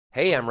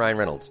Hey, I'm Ryan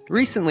Reynolds.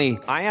 Recently,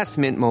 I asked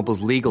Mint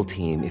Mobile's legal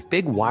team if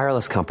big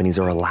wireless companies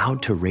are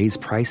allowed to raise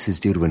prices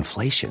due to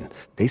inflation.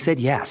 They said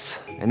yes.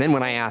 And then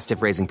when I asked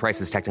if raising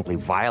prices technically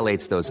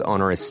violates those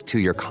onerous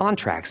two-year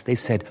contracts, they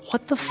said,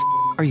 "What the f***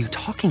 are you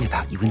talking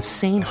about, you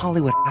insane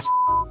Hollywood ass?"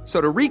 So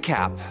to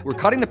recap, we're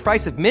cutting the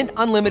price of Mint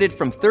Unlimited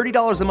from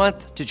 $30 a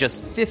month to just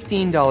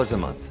 $15 a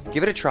month.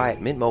 Give it a try at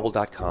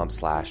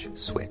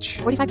mintmobile.com/switch.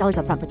 $45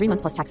 up front for 3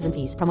 months plus taxes and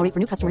fees. Promo rate for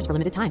new customers for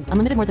limited time.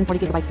 Unlimited more than 40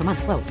 gigabytes per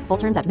month. Slows full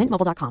terms at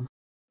mintmobile.com.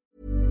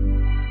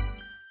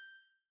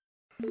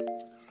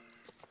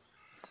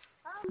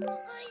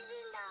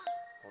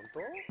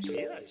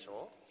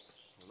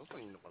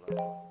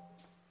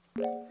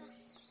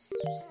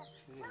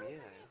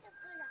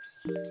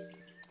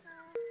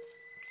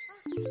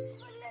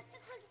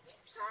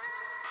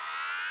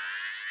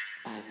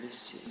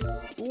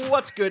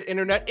 What's good,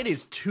 Internet? It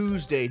is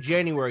Tuesday,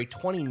 January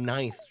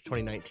 29th,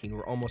 2019.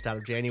 We're almost out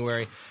of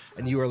January,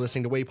 and you are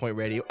listening to Waypoint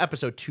Radio,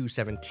 episode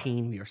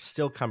 217. We are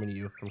still coming to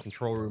you from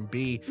Control Room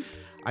B.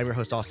 I'm your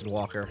host, Austin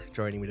Walker.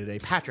 Joining me today,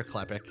 Patrick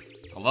Klepek.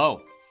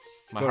 Hello.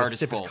 My heart is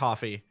sip full. His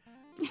coffee.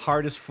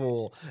 Heart is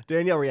full.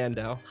 Danielle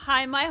Riendo.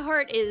 Hi, my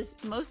heart is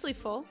mostly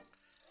full.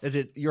 Is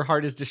it your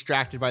heart is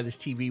distracted by this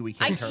TV we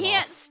can't turn off? I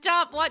can't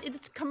stop watching.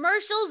 It's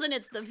commercials and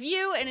it's The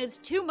View and it's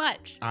too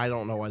much. I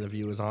don't know why The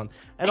View is on.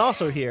 And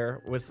also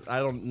here with, I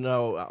don't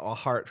know, a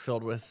heart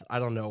filled with, I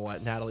don't know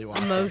what, Natalie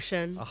Watson.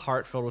 Emotion. A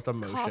heart filled with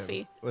emotion.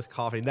 Coffee. With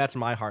coffee. That's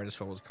my heart is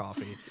filled with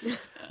coffee.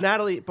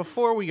 Natalie,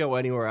 before we go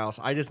anywhere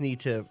else, I need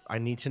to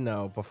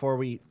know,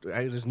 before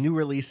there's new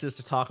releases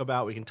to talk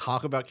about. We can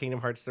talk about Kingdom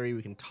Hearts 3.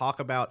 We can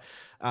talk about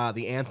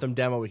the Anthem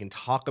demo. We can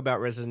talk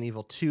about Resident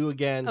Evil 2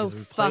 again. Oh, we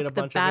played a fuck, The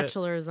bunch of it.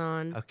 Bachelor's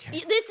on. Okay.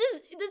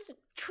 That's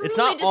truly It's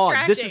not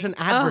distracting. on. This is an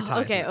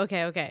advertisement. Oh,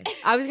 okay.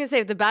 I was going to say,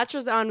 if The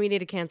Bachelor's on, we need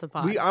to cancel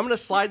pod. I'm going to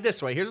slide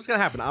this way. Here's what's going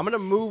to happen. I'm going to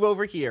move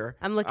over here.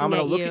 I'm looking gonna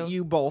at look you. at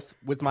you both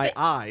with my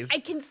eyes.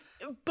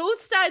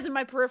 Both sides of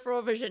my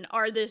peripheral vision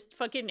are this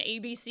fucking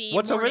ABC.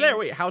 What's over morning. there?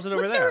 Wait, how's it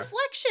over Look, there? the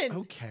reflection.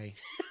 Okay.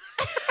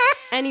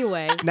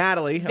 Anyway.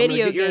 Natalie, I'm going to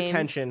Video get your games.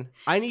 attention.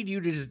 I need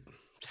you to just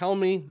tell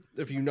me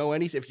if you know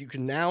anything, if you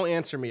can now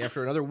answer me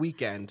after another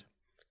weekend,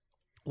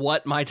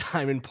 what my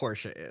time in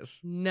Porsche is.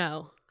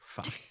 No.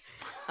 Fuck.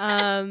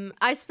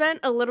 I spent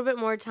a little bit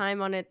more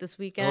time on it this A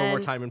weekend. little more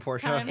time in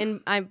Porsche.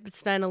 And I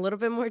spent a little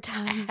bit more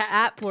time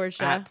at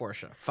Porsche. At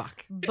Porsche.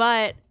 Fuck.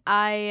 But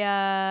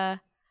I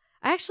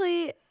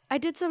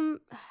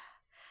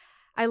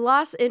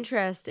lost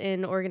interest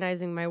in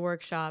organizing my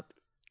workshop,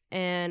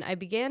 and I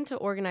began to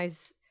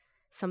organize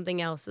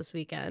something else this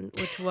weekend,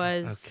 which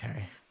was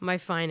Okay. my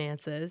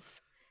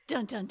finances.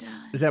 Dun dun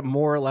dun. Is that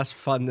more or less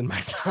fun than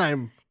my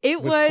time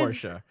It with was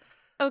Porsche?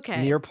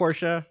 okay. Near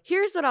Porsche?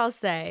 Here's what I'll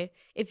say.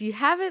 If you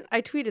haven't,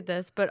 I tweeted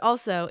this, but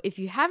also if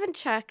you haven't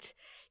checked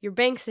your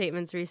bank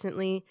statements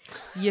recently,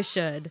 you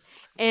should.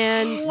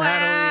 And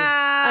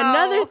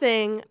another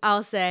thing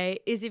I'll say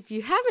is if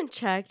you haven't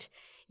checked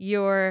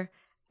your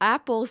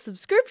Apple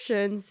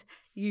subscriptions,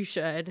 you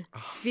should.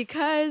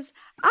 Because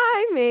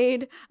I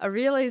made a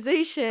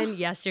realization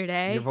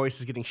yesterday. Your voice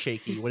is getting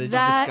shaky. What did you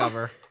that-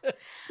 discover?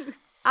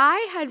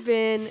 I had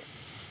been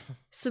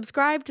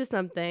subscribed to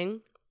something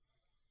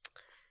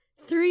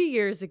 3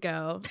 years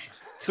ago.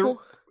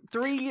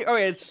 Three.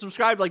 Okay, it's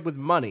subscribed like with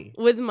money.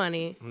 With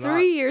money. Not-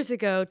 3 years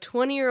ago,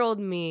 20-year-old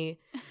me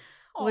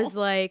was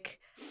like,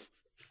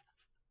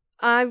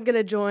 I'm going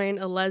to join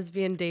a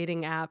lesbian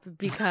dating app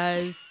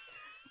because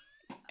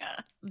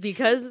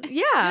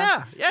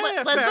Yeah.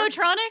 Fair.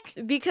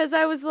 Lesbotronic? because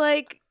I was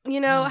like,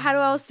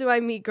 how else do I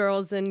meet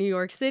girls in New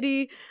York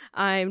City?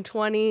 I'm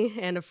 20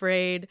 and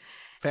afraid.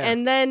 Fair.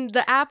 And then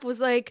the app was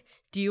like,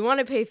 do you want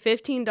to pay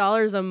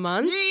 $15 a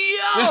month? Yo!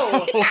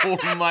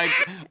 Oh my!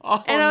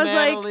 Oh, And I was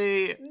like,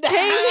 Natalie.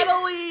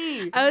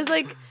 Natalie! I was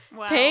like,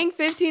 Wow. paying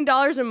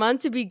 $15 a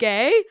month to be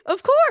gay?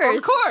 Of course.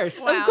 Of course.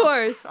 Wow. Of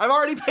course. I've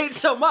already paid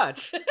so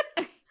much.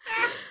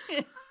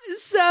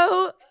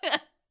 So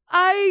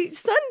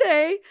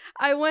Sunday,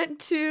 I went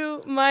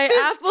to my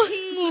Apple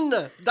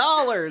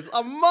 $15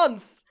 a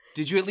month.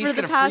 Did you at for least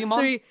the get a past free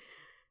month? 3.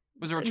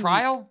 Was there a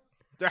trial?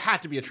 There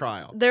had to be a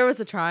trial. There was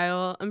a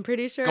trial, I'm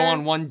pretty sure. Go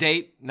on one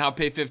date, now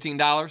pay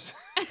 $15.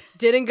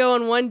 Didn't go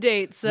on one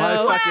date, so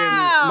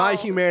My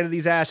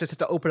humanities ass just had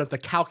to open up the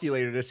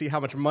calculator to see how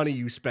much money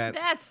you spent.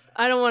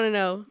 I don't want to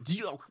know. Do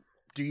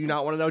you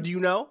not want to know? Do you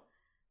know?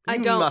 I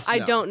You don't. must I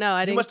know. don't know.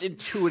 I You didn't. must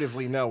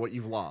intuitively know what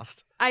you've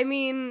lost. I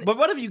mean, But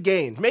what have you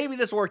gained? Maybe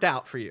this worked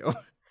out for you.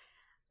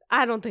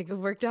 I don't think it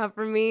worked out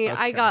for me.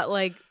 I Okay. got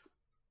like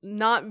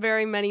not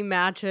very many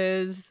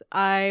matches.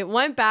 I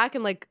went back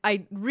and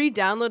I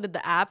re-downloaded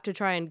the app to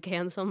try and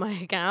cancel my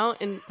account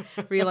and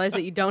realized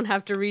that you don't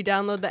have to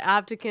re-download the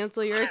app to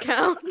cancel your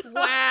account.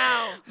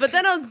 Wow. But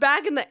then I was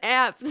back in the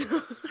app.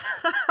 So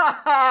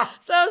I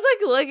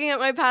was looking at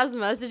my past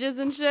messages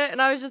and shit,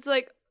 and I was just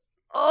like,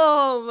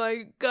 oh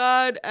my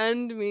God,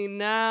 end me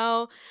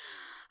now.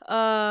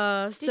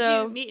 Did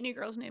So you meet any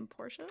girls named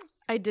Portia?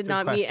 I did Good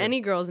not meet question. any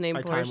girls named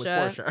My Portia.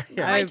 time with Portia.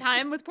 Yeah. My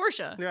time with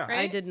Portia. Yeah. Right?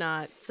 I did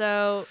not.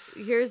 So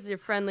here's your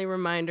friendly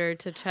reminder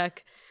to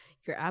check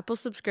your Apple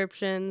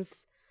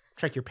subscriptions,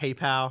 Check your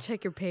PayPal.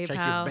 check your PayPal, Check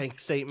your bank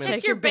statements. check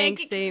Check your your bank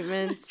bank-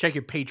 statements, Check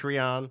your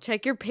Patreon.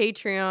 check your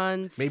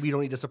Patreons. Maybe you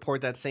don't need to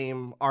support that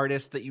same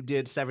artist that you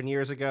did 7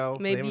 years ago.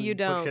 They Maybe haven't you pushed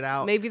don't. It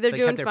out. Maybe they're they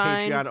doing kept their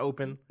fine. Patreon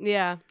open.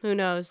 Yeah, who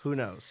knows? Who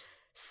knows?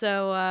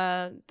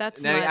 So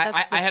that's Now,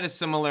 my. I had a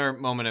similar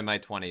moment in my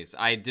 20s.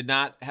 I did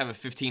not have a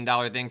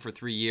 $15 thing for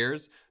 3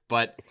 years,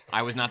 but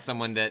I was not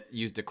someone that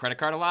used a credit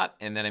card a lot.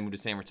 And then I moved to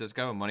San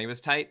Francisco and money was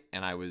tight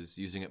and I was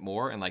using it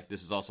more. And like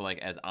this was also like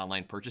as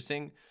online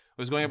purchasing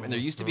was going up. And there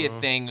used to be a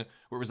thing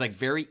where it was like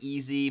very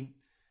easy.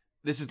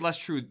 This is less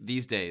true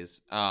these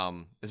days,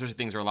 especially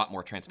things are a lot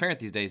more transparent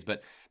these days.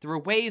 But there were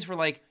ways where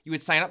like you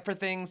would sign up for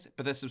things,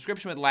 but the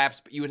subscription would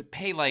lapse, but you would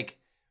pay like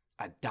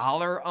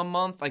 $1 a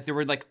month. Like there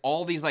were like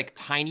all these like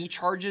tiny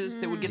charges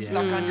that would get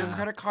stuck on your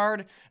credit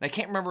card. And I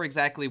can't remember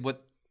exactly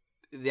what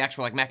the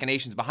actual like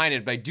machinations behind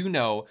it, but I do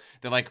know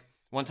that like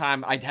one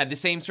time I had the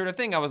same sort of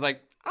thing. I was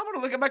like, I'm gonna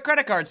look at my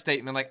credit card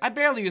statement. Like I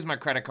barely use my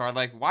credit card.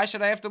 Like why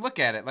should I have to look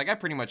at it? Like I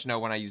pretty much know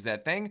when I use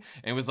that thing.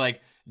 And it was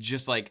like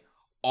just like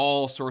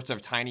all sorts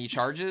of tiny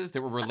charges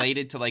that were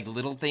related to like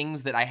little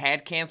things that I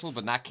had canceled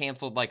but not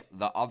canceled like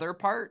the other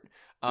part.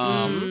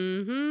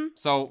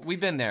 So we've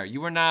been there.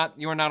 You were not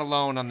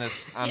alone on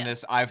this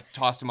this I've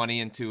tossed money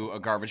into a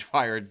garbage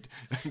fire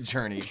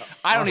journey.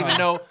 I don't even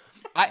know.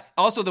 I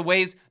also the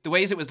ways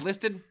it was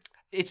listed,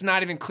 it's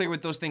not even clear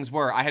what those things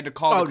were. I had to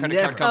call the credit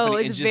card company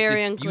it's and just very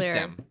dispute unclear.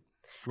 them.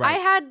 I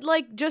had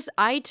like just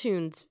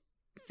iTunes,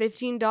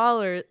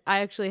 $15. I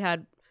actually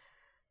had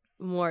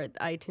more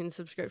iTunes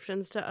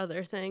subscriptions to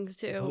other things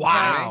too.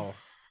 Wow.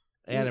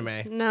 but-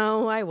 Anime.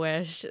 No, I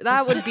wish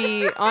that would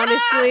be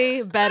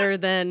honestly better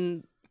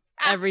than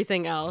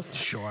everything else.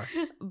 Sure.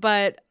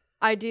 But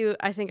I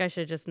think I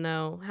should just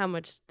know how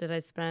much did I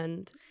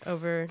spend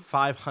over.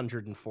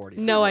 $540.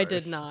 No, I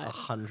did not.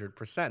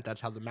 100%. That's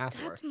how the math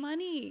works. That's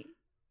money.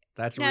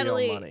 That's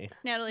Natalie, real money.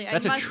 Natalie,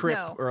 That's I a must trip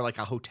know. or like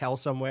a hotel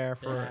somewhere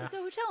for. It's a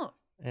hotel.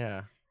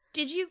 Yeah.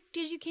 Did you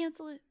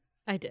cancel it?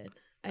 I did.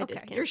 I did. Okay,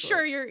 cancel you're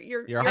sure it.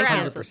 you're You're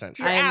out. 100%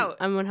 sure. You're out.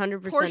 I'm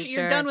 100% Portia, sure.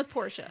 you're done with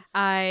Portia.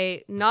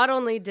 I not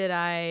only did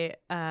I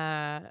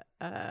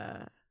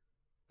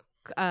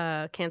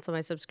cancel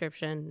my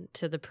subscription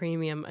to the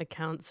premium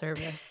account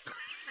service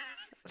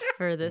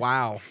for this.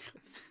 Wow.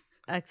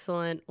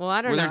 Excellent. Well,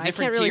 I don't Were know. there I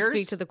different can't really tiers?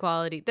 speak to the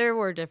quality. There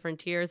were different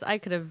tiers. I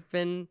could have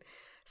been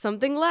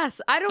something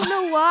less. I don't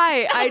know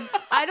why.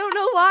 I don't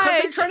know Because why.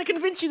 they're trying to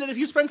convince you that if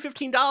you spend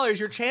 $15,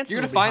 your chances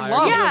You're will gonna be find higher.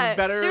 love. You'll Yeah, have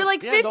better. they're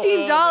like yeah, $15.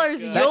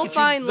 that You'll gets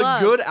you find the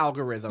love. good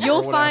algorithm. or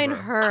You'll find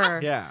whatever.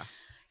 her. Yeah.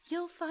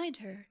 You'll find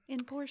her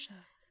in Portia.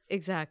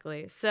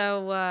 Exactly.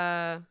 So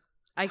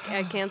I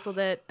canceled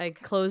it. I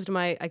closed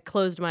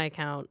my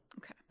account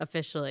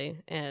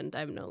officially, and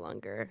I'm no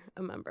longer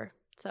a member.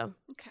 So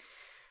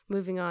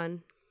moving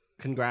on.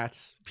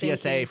 Congrats. Thank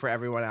PSA you. for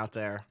everyone out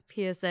there.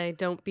 PSA: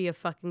 don't be a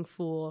fucking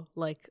fool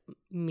like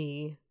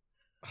me.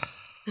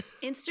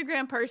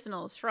 Instagram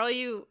personals for all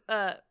you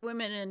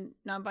women and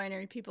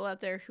non-binary people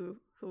out there who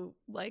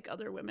like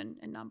other women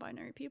and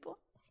non-binary people.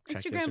 Check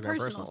Instagram, Instagram personals,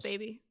 personals.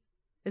 baby.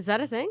 Is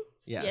that a thing?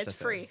 Yeah, It's a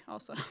thing. free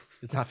also.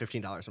 It's not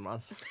 $15 a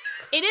month.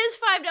 It is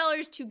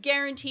 $5 to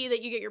guarantee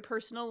that you get your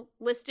personal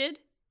listed,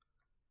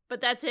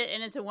 but that's it,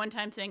 and it's a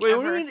one-time thing. Wait, ever.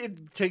 what do you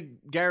mean to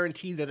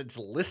guarantee that it's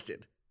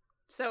listed?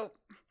 So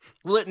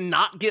Will it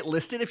not get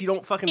listed if you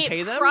don't fucking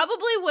pay it them?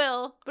 probably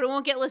will, but it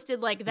won't get listed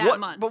like that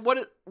month. But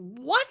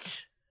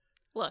what?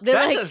 Look, They're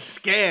That's like- a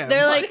scam.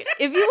 They're like,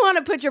 if you want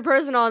to put your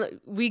personal on,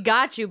 we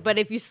got you. But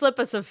if you slip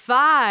us a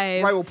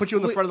 5, right, we'll put you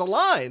in the front of the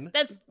line.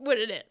 that's what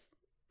it is.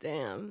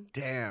 damn.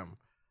 Damn.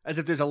 As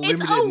if there's a It's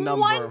limited a number of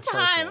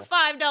one-time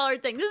personal.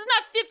 $5 thing. This is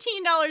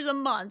not $15 a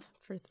month.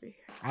 For 3 years.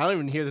 I don't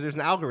even hear that there's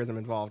an algorithm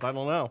involved. I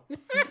don't know. No,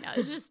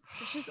 it's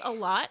just a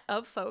lot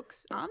of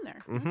folks on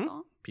there. That's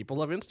all. People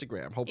love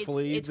Instagram.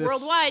 Hopefully, It's this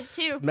worldwide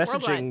too. messaging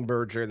Worldwide.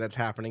 merger that's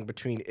happening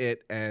between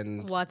it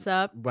and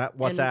WhatsApp.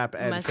 WhatsApp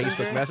and Messenger.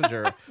 Facebook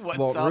Messenger What's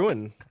won't up?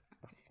 ruin.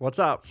 What's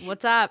up?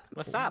 What's up?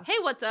 What's up? Hey,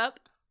 what's up?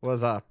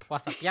 What's up?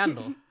 What's up,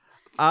 Yando?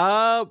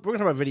 We're gonna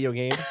talk about video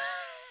games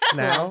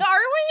now. Are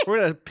we? We're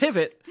gonna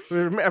pivot.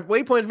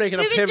 Waypoint's making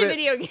a Pivot to pivot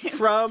video games.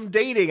 from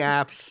dating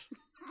apps,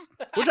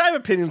 which I have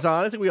opinions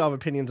on. I think we all have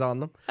opinions on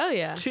them. Oh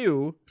yeah.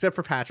 Two, except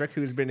for Patrick,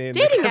 who's been in a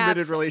Dating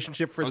committed apps.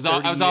 relationship for I was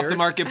 30 off the years.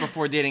 market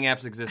before dating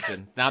apps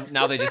existed.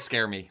 Now they just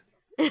scare me.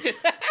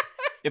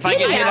 If I get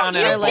Dating hit apps on are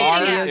at a like bar,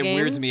 video it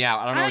weirds games. me out.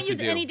 I don't know I what don't to use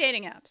do. any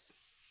dating apps.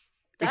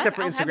 Except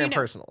for I'll have you Instagram know.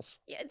 personals.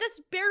 Yeah, that's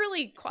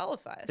barely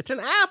qualifies. It's an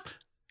app.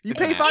 You It's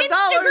pay an $5.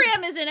 app.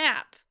 Instagram is an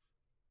app.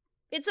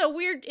 It's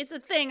a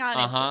thing on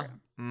Uh-huh.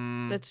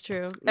 Instagram. That's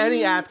true.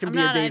 Any app can I'm be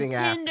a not on dating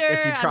app Tinder,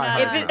 if you I'm try not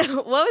hard on- enough. If it,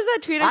 what was that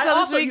tweet I I saw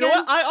also, this you know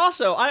weekend?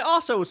 what? I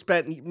also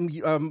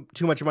spent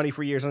too much money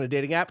for years on a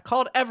dating app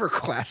called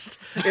EverQuest.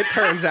 It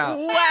turns out.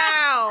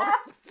 Wow.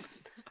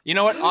 You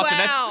know what? Also,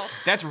 Wow.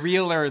 that's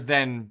realer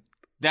than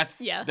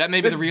That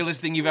may be the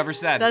realest thing you've ever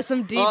said. That's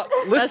some deep.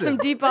 That's listen, some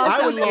deep I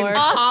Austin was in lore.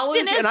 college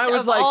and I was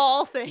Austinest like, of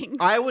all things.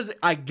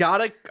 I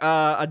got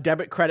a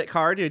debit credit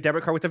card, a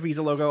debit card with the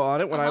Visa logo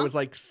on it when I was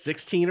like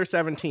 16 or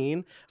 17.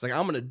 I was like,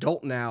 I'm an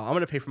adult now. I'm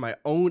going to pay for my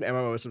own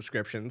MMO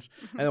subscriptions.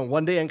 And then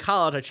one day in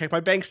college, I checked my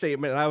bank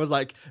statement and I was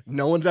like,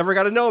 no one's ever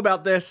got to know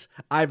about this.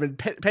 I've been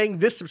paying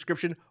this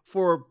subscription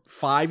for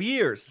 5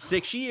 years,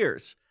 6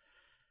 years.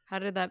 How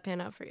did that pan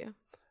out for you?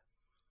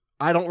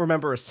 I don't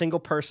remember a single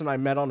person I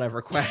met on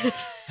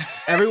EverQuest.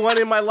 Everyone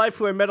in my life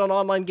who I met on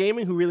online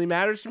gaming who really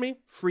matters to me,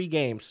 free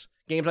games.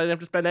 Games I didn't have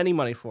to spend any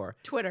money for.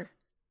 Twitter.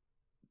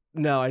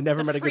 No, I never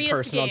The met a good freest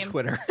person on game.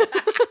 Twitter.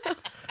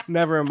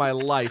 Never in my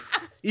life.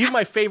 Even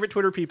my favorite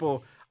Twitter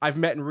people I've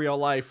met in real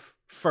life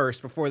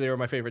first before they were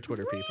my favorite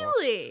Twitter people.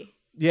 Really?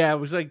 Yeah, it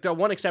was like the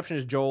one exception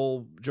is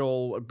Joel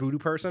Voodoo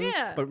person.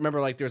 Yeah. But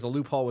remember, like, there's a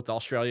loophole with the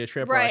Australia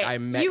trip Right. where like, I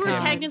met you were him.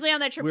 technically on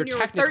that trip We when you were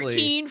technically-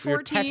 13, 14. We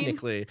were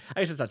technically. I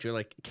guess it's not true.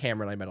 Like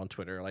Cameron, I met on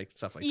Twitter, like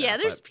stuff like Yeah,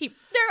 that. there's but people.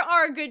 There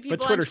are good people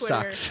Twitter on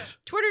Twitter. sucks.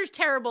 Twitter's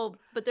terrible,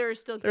 but there are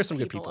still There's some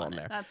good people on it.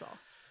 there. That's all.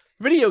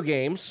 Video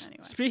games.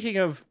 Anyway. Speaking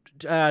of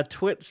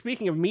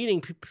speaking of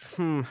meeting,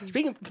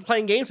 speaking of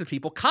playing games with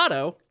people,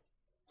 Kato,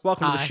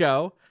 welcome to the Hi.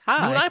 show.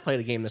 Hi. You and I played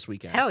a game this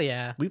weekend. Hell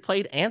yeah. We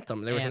played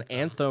Anthem. There was an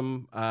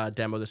Anthem. Anthem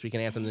demo this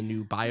weekend. Anthem, the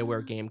new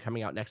BioWare game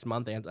coming out next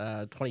month, and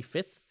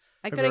 25th.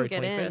 I February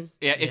couldn't get 25th. in.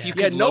 Yeah, if you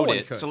Yeah, could no load one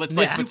it. could. So let's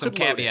Yeah. put some You could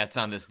load it. caveats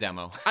on this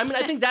demo. I mean,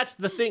 I think that's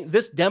the thing.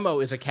 This demo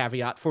is a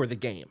caveat for the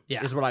game,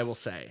 Yeah. is what I will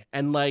say.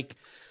 And, like,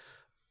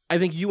 I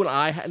think you and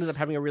I ended up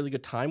having a really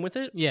good time with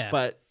it. Yeah.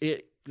 But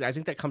I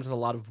think that comes with a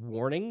lot of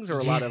warnings or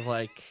a lot of,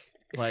 like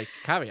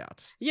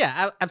caveats.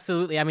 Yeah,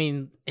 absolutely. I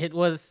mean, it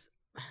was.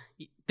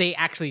 They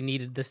actually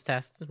needed this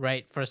test,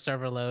 right, for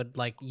server load.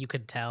 Like, you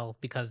could tell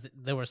because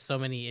there were so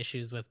many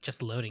issues with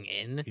just loading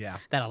in Yeah.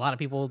 that a lot of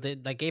people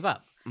gave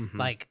up. Mhm.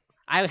 Like,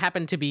 I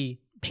happened to be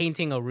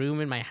painting a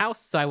room in my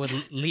house, so I would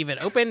leave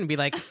it open and be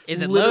like,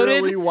 "Is it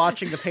Literally loaded?"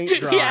 watching the paint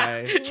dry.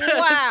 Yeah.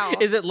 Wow.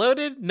 Is it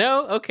loaded?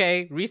 No.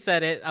 Okay.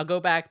 Reset it. I'll go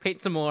back,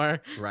 paint some more.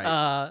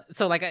 Right.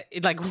 So like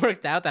it like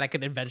worked out that I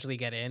could eventually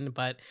get in,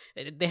 but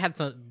they had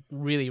some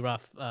really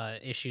rough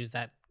issues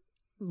that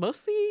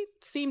mostly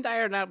seemed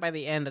ironed out by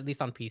the end, at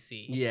least on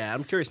PC. Yeah,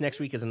 I'm curious. Next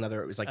week is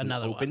another. It was like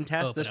Another an open one.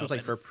 test. Open, This was like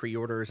open. for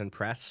pre-orders and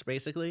press,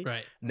 basically.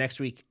 Right.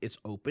 Next week it's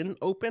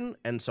open,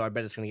 and so I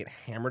bet it's going to get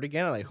hammered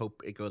again. And I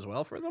hope it goes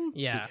well for them.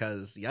 Yeah.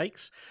 Because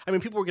yikes! I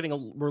mean, people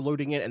were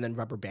loading it and then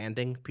rubber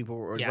banding.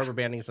 Rubber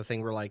banding is the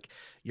thing where like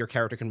your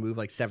character can move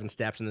like 7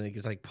 steps and then it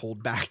gets like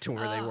pulled back to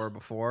where they were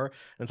before.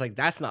 And it's like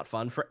that's not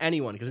fun for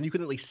anyone because then you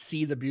can at least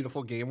see the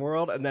beautiful game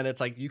world, and then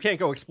it's like you can't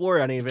go explore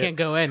any of it. Can't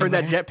go Turn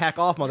that anywhere. jetpack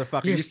off,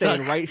 motherfucker. You're You're staying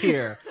stuck. right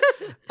here.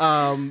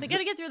 They got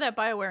to get through that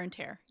BioWare and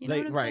tear. You know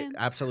what I'm right, saying?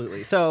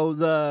 absolutely. So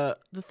the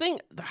thing,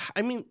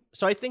 I mean,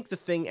 so I think the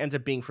thing ends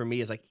up being for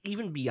me is like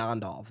even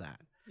beyond all of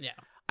that. Yeah.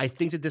 I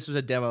think that this was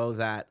a demo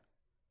that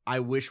I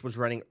wish was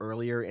running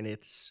earlier in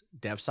its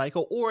dev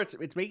cycle, or it's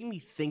making me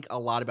think a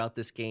lot about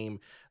this game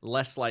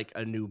less like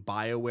a new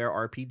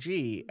BioWare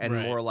RPG and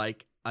Right. more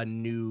like a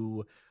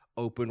new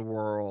open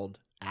world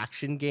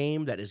action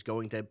game that is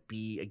going to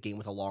be a game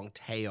with a long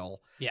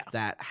tail Yeah.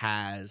 that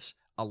has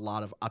a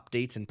lot of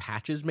updates and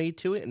patches made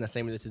to it, and the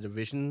same way that the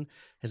Division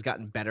has got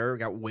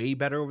way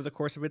better over the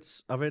course of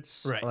its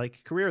Right.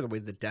 like career. The way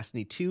that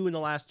Destiny 2 in the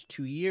last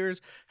 2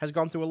 years has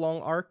gone through a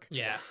long arc.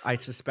 Yeah. I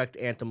suspect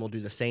Anthem will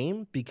do the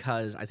same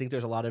because I think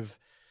there's a lot of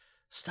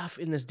stuff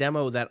in this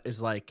demo that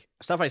is like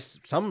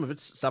some of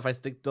it's stuff I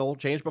think they'll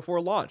change before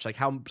launch, like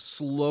how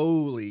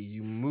slowly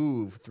you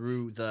move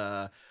through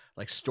the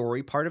like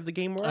story part of the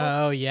game world.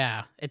 Oh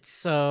yeah. It's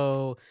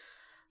so.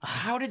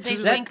 How did they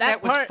That- think that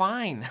that was part-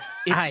 fine?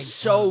 It's I-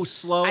 so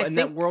slow, I and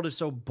that think- world is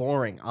so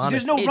boring. Honestly,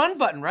 There's no It- run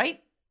button, right?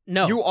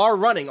 No. You are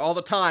running all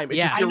the time. It's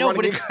Yeah. just I you're know, running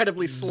but it's-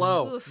 incredibly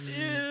slow.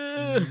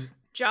 Oof.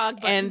 Jog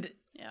button. And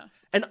yeah.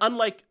 And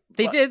unlike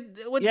They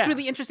did what's Yeah.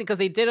 really interesting because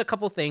they did a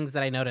couple things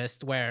that I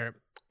noticed where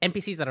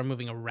NPCs that are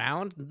moving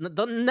around,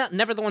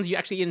 never the ones you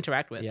actually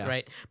interact with, Yeah.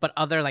 right? But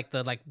other like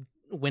the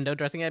window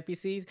dressing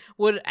NPCs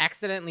would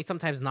accidentally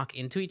sometimes knock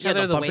into each Yeah,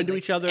 other. they'll the bump way into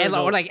each other, and,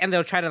 they'll- and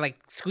they'll try to like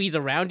squeeze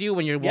around you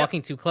when you're Yep.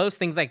 walking too close.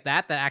 Things like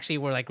that actually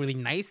were like really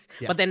nice.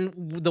 Yeah. But then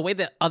the way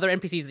the other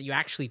NPCs that you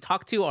actually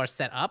talk to are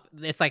set up,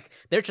 it's like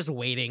they're just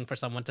waiting for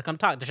someone to come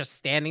talk. They're just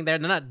standing there.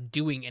 They're not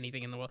doing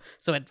anything in the world.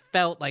 So it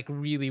felt like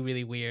really,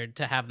 really weird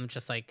to have them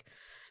just like.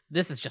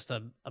 This is just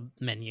a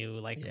menu.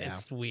 Like, Yeah.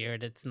 it's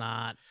weird. It's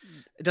not.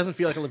 it doesn't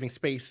feel like a living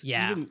space.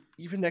 Yeah.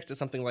 Even next to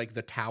something like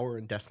the Tower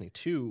in Destiny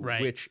 2, Right.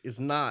 which is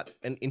not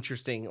an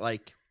interesting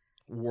like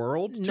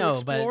world to No,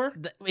 explore.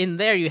 but in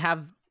there you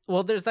have.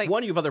 Well, there's like.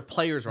 One, you have other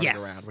players running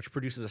Yes. around, which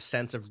produces a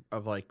sense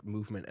of like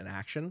movement and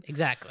action.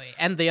 Exactly.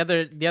 And the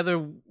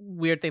other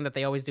weird thing that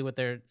they always do with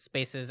their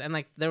spaces, and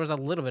like there was a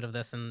little bit of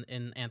this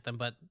in Anthem,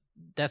 but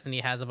Destiny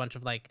has a bunch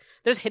of like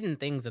there's hidden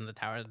things in the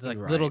tower. There's like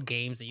Right. little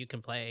games that you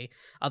can play,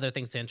 other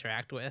things to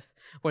interact with.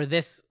 Where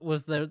this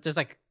was there's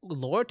like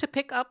lore to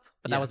pick up,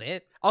 but Yeah. that was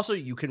it. Also,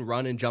 you can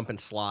run and jump and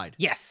slide.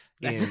 Yes,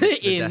 that's In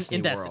the in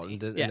Destiny Destiny.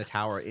 world, in Yeah. the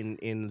tower,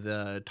 in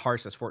the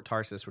Tarsus, Fort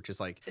Tarsus, which is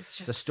like It's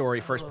the just story,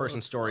 so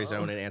first-person story slow.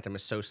 zone in Anthem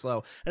is so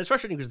slow, and it's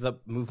frustrating because the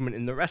movement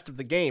in the rest of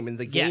the game, in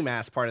the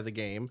game-ass part of the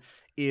game,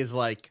 is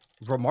like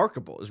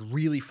remarkable, is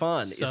really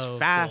fun, is So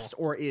fast,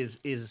 or is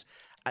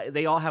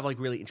they all have like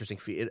really interesting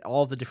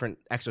all the different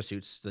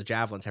exosuits, the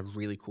javelins have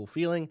really cool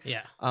feeling.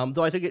 Yeah.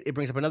 Though I think it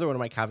brings up another one of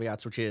my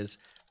caveats, which is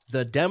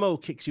the demo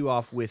kicks you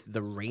off with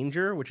the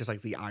Ranger, which is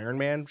like the Iron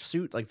Man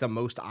suit, like the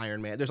most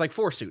Iron Man. There's like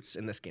 4 suits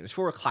in this game. There's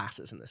 4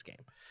 classes in this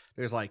game.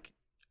 There's like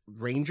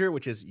Ranger,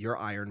 which is your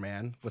Iron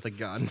Man with a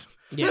gun.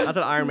 Yeah. Not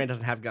that Iron Man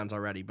doesn't have guns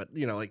already, but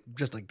like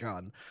just a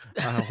gun,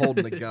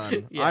 holding a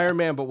gun. Yeah. Iron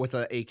Man, but with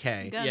an AK.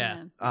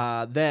 Yeah.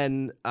 Gunman.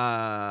 Then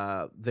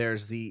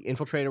there's the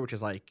Infiltrator, which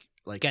is like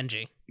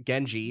Genji.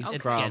 Genji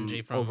It's from,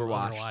 Genji from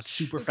Overwatch.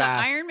 super We've got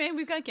fast. Iron Man,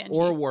 we've got Genji.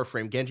 Or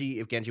Warframe. Genji,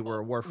 if Genji were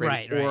a Warframe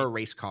Right, or right. a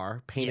race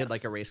car, painted Yes.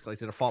 like a race car. Like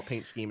the default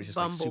paint scheme is just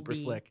like super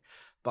Bumblebee. slick.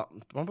 But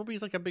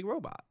Bumblebee's like a big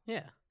robot.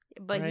 Yeah.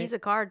 But Right. he's a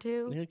car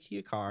too. He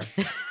a car.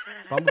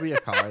 Bumblebee a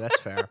car. That's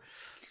fair.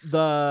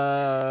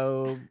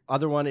 The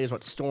other one is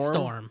what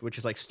Storm. which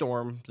is like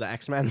Storm, the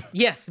X-Men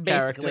Yes,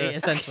 basically, character.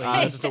 essentially.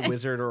 It's just a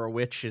wizard or a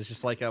witch. Is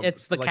just like a.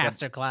 It's the like a-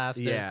 caster class.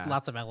 There's yeah.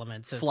 lots of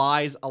elements. It's,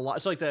 flies a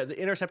lot. So like the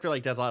Interceptor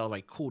like does a lot of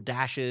like cool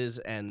dashes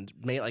and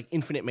like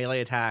infinite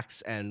melee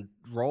attacks and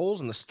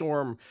rolls, and the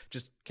Storm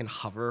just can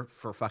hover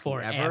for fucking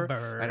ever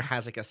Forever. and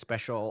has like a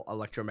special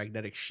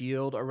electromagnetic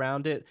shield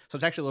around it. So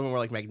it's actually a little more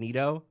like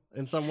Magneto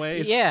in some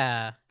ways.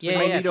 Yeah. It's like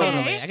Yeah, yeah, Magneto and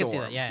totally. the I can see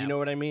Storm. that. Yeah. Do you know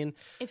what I mean?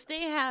 If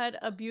they had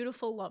a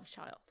beautiful love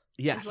child.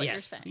 Yes. Is what Yes.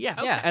 you're saying. Yes.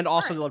 Yeah. And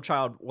also All right. the Love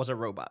Child was a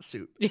robot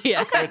suit.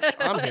 Yeah. Which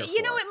I'm here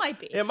You know, for. it might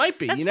be. It might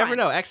be. That's You never fine.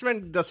 know.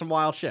 X-Men does some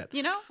wild shit.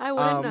 You know, I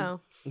wouldn't Um,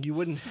 know. You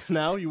wouldn't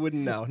know? You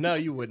wouldn't know. No,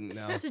 you wouldn't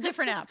know. it's a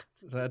different app.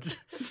 That's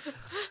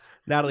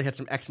Natalie had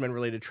some X-Men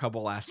related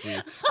trouble last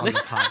week on the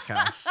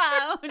podcast.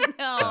 Oh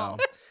no.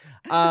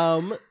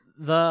 So,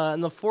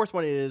 the fourth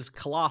one is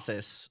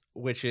Colossus,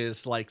 which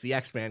is like the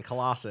X-Men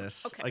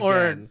Colossus. Okay.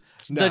 Or Again.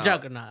 the No.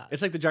 Juggernaut.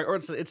 It's like the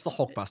Juggernaut, or it's the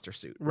Hulkbuster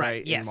suit,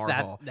 right? Yes, in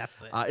Marvel.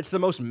 that's it. It's the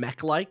most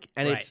mech-like,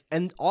 and Right.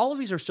 and all of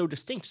these are so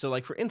distinct. So,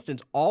 like for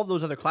instance, all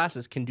those other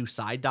classes can do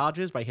side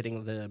dodges by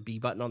hitting the B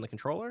button on the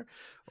controller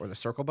or the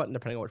circle button,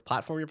 depending on which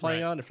platform you're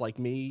playing Right. on. If like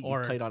me,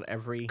 Or you played on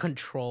every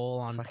Control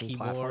on fucking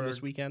platform keyboard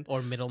this weekend.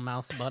 or middle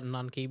mouse button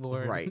on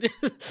keyboard. Right.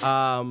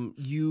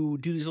 You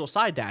do these little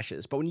side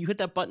dashes, but when you hit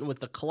that button with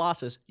the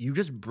Colossus, you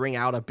just bring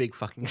out a big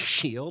fucking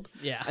shield.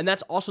 Yeah. And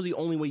that's also the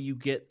only way you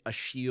get a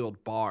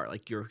shield bar.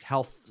 Like your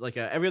health, like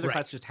every other Right.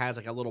 class just has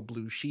like a little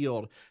blue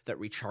shield that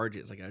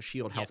recharges, like a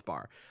shield health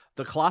bar.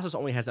 The Colossus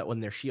only has that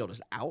when their shield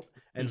is out,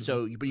 and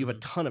so but you have a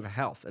ton of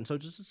health, and so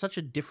it's just such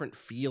a different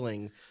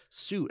feeling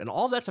suit, and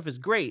all that stuff is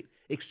great,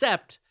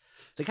 except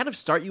they kind of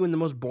start you in the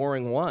most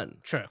boring one.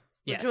 True.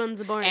 Yes. Which one's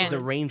the boring And The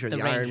one? Ranger, the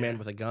Iron Ranger. Man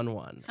with a gun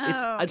one.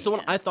 Oh, It's the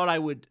one yeah. I thought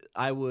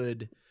I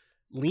would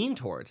lean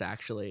towards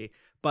actually,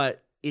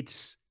 but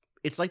it's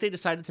like they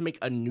decided to make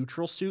a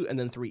neutral suit and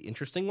then 3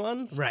 interesting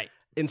ones Right.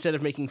 instead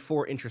of making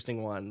 4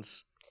 interesting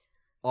ones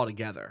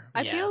altogether.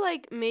 I Yeah. feel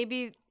like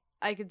maybe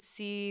I could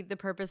see the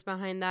purpose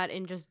behind that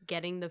in just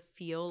getting the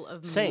feel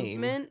of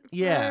Same. movement.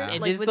 Yeah. for,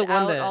 It like is the one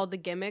without that- all the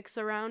gimmicks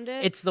around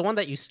it. It's the one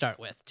that you start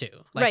with too.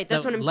 Right,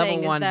 that's what I'm level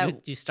saying, is one,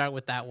 that- you start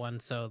with that one.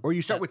 So Or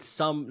you start that- with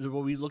some.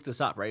 Well, we looked this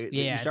up, right?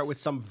 Yeah, you start it's- with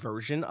some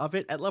version of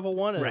it at level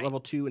 1, and at Right. level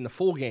 2 in the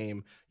full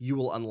game, you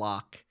will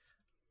unlock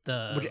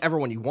the whichever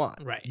one you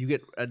want. right. You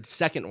get a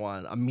second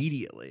one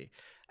immediately.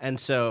 And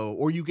so,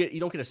 or you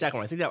don't get a second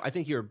one. I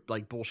think your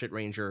like bullshit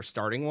Ranger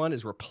starting one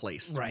is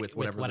replaced Right, with with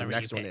whatever the whatever you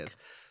next one pick. is.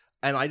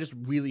 And I just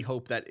really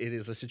hope that it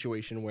is a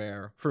situation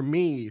where, for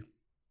me,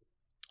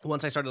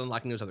 once I started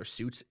unlocking those other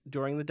suits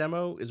during the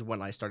demo, is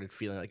when I started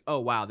feeling like, oh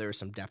wow, there is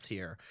some depth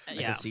here. I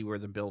Yeah. can see where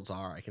the builds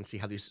are. I can see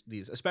how these,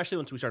 especially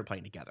once we started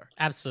playing together.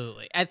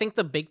 Absolutely. I think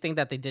the big thing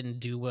that they didn't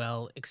do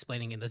well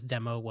explaining in this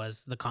demo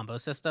was the combo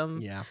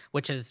system, Yeah,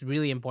 which is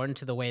really important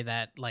to the way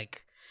that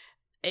like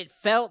it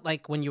felt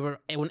like when you were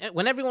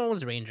when everyone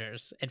was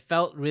Rangers, it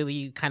felt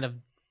really kind of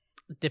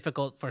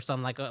difficult for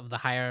some like of the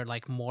higher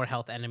like more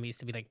health enemies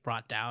to be like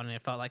brought down, and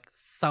it felt like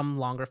some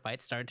longer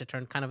fights started to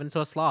turn kind of into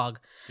a slog.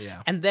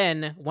 yeah. And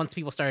then once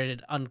people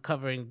started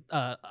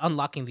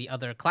unlocking the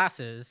other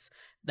classes,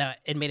 that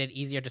it made it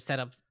easier to set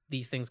up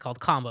these things called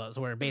combos,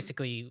 where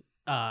basically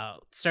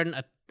certain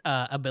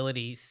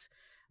abilities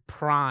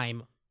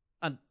prime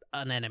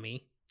an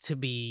enemy to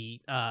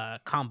be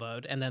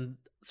comboed, and then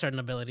certain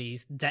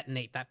abilities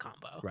detonate that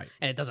combo. Right.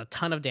 And it does a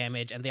ton of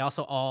damage, and they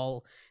also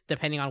all,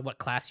 depending on what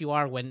class you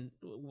are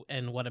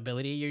and what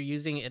ability you're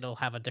using, it'll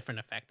have a different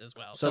effect as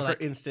well. So, for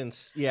like,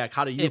 instance, yeah,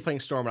 Kata, you were if- playing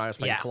Storm and I was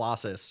playing yeah.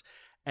 Colossus.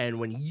 And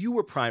when you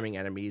were priming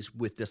enemies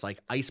with this like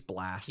ice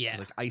blast, Yeah. this,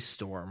 like ice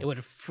storm, it would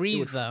it freeze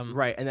would them.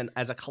 right? And then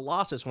as a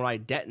Colossus, when I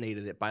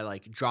detonated it by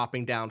like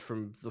dropping down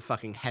from the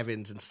fucking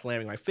heavens and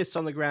slamming my fists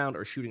on the ground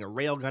or shooting a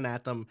railgun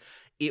at them,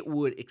 it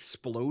would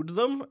explode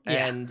them,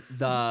 Yeah.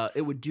 and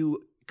it would do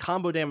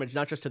combo damage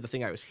not just to the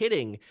thing I was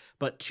hitting,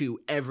 but to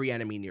every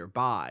enemy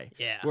nearby.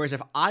 Yeah. Whereas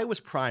if I was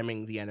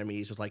priming the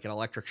enemies with like an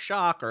electric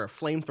shock or a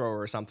flamethrower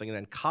or something, and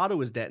then Kato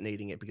was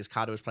detonating it because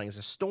Kato is playing as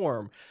a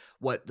storm,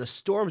 what the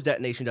storm's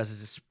detonation does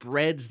is it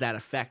spreads that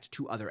effect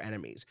to other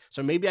enemies.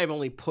 So maybe I've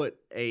only put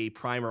a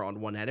primer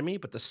on one enemy,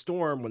 but the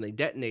storm, when they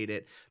detonate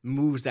it,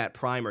 moves that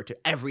primer to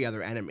every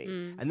other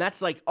enemy. And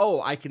that's like,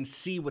 oh, I can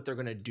see what they're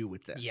going to do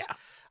with this. Yeah.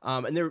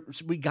 And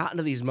we got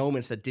into these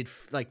moments that did,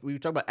 like, we were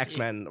talking about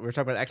X-Men. We were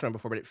talking about X-Men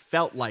before, but it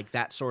felt like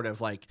that sort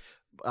of like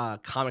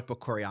comic book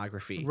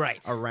choreography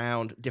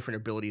around different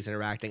abilities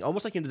interacting,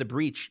 almost like Into the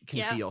Breach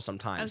can feel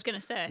sometimes. I was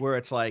gonna say, where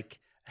it's like,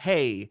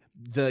 hey,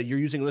 you're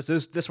using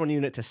this one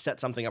unit to set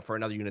something up for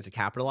another unit to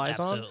capitalize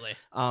Absolutely.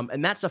 on.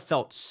 And that stuff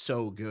felt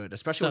so good,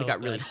 especially when it So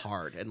got really good.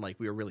 hard and like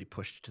we were really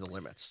pushed to the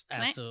limits.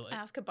 Absolutely. Can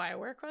I ask a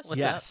BioWare question? What's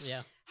Yes. up?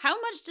 Yeah. How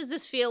much does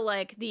this feel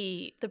like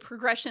the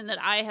progression that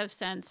I have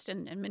sensed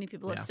and many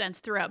people have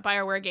sensed throughout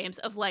BioWare games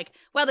of like,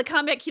 wow, the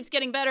combat keeps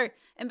getting better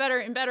and better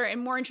and better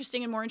and more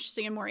interesting and more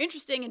interesting and more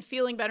interesting and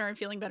feeling better and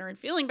feeling better and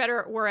feeling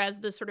better, whereas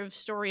the sort of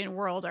story and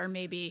world are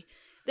maybe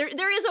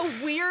there is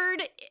a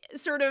weird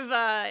sort of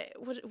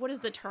what is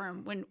the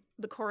term when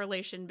the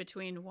correlation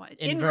between what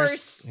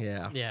Inverse.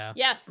 Yeah.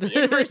 Yes,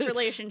 the inverse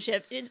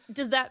relationship.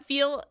 Does that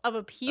feel of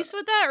a piece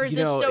with that, or is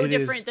this so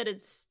different that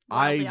it's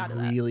wildly out of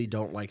that? I really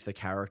don't like the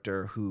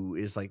character who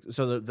is like.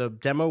 So the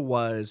demo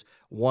was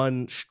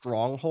one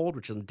stronghold,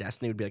 which in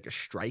Destiny would be like a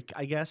strike,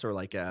 I guess, or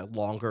like a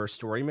longer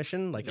story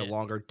mission, like a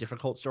longer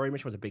difficult story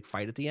mission with a big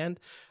fight at the end,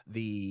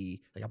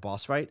 like a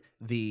boss fight,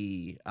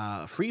 the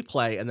free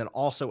play, and then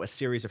also a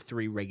series of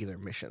 3 regular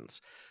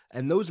missions.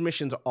 And those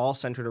missions are all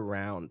centered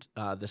around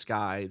this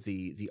guy,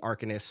 the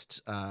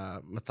Arcanist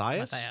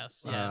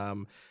Matthias. Yeah.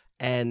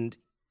 And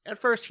at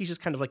first, he's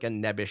just kind of like a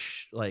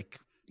nebbish, like,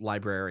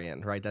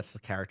 librarian, right? That's the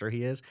character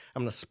he is.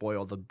 I'm going to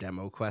spoil the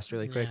demo quest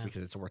really quick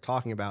because it's what we're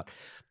talking about.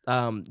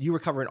 You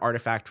recover an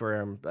artifact for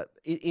him. But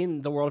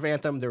in the world of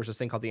Anthem, there was this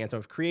thing called the Anthem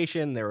of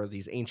Creation.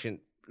 There's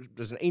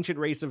an ancient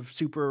race of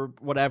super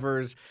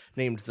whatevers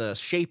named the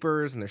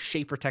Shapers, and there's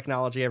Shaper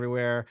technology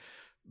everywhere.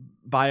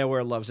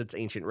 BioWare loves its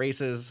ancient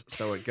races,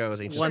 so it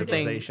goes ancient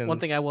civilizations. One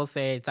thing I will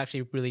say, it's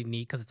actually really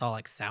neat because it's all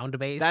like sound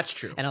based. That's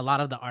true. And a lot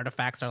of the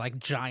artifacts are like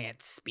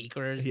giant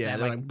speakers that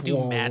they're like do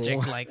whoa.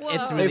 magic. Like Whoa.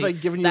 it's They've really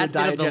like given you a that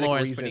bit of the diegetic lore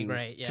is reason pretty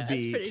great. Yeah.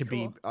 to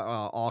be cool.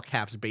 all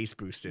caps base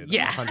boosted.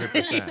 Yeah.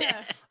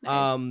 100%.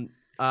 Nice.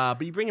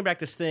 But you bring him back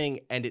this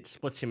thing, and it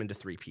splits him into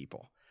 3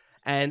 people.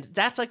 And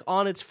that's like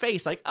on its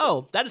face, like,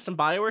 oh, that is some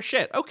BioWare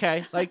shit.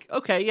 Okay, like,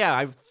 okay, yeah, I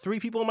have 3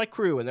 people in my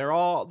crew, and they're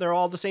all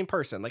the same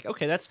person. Like,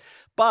 okay,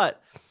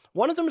 but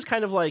one of them is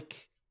kind of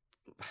like,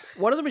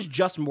 one of them is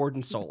just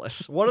Mordin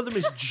Solus. One of them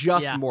is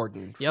just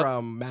Mordin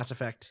from Mass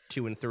Effect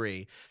 2 and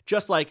 3.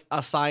 Just like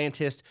a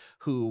scientist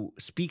who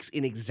speaks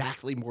in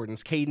exactly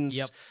Mordin's cadence.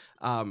 Yep.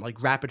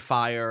 Like rapid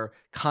fire,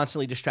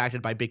 constantly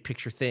distracted by big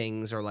picture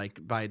things, or like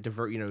by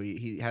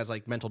he has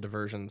like mental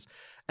diversions.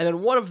 And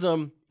then one of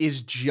them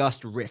is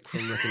just Rick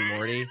from Rick and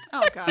Morty.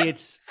 Oh god,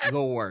 it's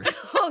the worst.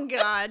 Oh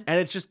god, And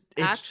it's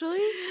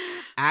Actually,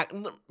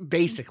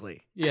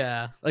 basically.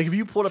 Yeah. Like if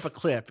you pulled up a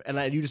clip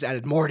and you just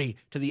added Morty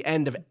to the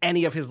end of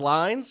any of his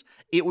lines,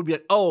 it would be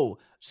like, oh,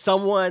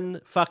 someone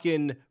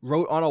fucking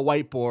wrote on a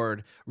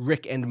whiteboard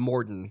Rick and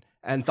Mordin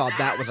and thought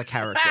that was a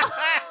character.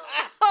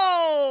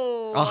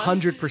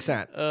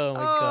 100%. Oh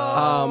my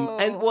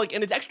god.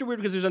 And it's extra weird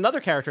because there's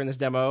another character in this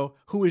demo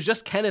who is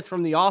just Kenneth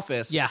from The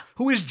Office. Yeah.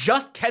 Who is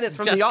just Kenneth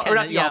from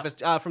Office,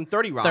 from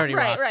 30 Rock. 30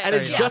 Rock. Right. And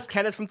it's just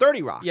Kenneth from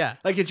 30 Rock. Yeah.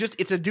 Like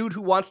it's a dude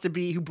who wants to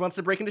break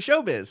into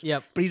showbiz.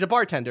 Yep. But he's a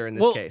bartender in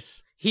this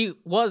case. He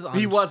was on.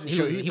 He was in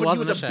show. He But was he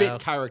was on a the bit show.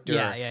 character.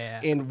 Yeah.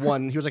 In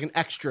one, he was like an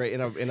extra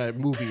in a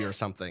movie or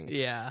something.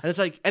 Yeah. And it's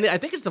like, and I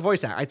think it's the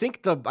voice actor. I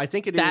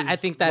think it is. I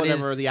think that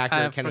whatever is- the actor,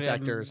 I Kenneth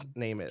forget- actor's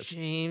name is.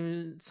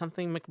 James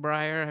something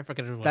McBriar. I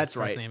forget what That's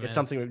his first right. name It's is.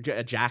 something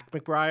with Jack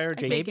McBriar.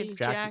 I think it's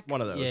Jack. One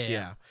of those.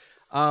 Yeah.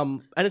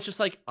 And it's just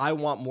like I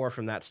want more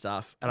from that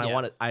stuff, and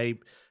Yeah. I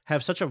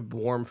have such a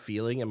warm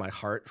feeling in my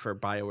heart for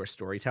BioWare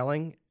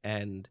storytelling,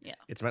 and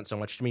it's meant so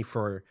much to me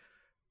for,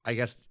 I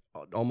guess,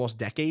 almost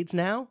decades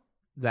now.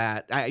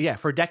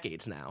 For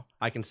decades now,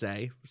 I can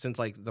say, since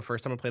like the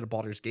first time I played a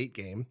Baldur's Gate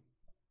game,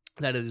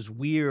 that it is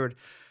weird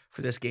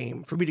for this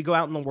game for me to go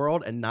out in the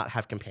world and not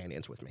have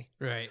companions with me.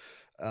 Right.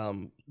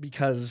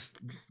 Because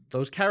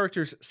those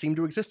characters seem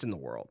to exist in the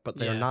world, but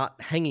they're not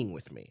hanging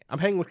with me. I'm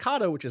hanging with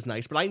Kato, which is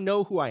nice, but I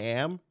know who I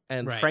am.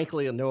 And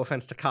frankly, no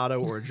offense to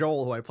Kato or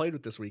Joel, who I played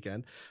with this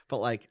weekend, but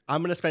like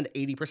I'm going to spend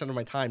 80% of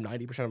my time,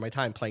 90% of my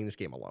time playing this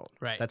game alone.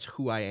 Right. That's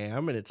who I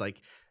am. And it's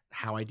like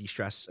how I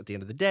de-stress at the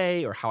end of the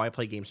day, or how I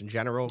play games in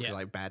general, because I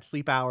have bad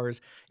sleep hours,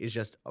 is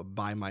just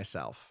by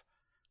myself.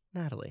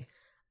 Natalie.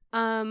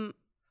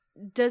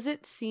 Does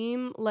it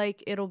seem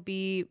like it'll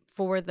be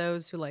for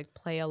those who like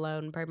play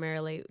alone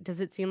primarily?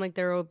 Does it seem like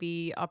there will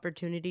be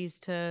opportunities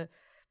to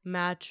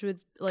match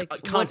with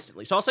like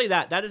constantly? So I'll say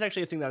that is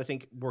actually a thing that I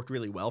think worked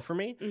really well for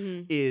me.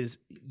 Mm-hmm. Is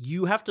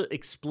you have to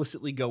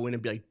explicitly go in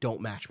and be like, don't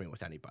match me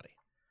with anybody.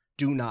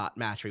 do not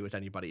match me with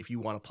anybody if you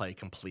want to play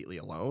completely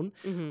alone.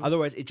 Mhm.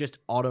 Otherwise, it just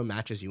auto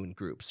matches you in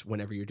groups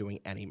whenever you're doing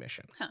any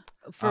mission.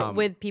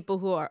 With people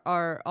who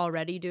are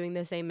already doing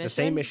the same mission. The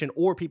same mission,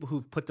 or people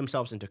who've put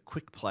themselves into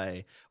quick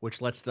play,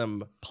 which lets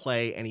them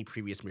play any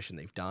previous mission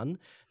they've done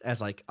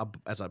as like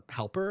as a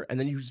helper, and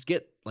then you just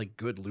get like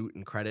good loot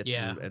and credits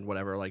and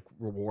whatever like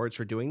rewards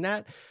for doing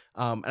that.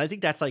 And I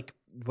think that's like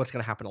what's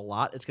going to happen a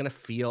lot. It's going to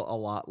feel a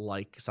lot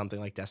like something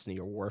like Destiny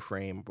or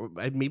Warframe, or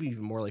maybe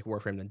even more like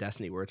Warframe than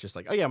Destiny, where it's just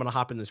like, oh yeah, I'm going to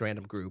hop in this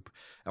random group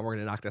and we're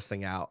going to knock this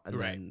thing out, and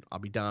then I'll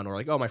be done. Or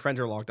like, oh, my friends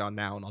are logged on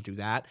now and I'll do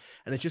that.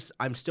 And it's just,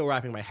 I'm still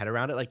wrapping my head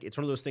around it. Like, it's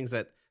one of those things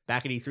that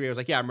back at E3, I was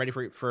like, yeah, I'm ready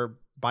for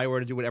BioWare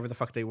to do whatever the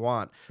fuck they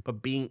want.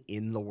 But being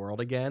in the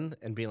world again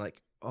and being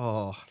like,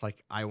 oh,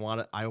 like I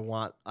want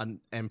an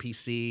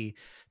NPC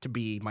to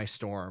be my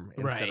Storm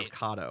instead of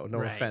Kato.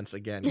 No offense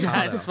again, Kato.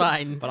 That's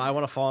fine. But I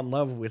want to fall in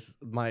love with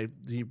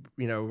the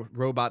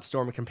robot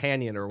Storm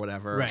companion or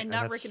whatever. And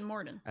not Rick and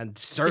Morton. And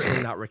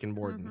certainly not Rick and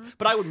Morton.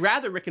 But I would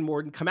rather Rick and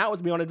Morton come out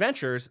with me on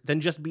adventures than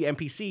just be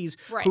NPCs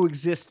who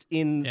exist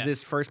in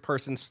this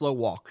first-person slow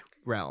walk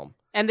realm.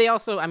 And they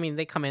also, I mean,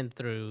 they come in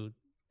through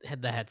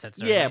the headsets.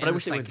 Yeah, but I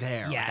wish they were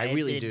there. Yeah, like, I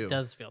really do. It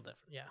does feel different.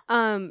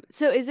 Yeah.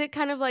 So is it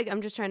kind of like,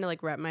 I'm just trying to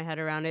like wrap my head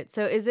around it.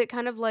 So is it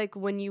kind of like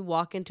when you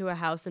walk into a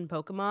house in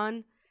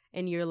Pokemon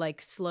and you're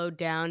like slowed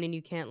down and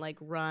you can't like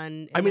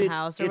run in the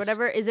house or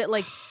whatever? Is it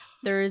like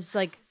there's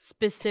like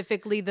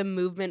specifically the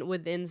movement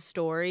within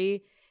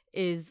story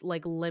is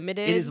like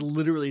limited? It is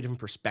literally a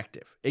different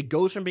perspective. It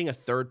goes from being a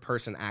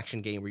third-person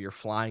action game where you're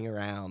flying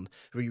around,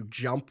 where you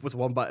jump with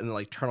one button and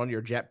like turn on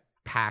your jet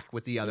pack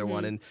with the other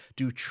one and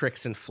do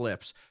tricks and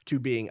flips, to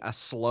being a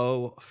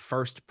slow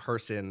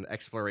first-person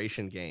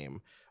exploration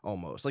game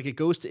almost. Like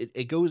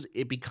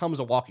it becomes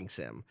a walking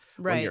sim.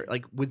 Right. When you're,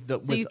 like with the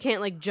so you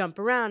can't like jump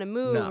around and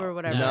move or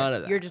whatever. None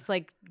of that. You're just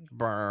like,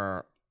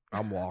 brr,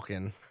 I'm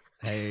walking.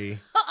 Hey,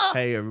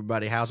 hey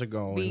everybody, how's it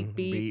going? Beep,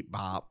 beep. Beep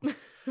bop.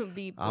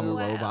 beep. I'm a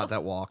robot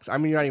that walks. I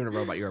mean, you're not even a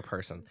robot, you're a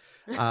person.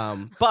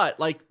 But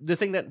like the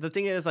thing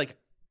is like,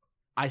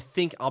 I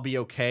think I'll be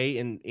okay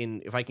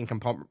in if I can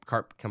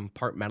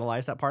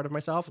compartmentalize that part of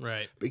myself.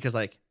 Right. Because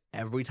like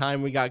every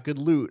time we got good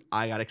loot,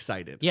 I got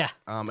excited. Yeah.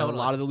 And a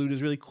lot of the loot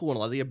is really cool and a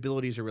lot of the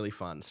abilities are really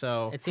fun.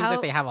 So it seems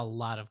like they have a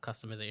lot of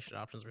customization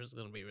options, which is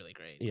going to be really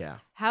great. Yeah.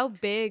 How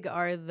big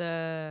are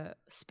the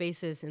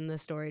spaces in the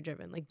story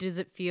driven? Like, does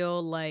it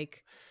feel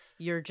like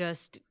you're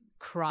just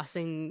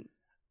crossing?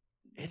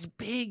 It's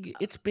big.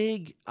 It's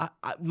big.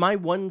 My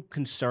one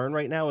concern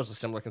right now is a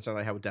similar concern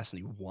I had with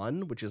Destiny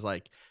 1, which is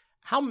like,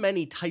 how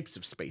many types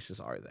of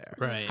spaces are there?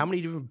 Right. How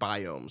many different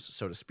biomes,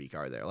 so to speak,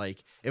 are there?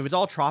 Like, if it's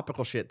all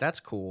tropical shit, that's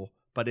cool.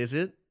 But is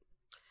it?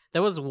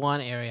 There was one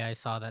area I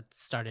saw that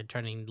started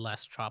turning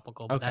less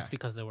tropical, but that's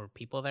because there were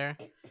people there.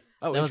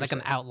 Oh, there was like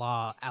an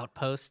outlaw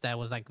outpost that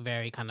was like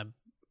very kind of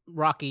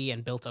rocky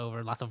and built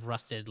over, lots of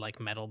rusted like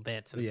metal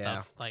bits and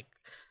stuff. Like,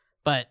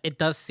 but it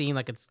does seem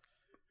like it's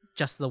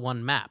just the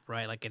one map,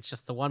 right? Like it's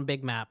just the one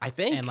big map, I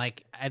think. And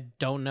like I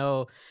don't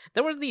know,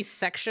 there was these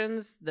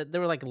sections that there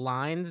were like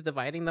lines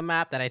dividing the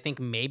map that I think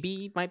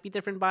maybe might be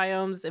different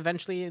biomes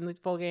eventually in the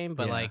full game,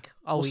 but like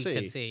all we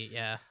could see.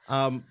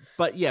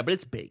 But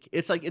it's big.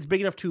 It's like it's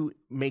big enough to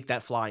make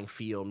that flying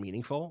feel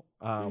meaningful.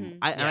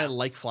 I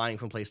like flying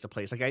from place to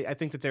place. Like I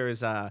think that there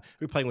is we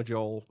were playing with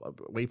Joel,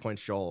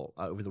 Waypoint's Joel,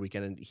 over the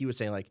weekend, and he was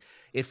saying like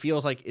it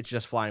feels like it's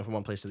just flying from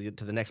one place to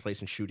the next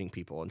place and shooting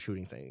people and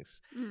shooting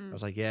things. I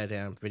was like, yeah,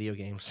 damn, video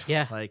games.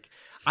 Yeah, like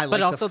I like.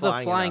 But also the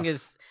flying enough.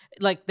 is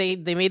like they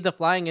made the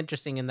flying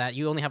interesting in that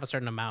you only have a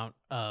certain amount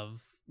of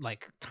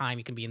like time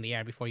you can be in the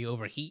air before you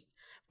overheat.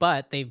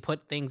 But they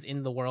put things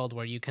in the world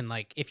where you can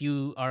like, if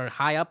you are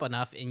high up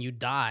enough and you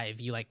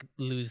dive, you like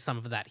lose some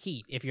of that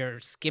heat. If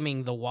you're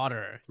skimming the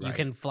water, you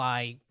can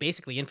fly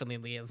basically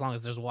infinitely as long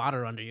as there's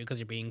water under you because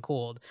you're being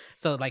cooled.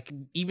 So like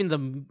even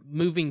the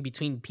moving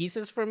between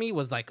pieces for me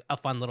was like a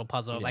fun little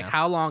puzzle. Like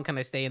how long can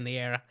I stay in the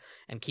air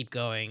and keep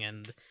going,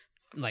 and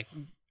like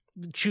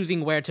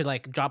choosing where to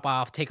like drop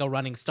off, take a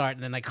running start,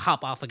 and then like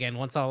hop off again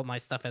once all my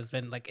stuff has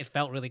been like, it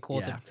felt really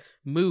cool to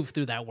move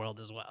through that world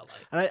as well.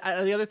 Like,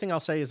 and the other thing I'll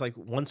say is like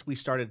once we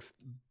started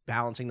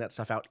balancing that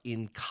stuff out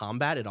in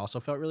combat, it also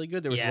felt really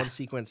good. There was one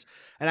sequence,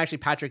 and actually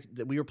Patrick,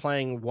 we were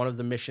playing one of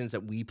the missions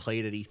that we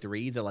played at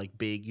E3, the like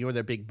big, you know where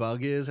their big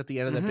bug is at the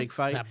end of that big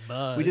fight? That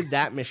bug. We did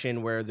that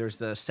mission where there's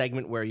the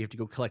segment where you have to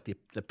go collect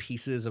the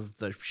pieces of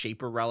the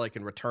Shaper relic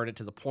and return it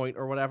to the point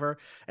or whatever,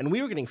 and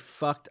we were getting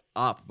fucked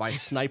up by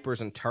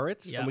snipers and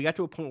turrets, and we got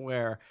to a point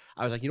where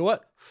I was like, you know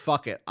what?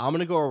 Fuck it. I'm going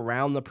to go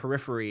around the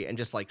periphery and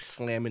just like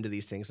slam into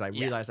these things. I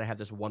realized I had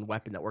this one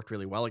weapon that worked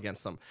really well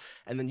against them.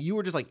 And then you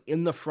were just like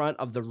in the front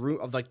of the room,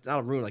 of like, not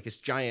a room, like this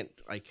giant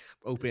like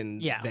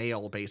open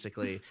veil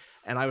basically.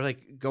 And I was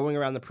like going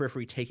around the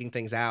periphery, taking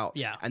things out.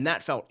 Yeah. And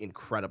that felt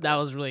incredible. That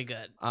was really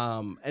good.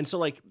 And so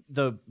like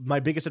my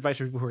biggest advice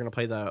for people who are going to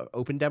play the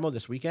open demo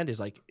this weekend is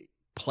like,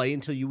 play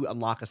until you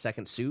unlock a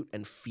second suit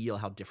and feel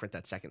how different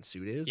that second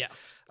suit is. Yeah.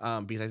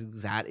 Because I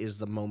think that is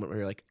the moment where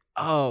you're like,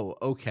 oh,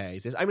 okay.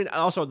 I mean,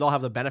 also they'll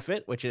have the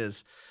benefit, which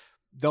is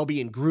they'll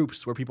be in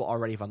groups where people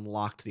already have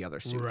unlocked the other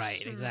suits.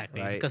 Right,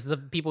 exactly. Right. Because the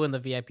people in the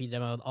VIP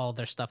demo, all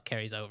their stuff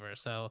carries over,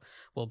 so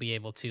we'll be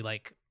able to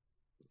like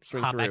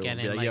Swing hop through back in and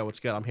be and like, yo, like- what's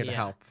good? I'm here to yeah.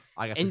 help.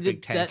 I got and this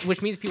big tank.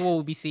 which means people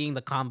will be seeing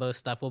the combo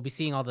stuff. We'll be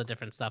seeing all the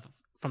different stuff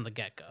from the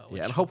get go.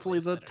 Yeah, and hopefully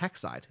the tech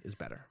side is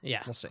better.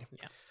 Yeah. We'll see.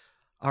 Yeah.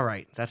 All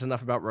right, that's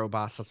enough about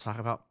robots. Let's talk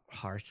about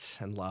hearts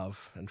and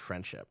love and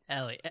friendship.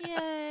 Ellie.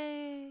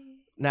 Yay.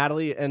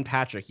 Natalie and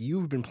Patrick,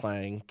 you've been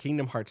playing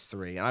Kingdom Hearts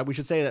 3. And we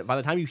should say that by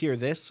the time you hear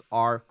this,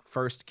 our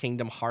first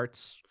Kingdom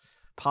Hearts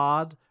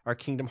pod, our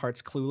Kingdom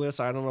Hearts Clueless,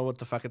 I don't know what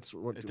the fuck it's...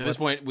 To this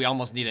point, we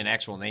almost need an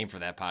actual name for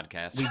that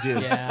podcast. We do.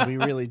 Yeah. We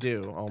really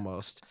do,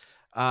 almost.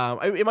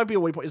 It might be a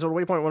waypoint. Is it a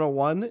waypoint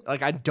 101?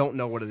 Like, I don't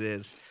know what it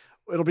is.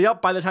 It'll be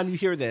up by the time you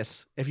hear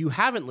this. If you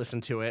haven't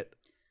listened to it,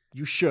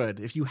 you should.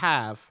 If you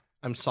have,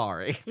 I'm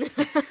sorry.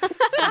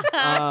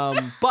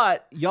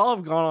 But y'all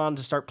have gone on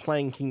to start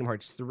playing Kingdom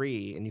Hearts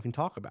 3, and you can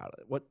talk about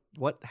it.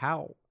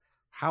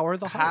 How are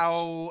the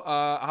hearts?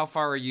 How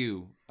far are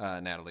you,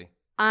 Natalie?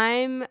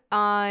 I'm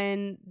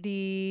on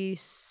the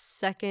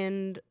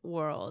second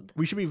world.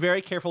 We should be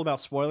very careful about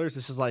spoilers.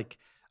 This is like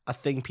a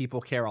thing people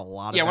care a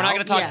lot Yeah, about. we're not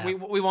going to talk.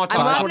 Yeah. We won't I'm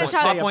talk not about going to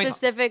plot talk points.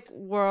 specific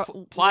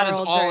world. Plot is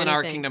worlds all or in our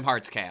anything. Kingdom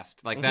Hearts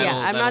cast. Like Yeah,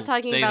 I'm not that'll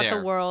talking stay about there.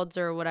 the worlds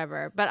or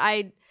whatever. But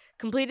I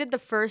completed the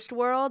first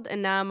world,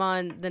 and now I'm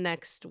on the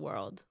next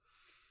world.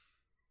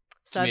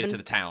 So I've you made it been-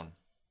 to the town.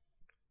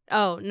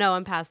 Oh no,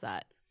 I'm past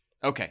that.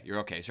 Okay, you're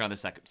okay. So you're on the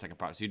second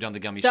part. So you've done the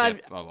gummy So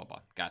ship. Blah blah blah.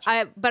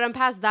 Gotcha. But I'm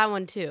past that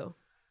one too.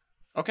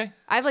 Okay.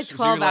 I have like So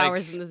 12 you're like-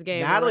 hours in this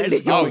game. Natalie's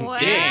already. going- Oh Wow.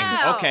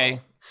 dang.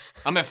 Okay.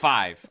 I'm at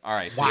 5. All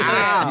right. So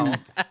Wow.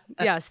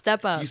 Yeah,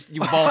 step up.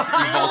 you vaulted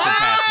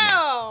past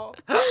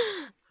me.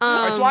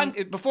 All right. So I'm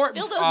before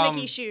Fill those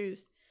Mickey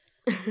shoes.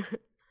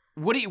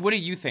 What do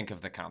you think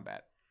of the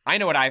combat? I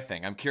know what I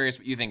think. I'm curious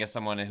what you think as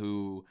someone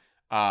who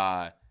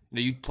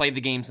you played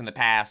the games in the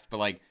past, but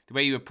like the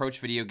way you approach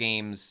video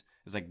games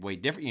is like way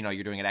different. You know,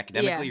 you're doing it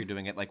academically. Yeah. You're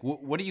doing it like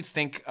what do you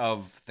think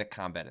of the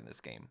combat in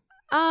this game?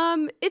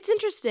 It's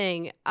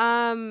interesting.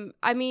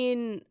 I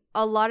mean,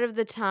 a lot of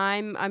the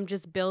time I'm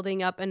just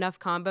building up enough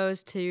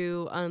combos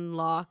to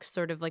unlock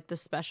sort of like the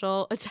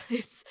special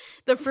attacks.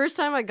 The first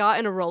time I got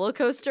in a roller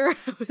coaster,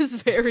 I was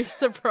very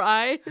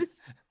surprised.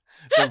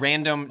 The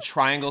random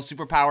triangle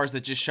superpowers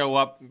that just show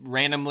up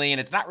randomly,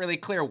 and it's not really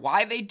clear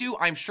why they do.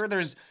 I'm sure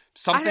there's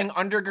something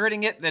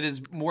undergirding it that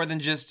is more than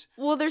just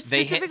Well, there's they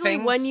hit specifically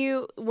when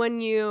things?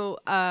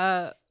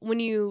 when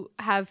you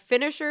have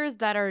finishers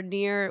that are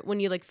near when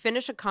you like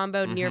finish a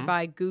combo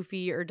nearby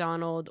Goofy or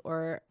Donald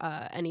or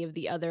any of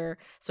the other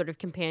sort of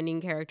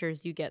companion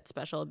characters, you get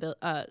special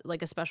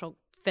like a special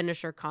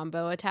finisher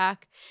combo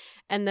attack.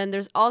 And then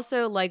there's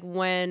also like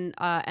when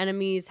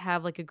enemies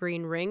have like a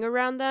green ring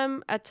around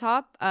them at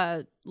top,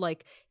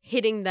 like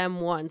hitting them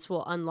once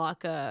will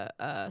unlock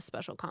a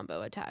special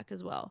combo attack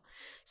as well.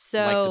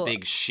 So like the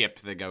big ship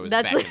that goes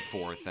that's back like- and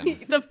forth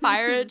and the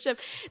pirate ship.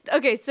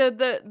 Okay, so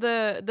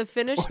the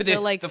finish or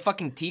the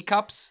fucking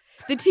teacups.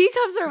 the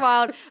teacups are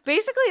wild.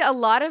 Basically, a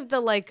lot of the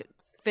like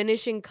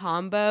finishing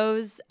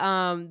combos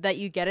that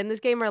you get in this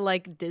game are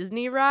like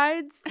Disney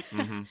rides.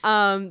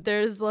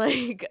 There's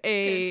like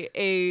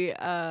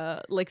a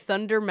like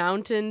Thunder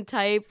Mountain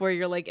type where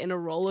you're like in a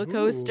roller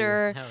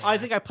coaster. Hell I yeah.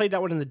 think I played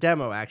that one in the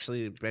demo,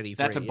 actually, Betty.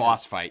 That's a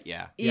boss fight,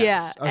 yeah.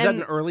 Yeah, Oh, is that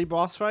and- an early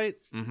boss fight?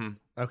 Mm-hmm.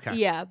 Okay.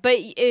 Yeah, but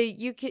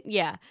you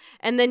can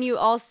and then you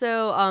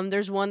also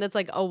there's one that's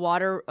like a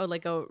water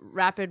like a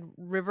rapid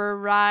river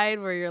ride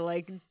where you're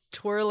like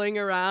twirling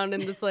around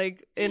in this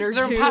like inner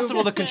They're tube.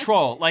 impossible to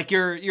control. Like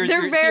you're They're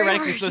very theoretically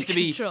hard supposed to to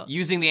be control.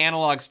 using the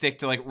analog stick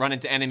to like run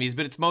into enemies,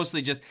 but it's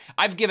mostly just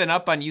I've given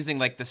up on using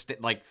like the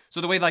like so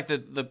the way like the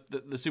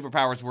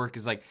superpowers work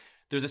is like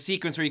there's a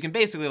sequence where you can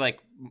basically like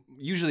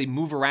usually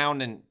move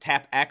around and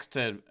tap X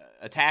to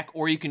attack,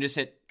 or you can just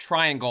hit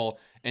triangle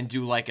and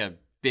do like a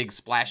big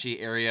splashy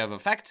area of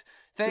effect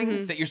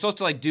thing that you're supposed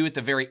to like do at the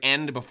very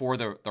end before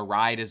the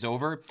ride is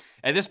over.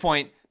 At this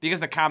point, because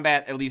the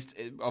combat, at least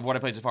of what I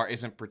played so far,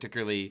 isn't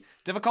particularly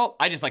difficult,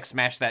 I just like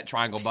smash that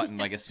triangle button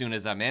like as soon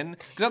as I'm in.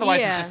 Because otherwise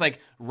it's Yeah. just like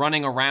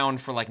running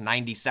around for like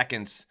 90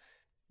 seconds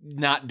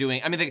not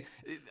doing... I mean,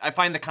 I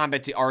find the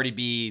combat to already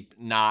be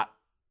not...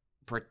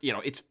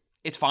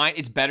 It's fine.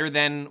 It's better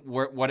than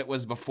what it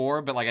was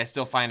before, but like I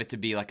still find it to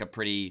be like a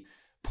pretty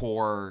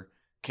poor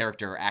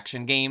character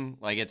action game.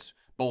 Like it's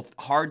both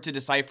hard to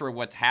decipher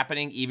what's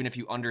happening, even if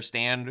you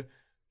understand,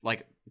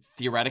 like,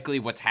 theoretically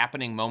what's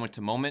happening moment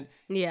to moment.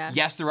 Yeah.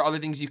 Yes, there are other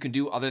things you can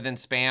do other than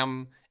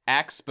spam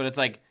X, but it's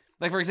like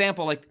for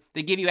example, like,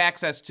 they give you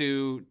access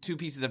to 2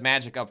 pieces of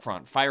magic up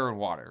front, fire and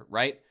water,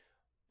 right?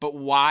 But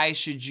why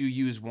should you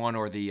use one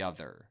or the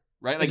other,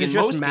 right? Like, Is it in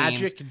just most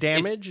magic games,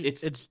 damage?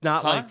 It's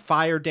not huh? like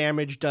fire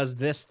damage does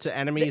this to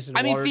enemies. And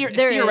I mean, water... There is,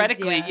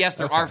 theoretically, yeah. yes,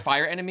 there Okay. are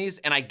fire enemies,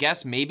 and I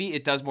guess maybe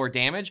it does more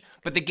damage,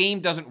 but the game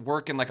doesn't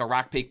work in like a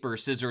rock, paper,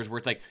 scissors where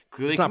it's like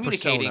clearly It's not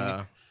communicating.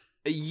 Persona.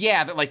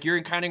 Yeah, that like you're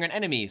encountering an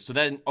enemy, so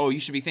then you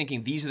should be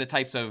thinking these are the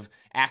types of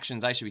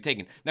actions I should be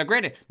taking. Now,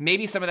 granted,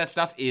 maybe some of that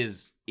stuff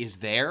is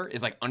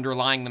like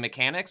underlying the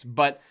mechanics,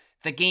 but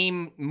the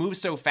game moves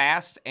so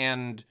fast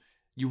and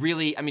you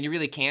really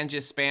can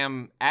just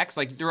spam X.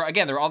 Like there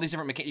are all these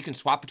different mechanics. You can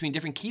swap between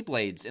different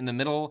keyblades in the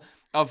middle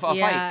of a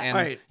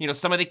fight. And,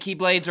 some of the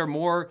keyblades are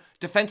more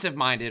defensive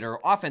minded or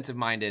offensive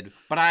minded,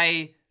 but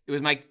it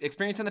was my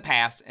experience in the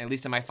past, at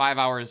least in my 5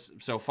 hours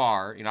so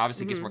far,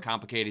 obviously it gets more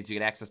complicated as you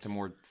get access to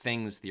more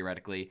things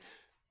theoretically.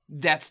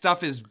 That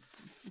stuff is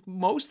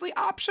mostly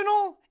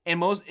optional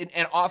and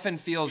often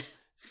feels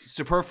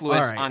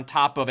superfluous on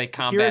top of a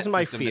combat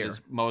system that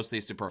is mostly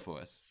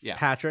superfluous. Yeah.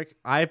 Patrick,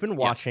 I've been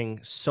watching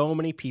so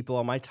many people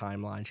on my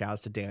timeline.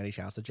 Shouts to Danny,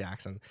 shouts to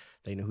Jackson.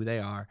 They know who they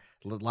are.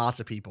 Lots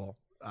of people.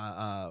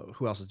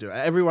 Who else is doing it?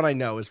 Everyone I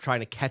know is trying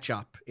to catch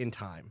up in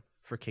time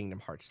for Kingdom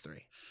Hearts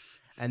 3.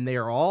 And they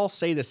all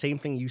say the same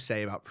thing you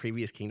say about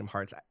previous Kingdom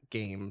Hearts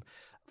game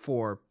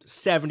for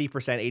 70%,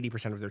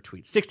 80% of their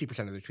tweets, 60%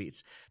 of their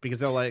tweets, because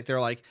they're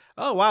like,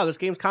 oh wow, this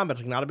game's combat's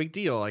like not a big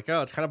deal, like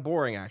oh it's kind of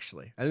boring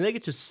actually, and then they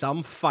get to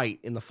some fight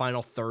in the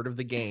final third of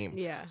the game,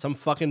 some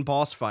fucking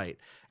boss fight,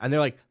 and they're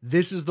like,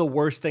 this is the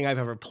worst thing I've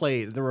ever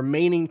played. The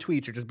remaining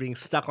tweets are just being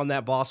stuck on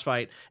that boss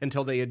fight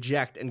until they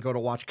eject and go to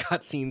watch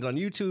cutscenes on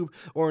YouTube,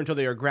 or until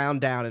they are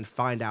ground down and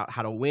find out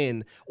how to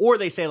win, or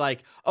they say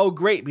like, oh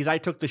great, because I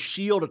took the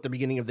shield at the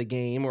beginning of the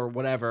game or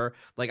whatever,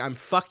 like I'm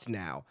fucked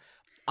now.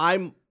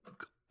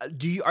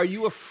 Are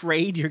you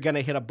afraid you're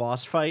gonna hit a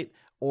boss fight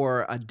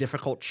or a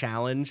difficult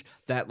challenge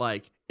that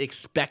like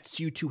expects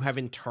you to have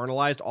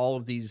internalized all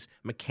of these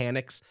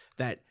mechanics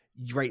that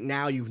right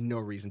now you've no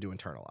reason to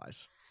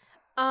internalize?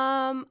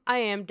 I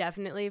am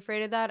definitely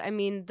afraid of that. I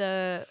mean,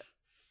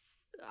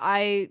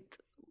 I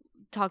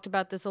talked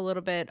about this a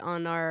little bit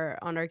on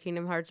our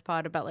Kingdom Hearts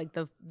pod about like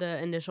the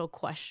initial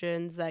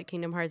questions that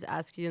Kingdom Hearts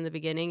asks you in the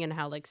beginning and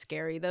how like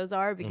scary those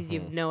are, because you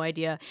have no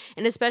idea.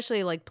 And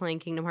especially like playing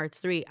Kingdom Hearts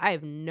 3, I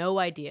have no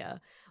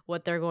idea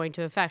what they're going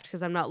to affect,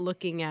 because I'm not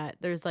looking at,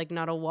 there's like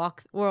not a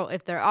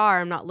if there are,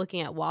 I'm not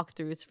looking at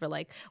walkthroughs for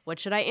like what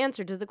should I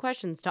answer to the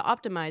questions to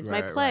optimize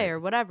my play or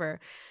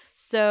whatever.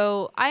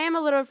 So I am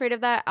a little afraid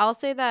of that. I'll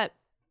say that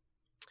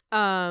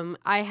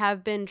I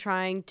have been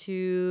trying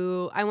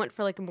to, I went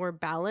for like a more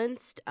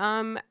balanced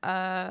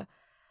stat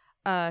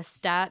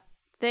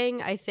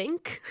thing, I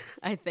think.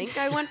 I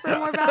went for a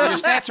more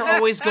balanced. Your stats are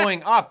always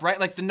going up, right?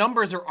 Like the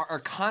numbers are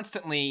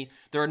constantly,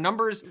 there are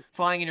numbers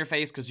flying in your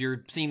face because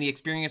you're seeing the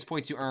experience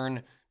points you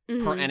earn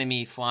per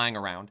enemy flying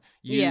around.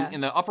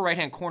 In the upper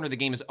right-hand corner, the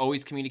game is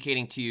always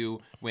communicating to you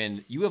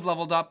when you have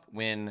leveled up,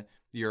 when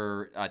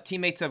your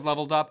teammates have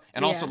leveled up,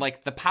 and also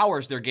like the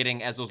powers they're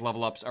getting as those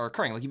level ups are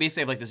occurring. Like you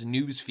basically have like this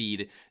news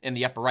feed in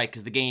the upper right,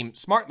 because the game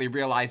smartly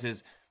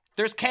realizes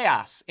there's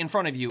chaos in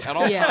front of you at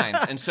all times,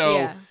 and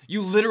so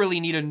you literally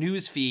need a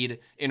news feed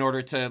in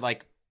order to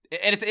like.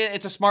 And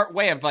it's a smart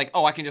way of like,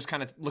 oh, I can just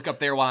kind of look up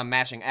there while I'm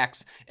mashing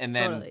X, and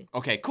then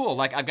okay, cool.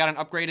 Like I've got an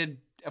upgraded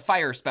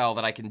fire spell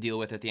that I can deal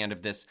with at the end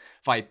of this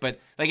fight.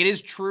 But like it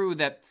is true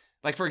that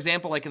like for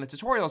example, like in the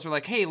tutorials, they're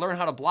like, hey, learn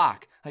how to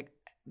block. Like,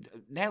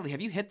 Natalie,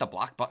 have you hit the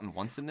block button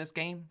once in this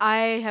game?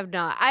 I have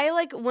not. I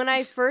like when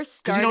I first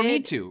started. Because you don't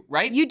need to,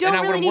 right? You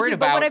don't really need to.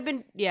 But what I've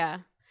been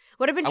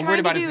I'm worried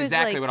about is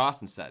exactly like, what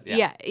Austin said.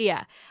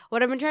 Yeah.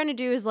 What I've been trying to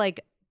do is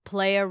like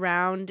play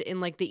around in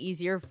like the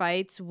easier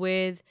fights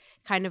with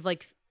kind of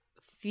like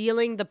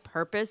feeling the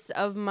purpose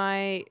of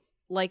my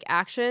like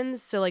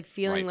actions. So like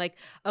feeling like,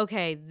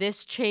 okay,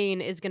 this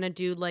chain is gonna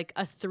do like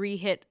a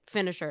 3-hit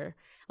finisher.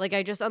 Like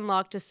I just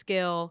unlocked a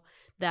skill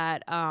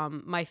that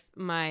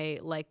my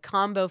like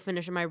combo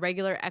finisher, my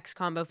regular X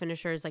combo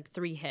finisher is like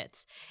 3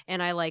 hits,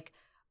 and I like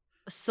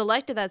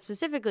selected that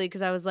specifically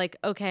because I was like,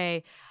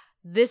 okay,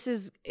 this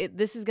is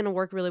gonna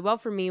work really well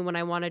for me when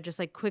I want to just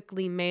like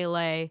quickly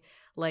melee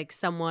like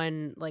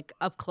someone like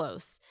up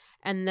close.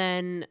 And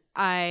then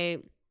I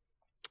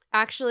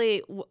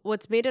actually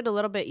what's made it a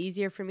little bit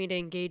easier for me to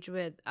engage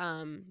with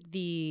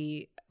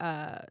the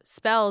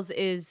spells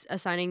is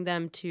assigning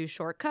them to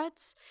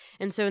shortcuts.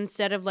 And so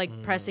instead of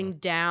like pressing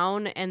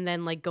down and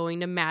then like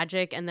going to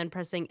magic and then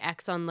pressing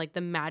X on like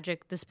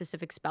the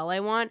specific spell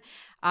I want,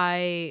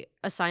 I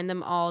assign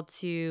them all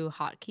to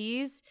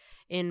hotkeys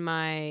in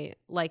my,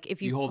 like,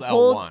 if you hold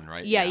L1,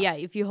 right? Yeah.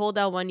 If you hold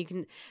L1, you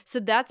can. So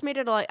that's made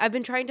it a lot. I've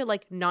been trying to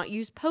like not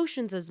use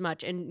potions as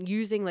much and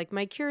using like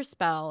my cure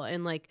spell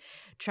and like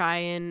try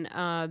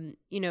and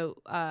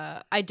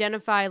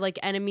identify like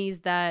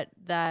enemies that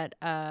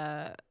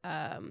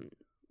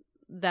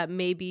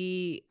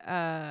maybe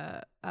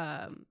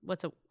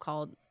what's it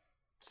called?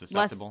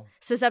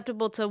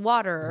 Susceptible to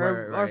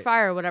water or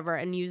fire or whatever,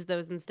 and use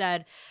those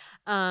instead.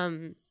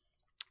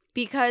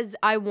 Because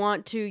I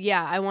want to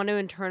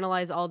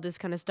internalize all this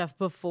kind of stuff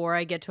before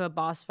I get to a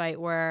boss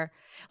fight where,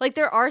 like,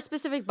 there are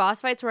specific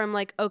boss fights where I'm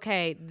like,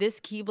 okay, this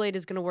Keyblade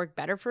is going to work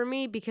better for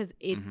me because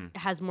it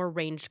has more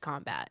ranged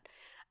combat.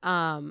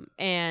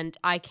 And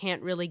I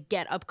can't really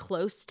get up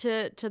close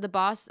to the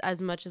boss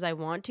as much as I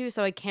want to,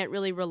 so I can't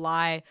really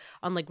rely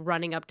on, like,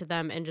 running up to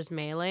them and just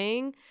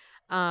meleeing.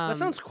 That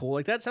sounds cool.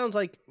 Like that sounds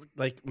like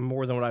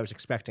more than what I was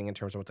expecting in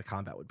terms of what the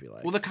combat would be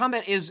like. Well, the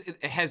combat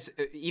has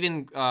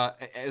even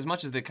as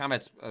much as the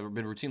combat's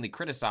been routinely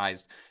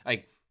criticized,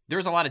 like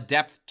there's a lot of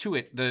depth to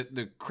it.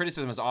 The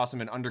criticism is awesome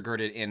and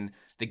undergirded in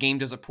the game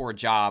does a poor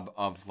job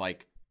of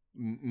like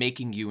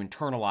making you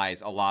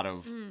internalize a lot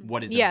of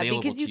what is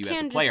available to you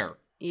as a player.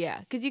 Yeah,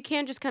 because you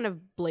can just kind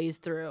of blaze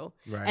through,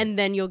 Right. and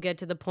then you'll get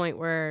to the point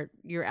where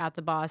you're at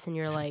the boss and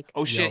you're like,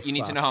 Oh shit, you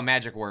need to fuck. know how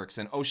magic works,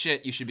 and oh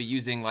shit, you should be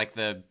using like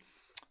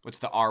what's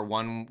the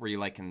R1 where you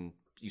like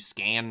you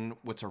scan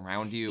what's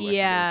around you. I forget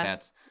Yeah. what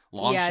that's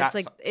long yeah, shot.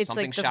 it's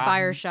something like the shot.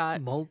 fire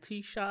shot.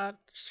 Multi-shot,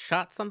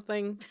 shot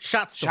something,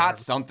 shot storm. Shot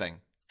something.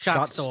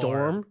 Shot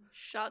storm.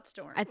 Shot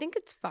storm. I think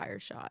it's fire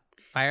shot.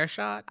 fire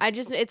shot.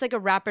 It's like a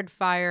rapid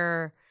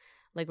fire,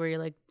 like where you're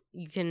like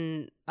you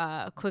can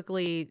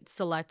quickly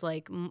select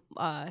like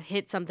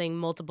hit something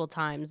multiple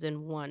times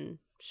in one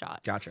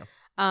shot. Gotcha. You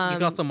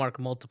can also mark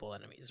multiple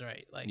enemies,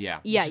 right? Like Yeah.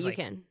 Yeah, just you like-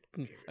 can. I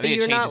think But it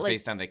you're not, changes like-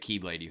 based on the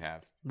keyblade you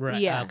have. right.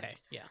 Yeah. Okay.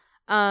 Yeah.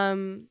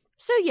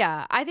 So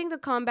yeah, I think the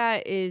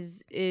combat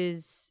is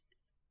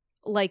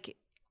like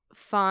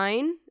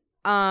fine.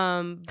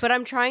 But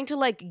I'm trying to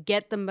like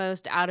get the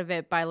most out of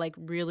it by like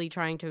really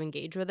trying to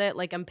engage with it.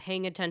 Like I'm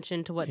paying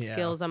attention to what Yeah.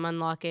 skills I'm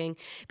unlocking,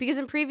 because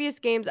in previous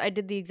games I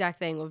did the exact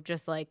thing of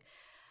just like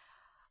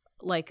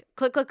click,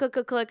 click, click,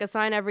 click, click,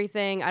 assign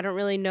everything. I don't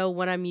really know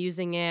when I'm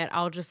using it.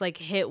 I'll just like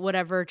hit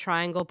whatever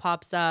triangle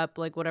pops up,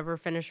 like whatever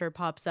finisher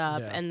pops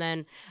up. Yeah. And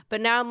then, but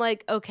now I'm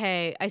like,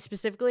 okay, I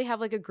specifically have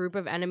like a group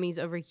of enemies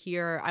over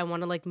here. I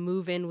want to like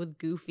move in with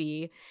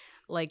Goofy,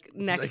 like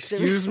next to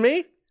Excuse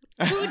me?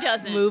 Who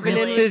doesn't? Moving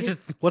in really? with just,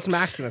 What's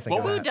Max gonna think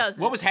What of Who that?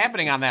 doesn't? What was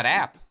happening on that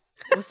app?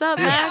 what's up,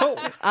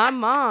 Max? I'm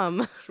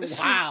Mom.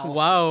 Wow.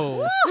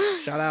 Whoa.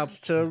 Shout outs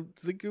to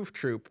the Goof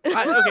Troop.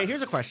 Okay,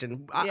 here's a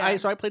question. Yeah.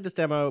 So I played this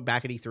demo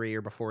back at E3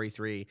 or before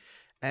E3,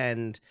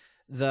 and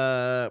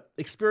the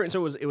experience,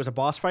 so it was a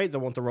boss fight, the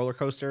one with the roller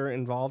coaster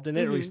involved in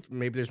it. At least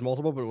maybe there's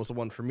multiple, but it was the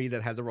one for me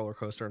that had the roller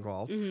coaster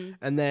involved.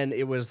 And then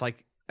it was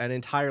like an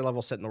entire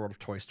level set in the world of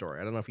Toy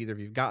Story. I don't know if either of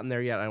you have gotten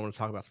there yet. I don't want to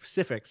talk about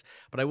specifics,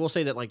 but I will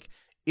say that like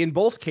in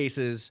both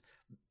cases,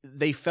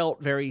 they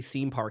felt very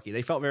theme parky.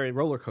 They felt very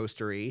roller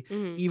coastery.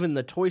 Even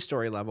the Toy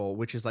Story level,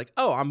 which is like,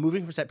 oh, I'm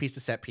moving from set piece to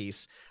set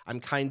piece. I'm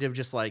kind of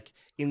just like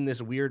in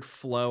this weird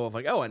flow of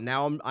like, oh, and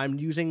now I'm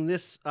using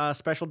this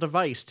special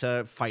device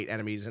to fight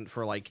enemies and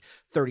for like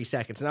 30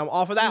 seconds. And now I'm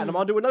off of that and I'm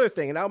on to another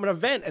thing. And now I'm in an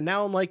event and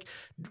now I'm like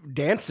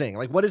dancing.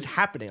 Like, what is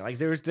happening? Like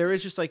there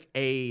is just like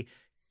a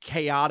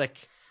chaotic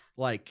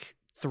like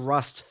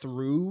thrust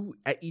through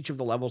at each of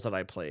the levels that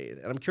I played.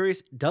 And I'm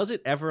curious, does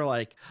it ever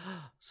like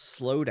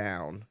slow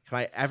down? Can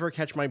I ever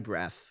catch my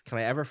breath? Can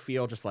I ever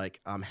feel just like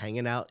I'm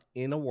hanging out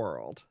in a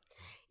world?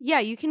 Yeah,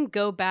 you can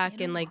go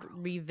back and like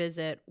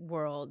revisit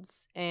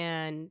worlds,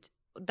 and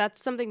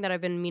that's something that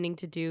I've been meaning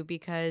to do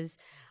because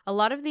a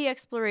lot of the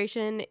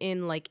exploration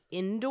in like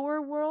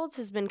indoor worlds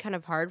has been kind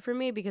of hard for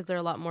me because they're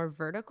a lot more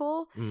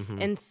vertical.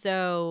 And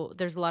so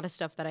there's a lot of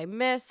stuff that I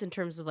miss in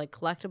terms of like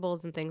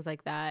collectibles and things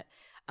like that.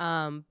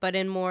 But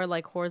in more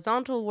like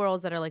horizontal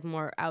worlds that are like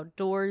more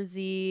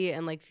outdoorsy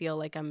and like feel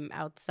like I'm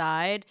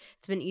outside,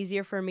 it's been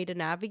easier for me to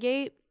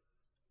navigate.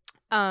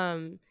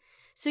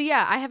 So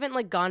yeah, I haven't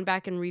like gone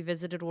back and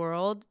revisited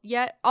world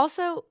yet.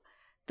 Also,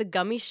 the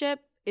gummy ship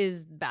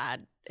is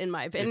bad in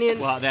my opinion.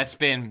 Well, that's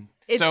been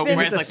It's so. been-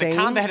 Whereas Is it like the the same?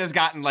 combat has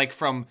gotten like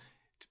from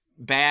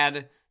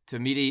bad to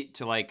meaty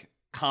to like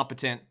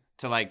competent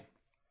to like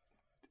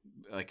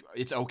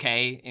it's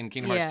okay in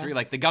Kingdom Hearts Yeah. 3.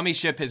 Like the gummy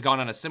ship has gone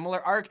on a similar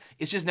arc.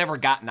 It's just never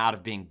gotten out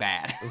of being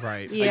bad.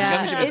 Right. Like, Yeah, the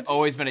gummy ship has it's-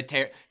 always been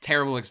a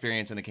terrible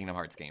experience in the Kingdom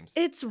Hearts games.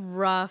 It's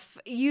rough.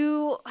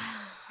 It's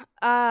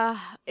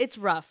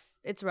rough.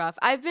 It's rough.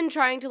 I've been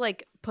trying to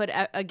like put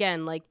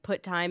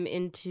time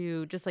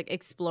into just like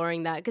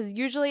exploring that because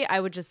usually I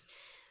would just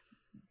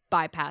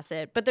bypass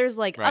it. But there's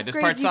like Right, upgrades this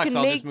part you sucks, can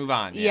I'll make. just move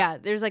on, yeah. Yeah,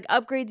 there's like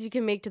upgrades you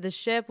can make to the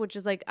ship, which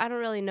is like I don't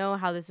really know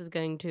how this is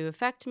going to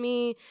affect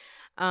me.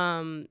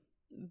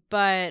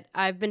 But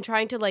I've been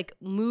trying to like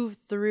move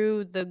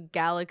through the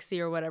galaxy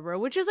or whatever,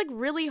 which is like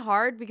really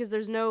hard because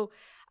there's no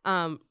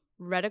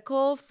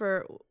reticle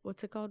for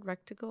what's it called?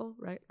 Reticle?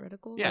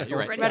 Reticle? Yeah, you're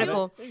right.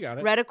 Reticle. You got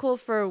it. Reticle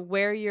for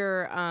where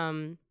your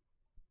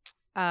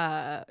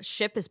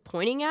ship is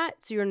pointing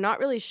at, so you're not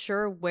really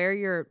sure where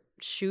you're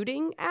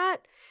shooting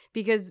at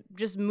because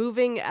just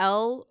moving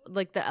L,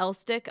 like the L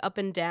stick up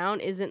and down,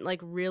 isn't like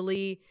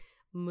really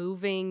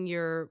moving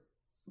your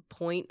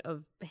point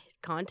of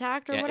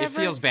contact or Yeah, whatever.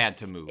 it feels bad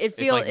to move. It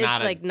feels it's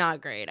not like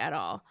not great at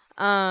all.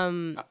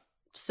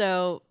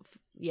 So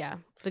yeah,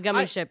 the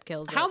gummy ship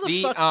kills it. How the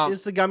The, fuck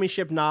is the gummy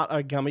ship not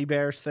a gummy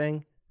bears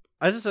thing?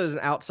 As an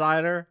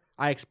outsider,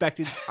 I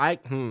expected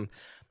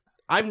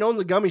I've known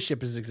the gummy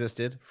ship has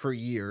existed for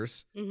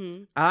years.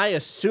 Mm-hmm. I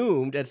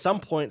assumed at some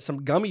point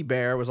some gummy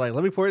bear was like,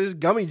 let me pour this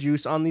gummy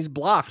juice on these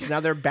blocks.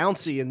 Now they're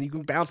bouncy and you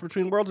can bounce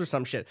between worlds or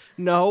some shit.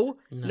 No.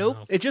 Nope.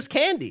 It's just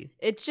candy.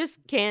 It's just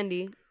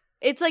candy.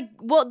 It's like,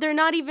 well, they're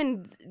not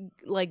even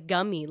like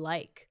gummy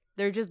like.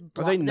 They're just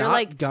Are they they're not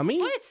like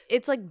gummy?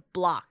 it's like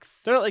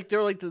blocks. They're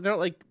not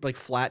like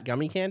flat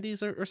gummy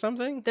candies or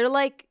something. They're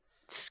like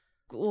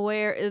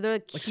square. They're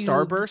like Like cubes.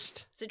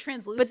 Starburst? Is it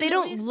translucent? But they at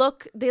don't least?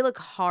 look. They look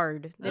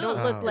hard. They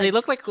don't look Oh. like. They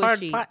look like hard.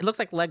 squishy. It looks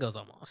like Legos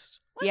almost.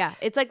 Yeah,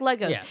 it's like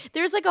Legos. Yeah.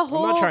 There's like a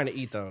whole. I'm not trying to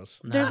eat those.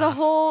 There's a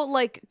whole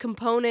like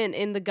component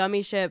in the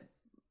Gummy Ship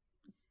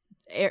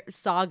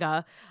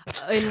saga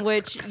in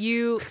which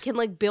you can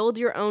like build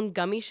your own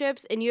gummy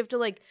ships, and you have to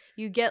like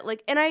you get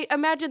like. And I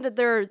imagine that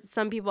there are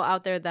some people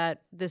out there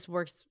that this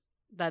works,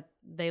 that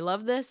they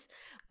love this,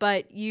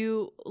 but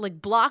you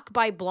like block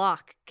by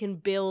block can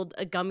build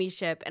a gummy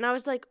ship, and I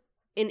was like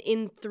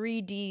in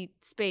 3D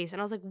space,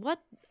 and I was like, what?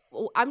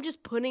 I'm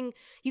just putting.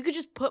 You could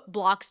just put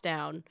blocks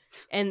down,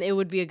 and it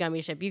would be a gummy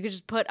ship. You could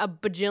just put a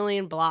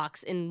bajillion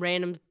blocks in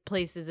random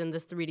places in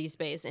this 3D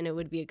space, and it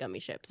would be a gummy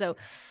ship. So,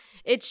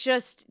 it's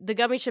just the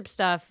gummy ship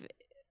stuff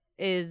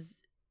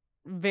is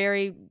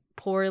very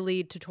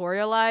poorly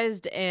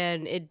tutorialized,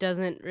 and it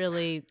doesn't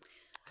really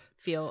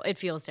feel. It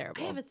feels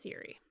terrible. I have a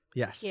theory.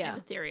 Yes. I Yeah. have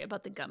a theory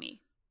about the gummy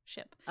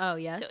ship. Oh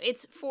yes. So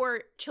it's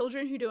for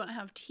children who don't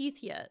have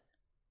teeth yet.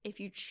 If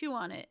you chew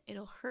on it,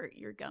 it'll hurt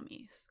your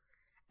gummies.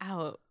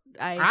 Ow!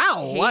 I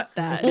Ow! hate What?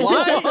 that.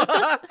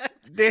 What?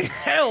 The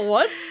hell?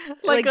 What?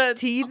 like a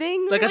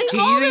teething? like a Like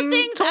all the teething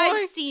things toy?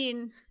 I've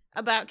seen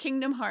about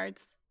Kingdom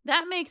Hearts,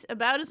 that makes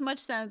about as much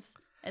sense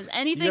as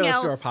anything You gotta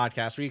else. listen to our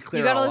podcast. We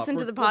clear You gotta it all listen up.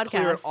 to the We'll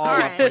clear it podcast. all All up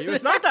right. for you.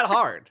 It's not that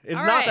hard. It's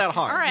All not right, that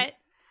hard. All right.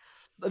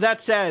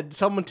 That said,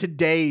 someone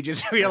today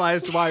just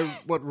realized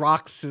what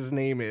Rox's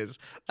name is.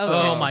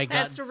 Oh my god!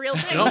 That's a real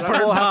thing. Don't burn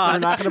We're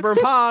pod. not going to burn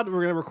pod.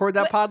 We're going to record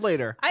that What- pod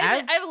later.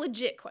 I have a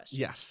legit question.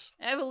 Yes.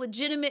 I have a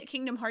legitimate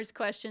Kingdom Hearts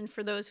question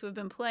for those who have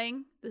been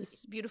playing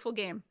this beautiful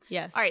game.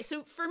 Yes. All right,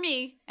 so for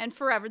me and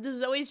forever, this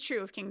is always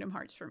true of Kingdom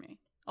Hearts for me.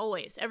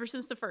 Always, ever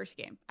since the first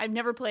game. I've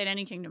never played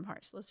any Kingdom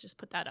Hearts. Let's just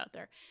put that out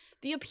there.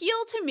 The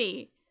appeal to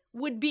me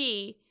would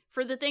be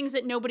for the things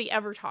that nobody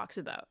ever talks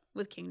about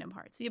with Kingdom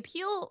Hearts. The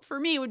appeal for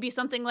me would be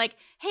something like,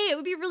 hey, it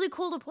would be really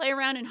cool to play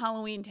around in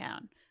Halloween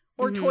Town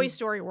or Toy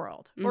Story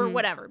World or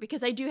whatever,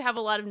 because I do have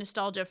a lot of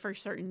nostalgia for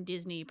certain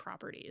Disney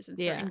properties and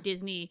certain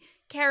Disney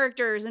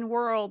characters and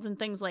worlds and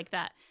things like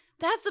that.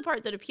 That's the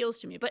part that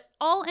appeals to me. But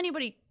all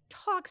anybody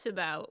talks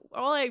about,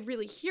 all I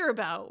really hear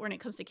about when it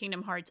comes to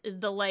Kingdom Hearts is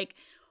the like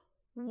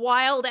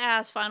wild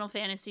ass Final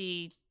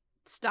Fantasy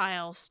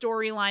style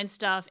storyline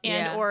stuff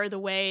and or the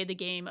way the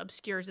game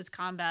obscures its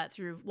combat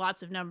through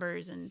lots of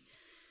numbers, and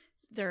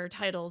there are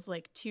titles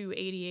like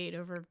 288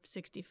 over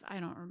 65.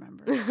 I don't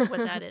remember what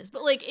that is,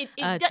 but like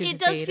it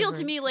does feel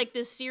to me like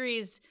this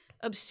series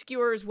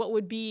obscures what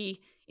would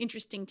be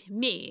interesting to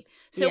me.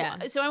 So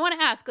I want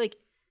to ask, like,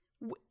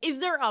 is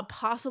there a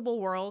possible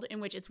world in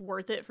which it's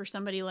worth it for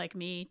somebody like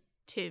me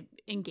to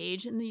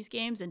engage in these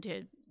games and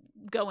to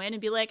go in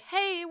and be like,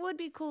 hey, it would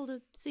be cool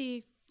to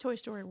see Toy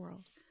Story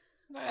World?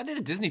 I think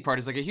the Disney part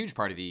is like a huge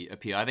part of the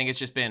appeal. I think it's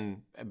just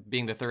been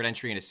being the third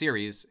entry in a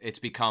series, it's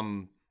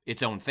become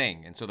its own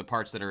thing. And so the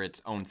parts that are its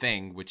own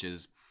thing, which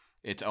is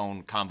its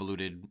own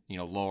convoluted,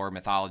 lore,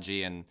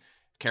 mythology, and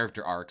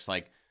character arcs,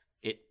 like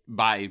it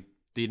by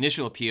the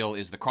initial appeal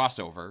is the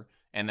crossover.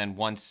 And then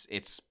once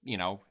it's,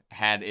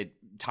 had it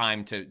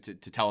time to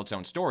tell its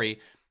own story,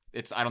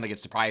 I don't think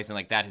it's surprising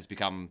like that has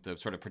become the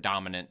sort of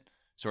predominant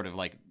sort of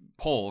like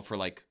pull for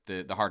like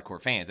the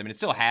hardcore fans. I mean, it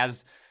still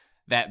has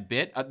that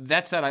bit.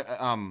 That said,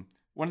 one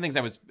of the things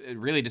I was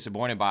really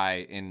disappointed by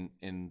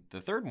in the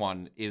third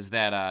one is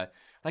that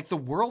like the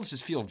worlds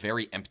just feel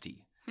very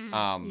empty.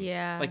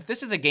 Like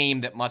this is a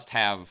game that must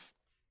have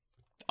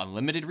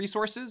unlimited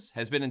resources,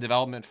 has been in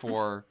development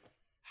for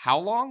how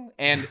long,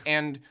 and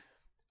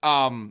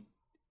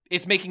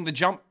it's making the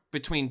jump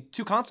between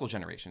two console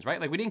generations, right?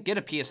 Like we didn't get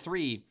a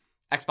PS3,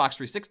 Xbox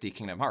 360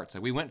 Kingdom Hearts.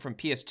 Like we went from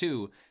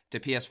PS2 to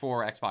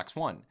PS4, Xbox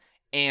One,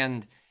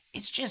 and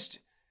it's just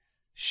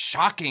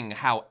shocking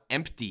how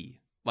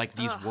empty like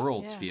these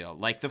worlds feel.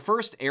 Like the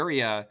first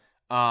area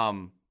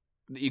that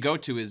you go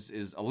to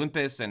is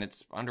Olympus, and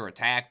it's under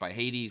attack by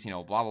Hades,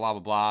 blah blah blah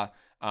blah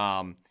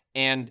blah.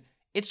 And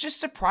it's just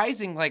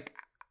surprising like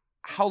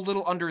how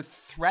little under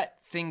threat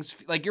things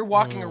like you're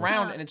walking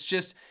around and it's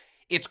just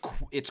it's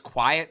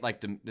quiet,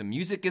 like the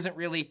music isn't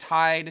really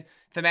tied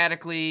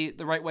thematically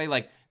the right way.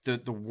 Like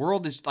the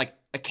world is like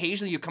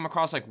occasionally you come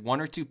across like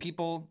one or two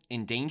people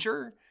in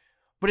danger.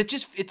 But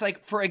it's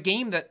like for a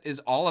game that is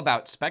all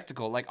about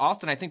spectacle, like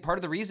Austin, I think part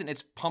of the reason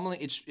it's pummeling,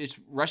 it's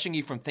rushing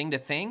you from thing to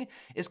thing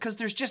is because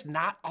there's just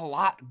not a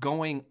lot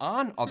going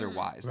on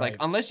otherwise. Right. Like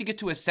unless you get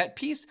to a set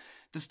piece,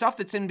 the stuff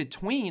that's in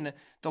between,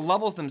 the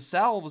levels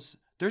themselves,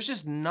 there's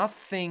just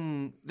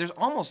nothing, there's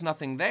almost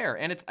nothing there.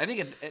 And I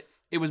think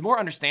it was more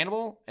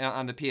understandable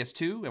on the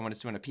PS2 and when it's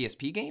doing a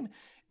PSP game.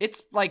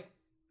 It's like,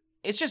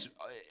 it's just...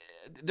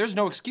 there's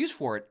no excuse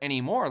for it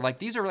anymore. Like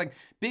these are like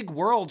big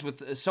worlds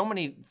with so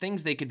many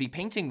things they could be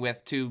painting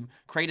with to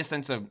create a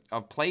sense of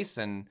place,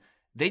 and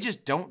they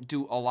just don't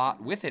do a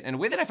lot with it. And the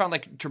way that I found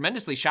like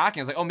tremendously shocking,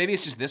 I was like, oh, maybe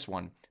it's just this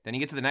one. Then you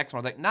get to the next one,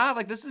 I was like, nah,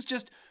 like this is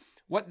just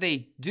what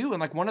they do.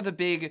 And like one of the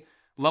big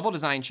level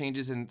design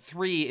changes in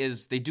 3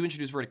 is they do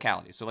introduce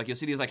verticality. So like you'll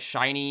see these like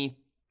shiny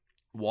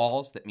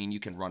walls that mean you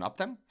can run up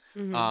them.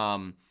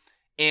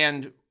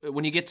 And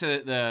when you get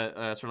to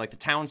the sort of like the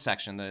town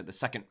section, the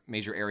second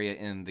major area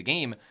in the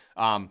game,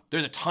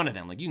 there's a ton of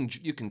them. Like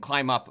you can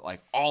climb up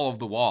like all of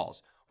the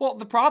walls. Well,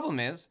 the problem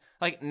is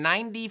like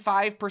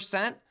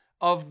 95%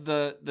 of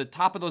the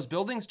top of those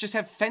buildings just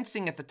have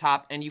fencing at the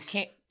top, and you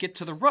can't get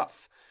to the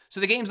roof. So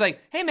the game's like,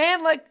 hey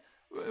man, like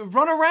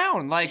run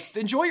around, like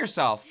enjoy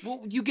yourself.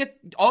 Well,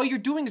 all you're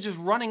doing is just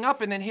running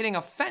up and then hitting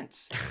a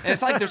fence, and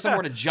it's like there's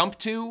somewhere to jump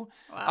to.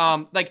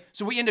 Wow.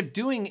 So what you end up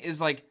doing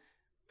is like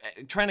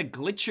trying to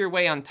glitch your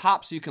way on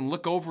top so you can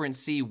look over and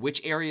see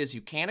which areas you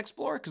can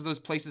explore, because those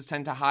places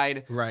tend to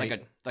hide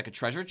like a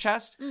treasure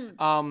chest.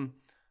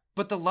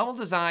 But the level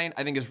design,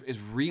 I think, is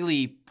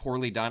really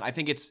poorly done. I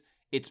think it's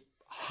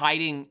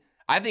hiding.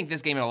 I think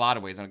this game in a lot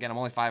of ways, and again, I'm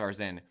only 5 hours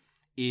in,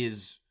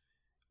 is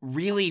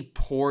really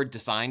poor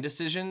design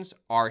decisions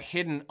are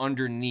hidden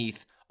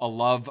underneath a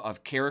love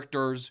of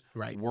characters,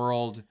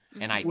 world,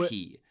 and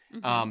IP.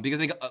 Because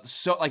they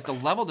so like the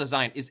level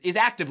design is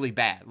actively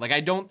bad. Like I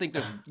don't think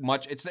there's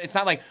much. It's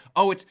not like,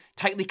 oh, it's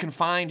tightly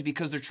confined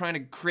because they're trying to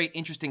create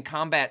interesting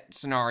combat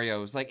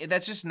scenarios. Like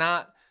that's just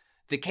not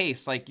the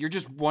case. Like you're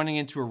just running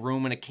into a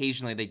room and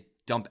occasionally they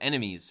dump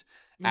enemies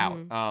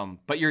out.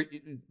 But you're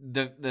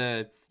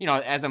the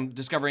as I'm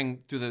discovering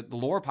through the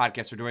lore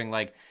podcasts we're doing,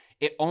 like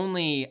it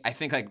only I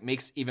think like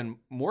makes even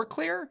more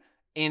clear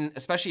in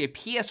especially a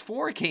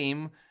PS4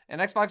 game, an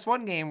Xbox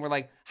One game, where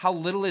like how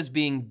little is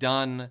being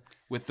done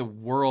with the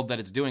world that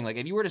it's doing. Like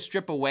if you were to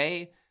strip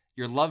away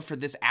your love for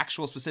this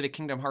actual specific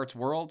Kingdom Hearts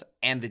world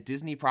and the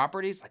Disney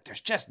properties, like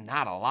there's just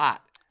not a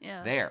lot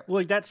there. Well,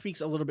 like that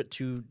speaks a little bit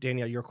to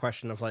Danielle, your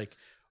question of like,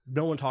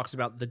 no one talks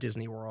about the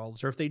Disney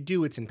worlds, or if they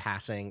do, it's in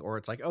passing, or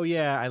it's like, oh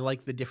yeah, I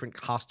like the different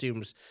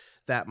costumes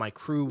that my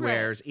crew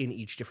wears in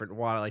each different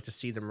one. I like to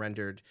see them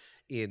rendered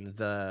in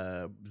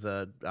the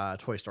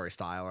Toy Story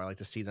style, or I like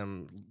to see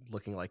them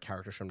looking like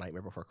characters from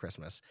Nightmare Before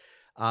Christmas.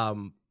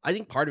 I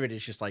think part of it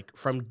is just like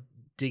from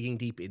digging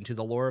deep into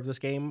the lore of this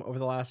game over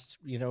the last,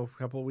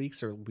 couple of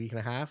weeks or week and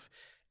a half,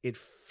 it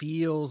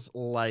feels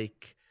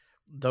like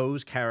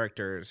those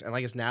characters, and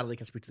I guess Natalie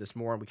can speak to this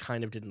more, and we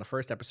kind of did in the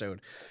first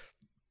episode,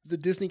 the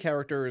Disney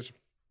characters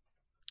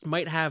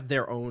might have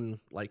their own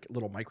like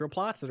little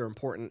microplots that are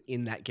important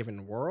in that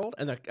given world,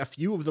 and a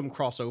few of them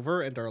cross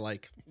over and are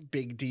like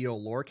big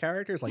deal lore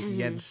characters, like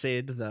Yen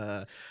Sid,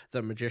 the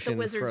magician,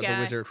 the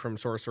wizard from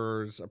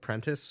Sorcerer's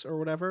Apprentice or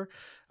whatever,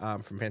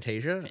 from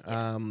Fantasia.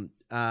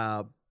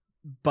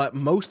 But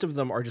most of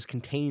them are just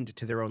contained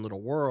to their own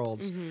little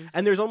worlds,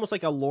 and there's almost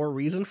like a lore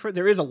reason for.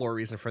 There is a lore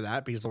reason for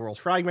that because the world's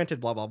fragmented.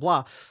 Blah blah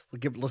blah.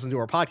 Listen to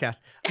our podcast.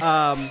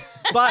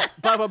 But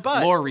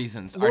Lore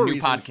reasons. Our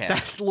new podcast.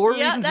 That's lore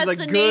reasons is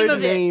a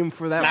good name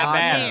for that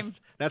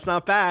podcast. That's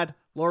not bad.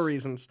 Lore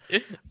reasons.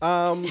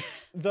 The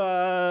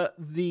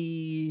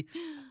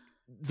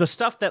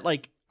stuff that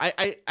like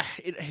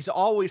it has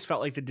always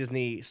felt like the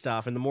Disney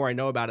stuff, and the more I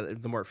know about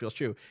it, the more it feels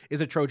true,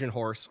 is a Trojan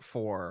horse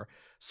for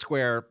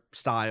Square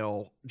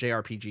style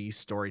JRPG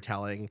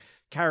storytelling,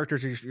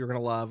 characters you're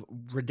gonna love,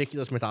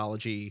 ridiculous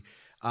mythology,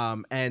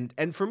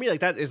 and for me,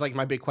 like that is like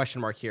my big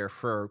question mark here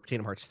for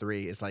Kingdom Hearts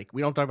 3 is like,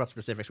 we don't talk about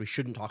specifics, we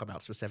shouldn't talk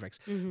about specifics,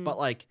 but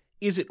like,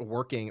 is it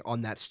working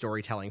on that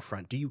storytelling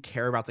front? Do you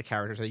care about the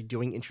characters? Are they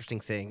doing interesting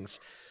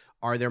things?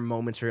 Are there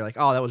moments where you're like,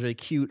 oh, that was really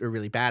cute, or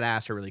really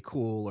badass, or really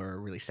cool, or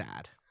really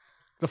sad?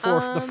 The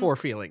four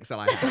feelings that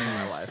I have in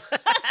my life.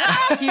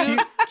 Cute,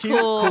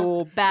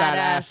 cool,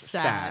 badass,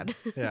 sad.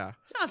 Yeah.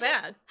 It's not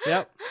bad.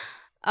 Yep.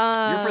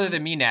 You're further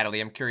than me, Natalie.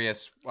 I'm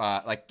curious,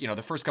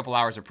 the first couple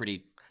hours are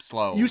pretty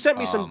slow. You sent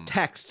me some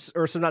texts,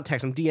 or some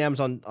DMs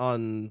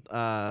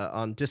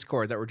on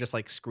Discord that were just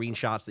like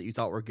screenshots that you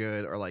thought were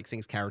good, or like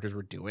things characters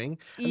were doing.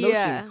 And those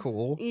seemed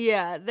cool.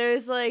 Yeah,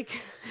 there's like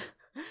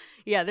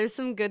there's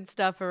some good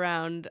stuff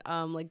around.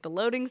 Like the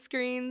loading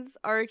screens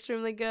are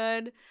extremely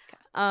good.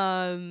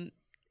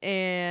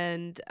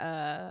 And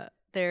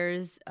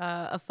there's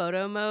a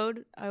photo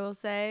mode, I will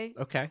say.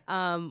 Okay.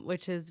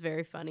 Which is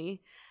very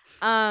funny.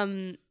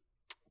 But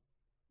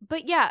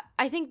yeah,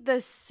 I think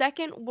the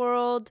second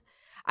world,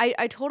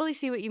 I totally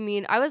see what you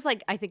mean. I was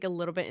like, I think a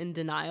little bit in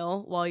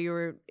denial while you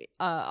were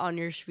on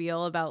your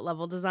spiel about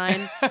level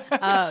design,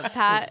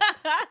 Pat.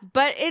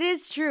 But it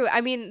is true.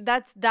 I mean,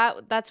 that's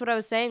what I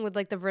was saying with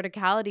like the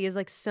verticality is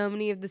like so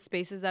many of the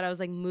spaces that I was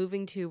like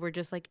moving to were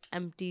just like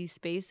empty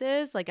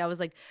spaces. Like I was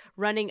like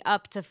running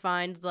up to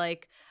find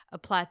like a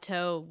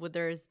plateau where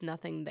there's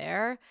nothing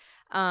there.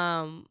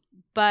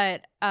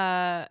 But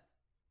the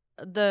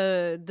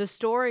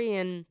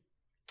story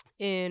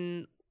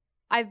in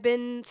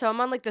I'm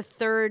on like the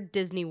third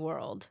Disney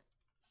World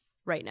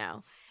right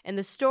now, and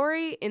the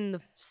story in the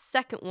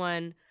second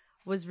one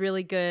was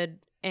really good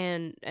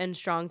and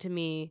strong to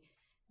me.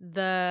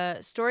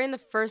 The story in the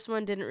first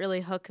one didn't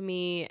really hook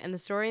me, and the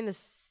story in the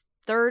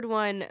third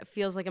one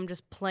feels like I'm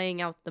just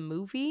playing out the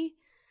movie.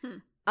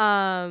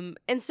 And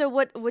so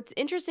what's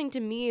interesting to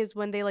me is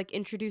when they like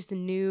introduce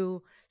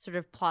new sort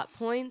of plot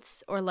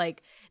points, or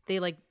like they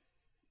like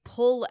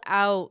pull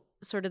out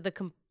sort of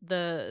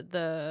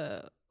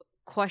the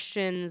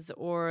questions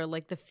or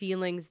like the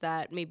feelings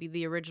that maybe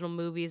the original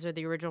movies or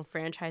the original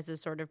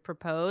franchises sort of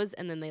propose,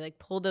 and then they like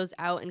pull those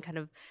out and kind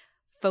of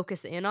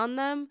focus in on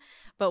them.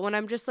 But when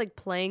I'm just like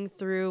playing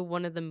through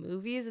one of the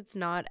movies, it's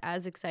not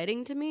as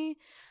exciting to me.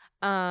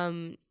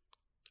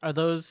 Are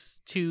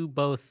those two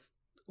both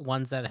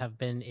ones that have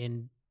been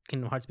in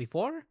Kingdom Hearts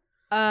before?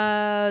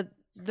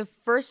 The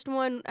first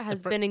one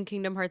has been in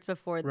Kingdom Hearts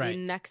before. Right. The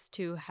next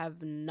two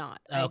have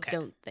not. Okay. I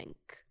don't think.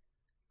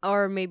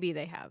 Or maybe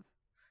they have.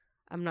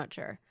 I'm not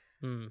sure.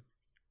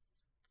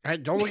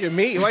 Don't look at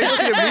me. Why are you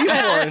looking at me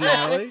for,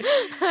 Natalie?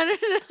 I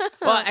don't know.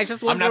 Well, I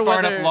just I'm wonder not far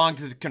whether... enough along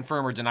to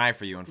confirm or deny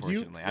for you,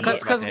 unfortunately. I'm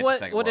just about Because to hit the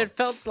second what world. it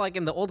felt like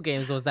in the old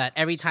games was that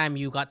every time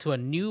you got to a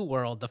new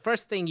world, the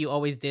first thing you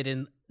always did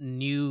in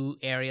new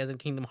areas in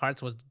Kingdom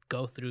Hearts was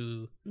go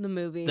through The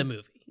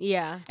movie.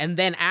 Yeah. And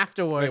then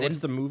afterward, Wait, what's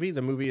the movie?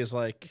 The movie is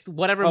like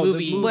whatever the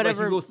movie.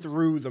 Whatever- like you go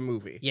through the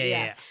movie.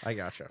 Yeah. I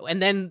gotcha.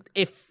 And then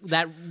if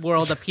that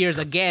world appears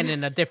again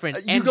in a different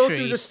entry, You go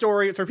through the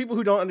story for people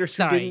who don't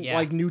understand Sorry, yeah.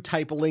 like new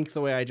type of Link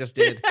the way I just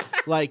did.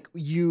 Like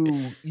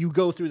you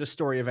go through the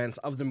story events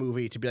of the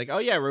movie to be like, oh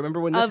yeah, remember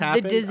when this Of the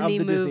happened? Disney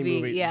of the Disney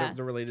movie, movie, yeah.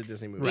 the related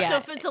Disney movie. Yeah. So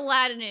if it's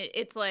Aladdin,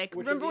 it's like,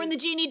 Which remember of when the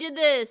these? genie did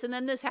this and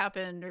then this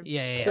happened, or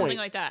Yeah. something Point.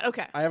 like that.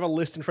 Okay. I have a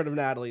list in front of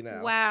Natalie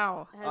now.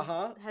 Wow.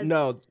 Has-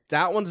 No,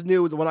 that one's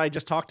new. The one I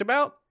just talked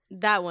about.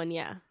 That one,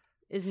 yeah,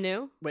 is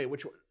new. Wait,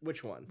 which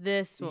one?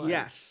 This one.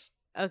 Yes.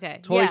 Okay.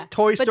 Toy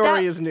But Story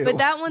that- is new. But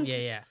that one's.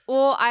 Yeah.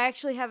 Well, I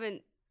actually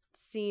haven't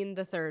seen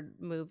the third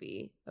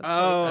movie of Toy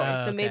Story,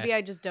 so okay. maybe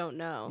I just don't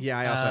know. Yeah,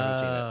 I also haven't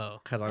seen it Oh.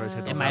 because I was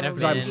It might have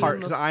because been-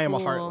 because I am a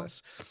Fool.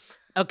 heartless.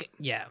 Okay.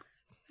 Yeah.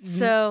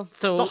 So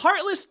So The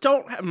heartless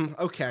don't.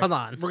 Okay, Hold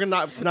on. We're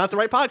gonna not the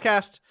right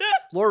podcast.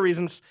 Lore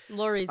reasons.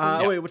 Lori's.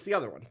 Wait, what's the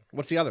other one?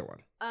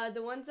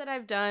 The ones that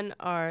I've done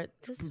are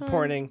this one,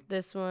 Pointing.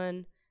 this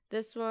one,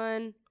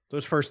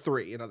 Those first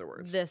three, in other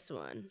words. this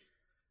one.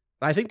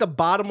 I think the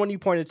bottom one you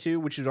pointed to,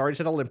 which you already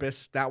said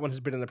Olympus, that one has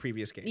been in the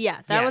previous game. Yeah,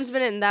 that one's Yes.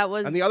 been in. That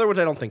was And the other ones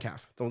I don't think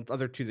have. The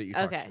other two that you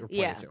talked Okay, or pointed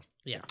yeah. to.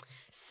 yeah.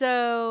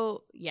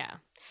 So yeah.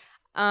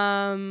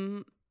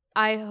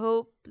 I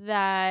hope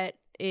that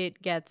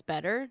it gets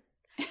better.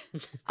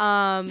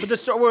 But the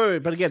story,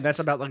 but again, that's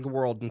about like the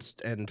world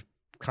and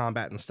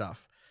combat and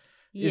stuff.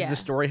 Yeah,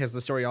 Has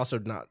the story also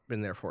not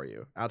been there for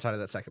you outside of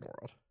that second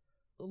world?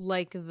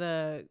 like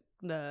the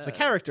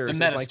characters, The and,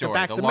 meta like story,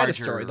 the the meta larger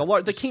story,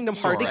 the Kingdom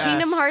story. Hearts, The Yes.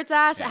 Kingdom Hearts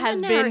ass Yeah. has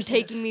The been narrative.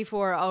 taking me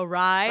for a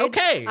ride.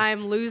 Okay.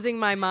 I'm losing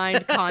my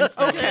mind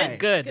constantly. Okay,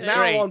 Good. Good. Now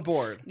Great. I'm on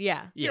board.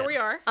 Yeah. Here we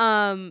Yes. are.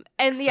 And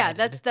yeah,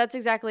 Excited. that's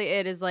exactly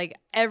it. Is like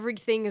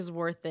everything is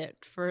worth it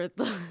for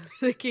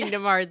the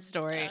Kingdom Hearts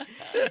story,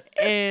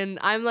 and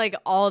I'm like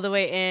all the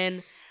way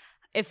in.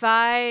 If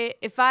I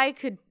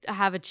could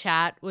have a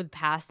chat with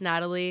past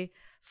Natalie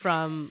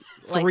from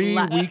like 3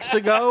 weeks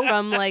ago,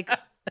 from like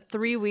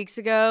 3 weeks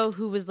ago,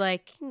 who was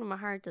like Kingdom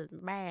Hearts is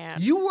bad.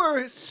 you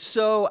were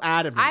so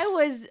adamant. I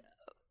was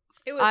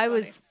It was I funny.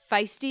 was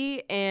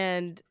feisty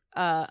and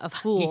a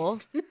fool.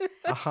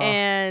 Uh-huh.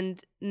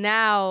 And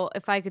now,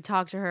 if I could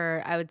talk to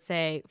her, I would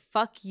say,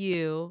 fuck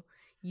you.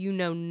 You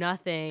know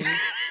nothing.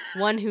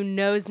 One who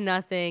knows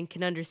nothing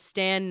can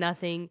understand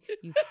nothing.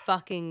 You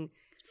fucking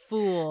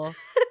fool.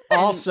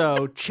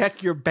 Also,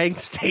 check your bank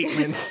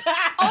statements.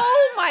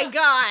 Oh my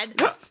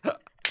god.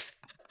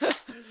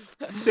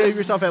 Save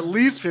yourself at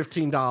least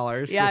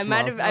 $15. Yeah, I this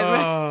might month.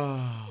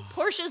 have.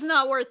 Portia's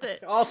not worth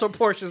it. Also,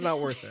 Portia's not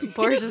worth it.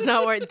 Portia's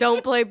not worth.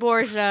 Don't play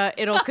Portia.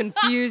 It'll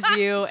confuse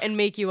you and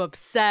make you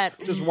upset.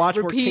 Just watch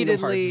more Kingdom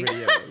Hearts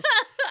repeatedly. videos.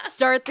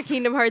 Start the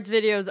Kingdom Hearts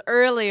videos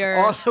earlier.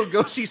 Also,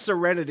 go see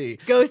Serenity.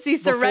 Go see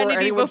before Serenity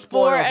anyone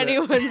before spoils it.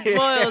 anyone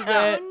spoils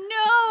Yeah. it.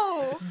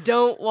 Oh no.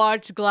 Don't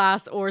watch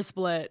Glass or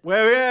Split.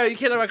 Well, yeah, you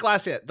can't talk about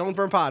Glass yet. Don't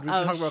burn pod. We can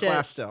Oh, talk about shit.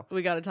 Glass still.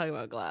 We got to talk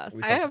about Glass.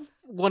 We I have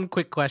one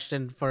quick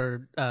question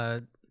for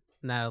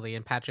Natalie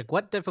and Patrick.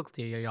 What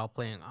difficulty are y'all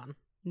playing on?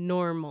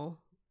 Normal.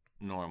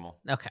 Normal.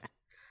 Okay.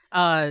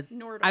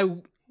 Nordle. I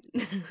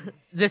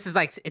this is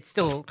like it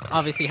still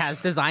obviously has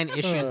design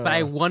issues, but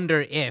I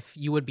wonder if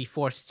you would be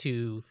forced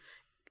to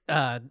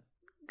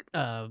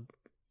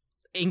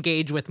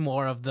engage with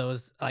more of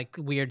those like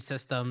weird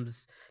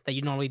systems that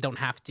you normally don't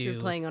have to You're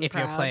playing on if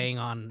you're Proud. playing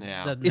on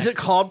Yeah. the Is it next-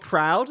 called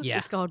Proud? Yeah.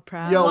 It's called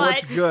Proud. Yo, What?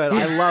 what's good?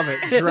 I love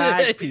it.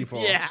 Drag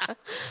people. Yeah.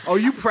 Oh,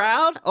 you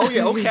proud? Oh,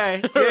 yeah, okay.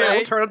 Yeah, we'll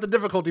Right. turn up the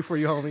difficulty for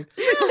you, homie.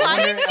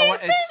 Lion I wonder-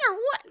 thing or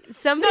what?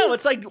 Somebody, No,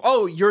 it's like,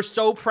 oh, you're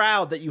so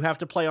proud that you have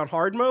to play on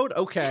hard mode?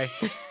 Okay.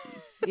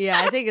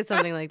 yeah, I think it's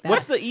something like that.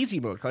 What's the easy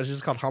mode? Because it's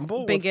just called humble?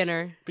 What's-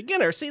 Beginner?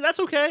 Beginner. See,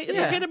 that's okay. It's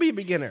Yeah. okay to be a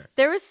beginner.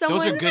 There was someone.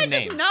 Those are good Just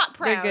names. not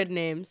proud. They're good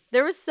names.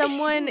 There was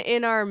someone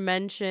in our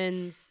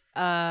mentions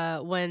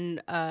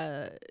when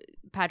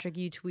Patrick,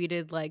 you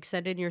tweeted like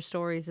send in your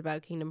stories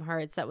about Kingdom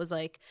Hearts. That was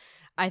like,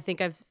 I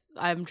think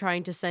I'm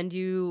trying to send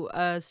you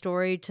a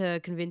story to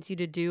convince you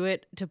to do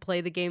it, to play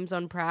the games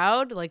on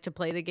Proud, like to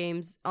play the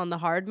games on the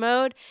hard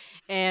mode.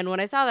 And when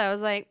I saw that, I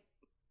was like,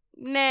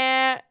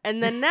 nah.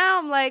 And then now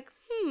I'm like,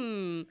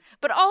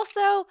 But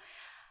also,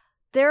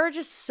 there are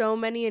just so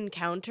many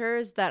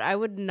encounters that I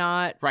would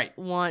not Right.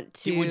 want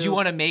to. Would you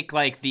want to make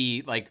like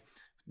the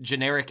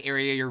generic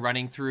area you're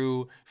running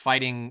through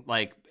fighting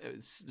like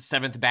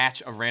seventh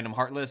batch of random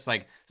Heartless,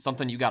 like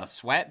something you got to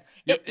sweat?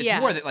 It's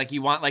more that like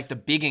you want like the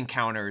big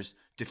encounters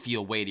to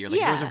feel weightier. Like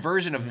there's a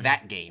version of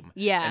that game.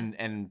 Yeah.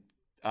 And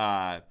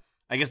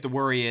I guess the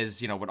worry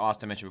is, what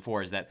Austin mentioned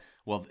before is that,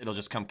 well, it'll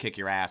just come kick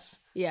your ass.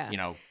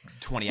 Yeah.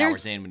 20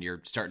 hours in when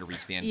you're starting to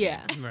reach the end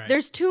game. Right.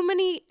 There's too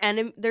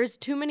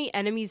many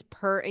enemies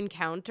per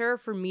encounter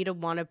for me to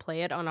want to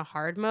play it on a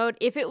hard mode.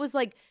 If it was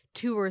like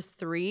 2 or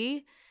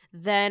 3,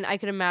 then I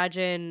could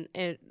imagine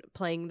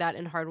playing that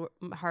in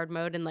hard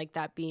mode and like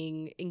that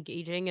being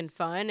engaging and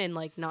fun and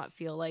like not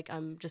feel like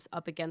I'm just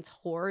up against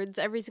hordes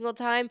every single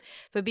time.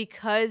 But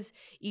because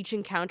each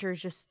encounter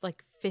is just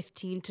like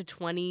 15 to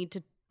 20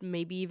 to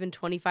maybe even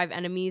 25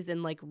 enemies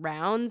in like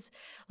rounds,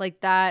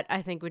 like that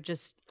I think would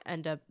just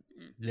end up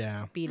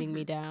beating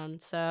me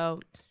down. So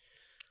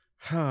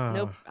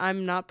nope,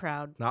 I'm not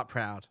proud. Not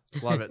proud.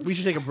 Love it. We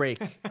should take a break.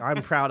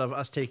 I'm proud of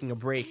us taking a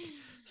break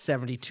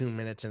 72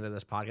 minutes into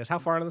this podcast. How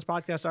far into this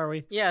podcast are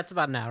we? Yeah, it's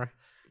about an hour.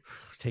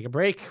 Take a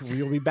break.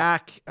 We will be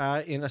back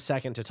in a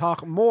second to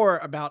talk more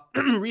about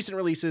recent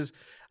releases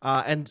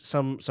and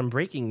some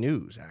breaking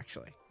news,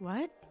 actually.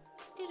 What?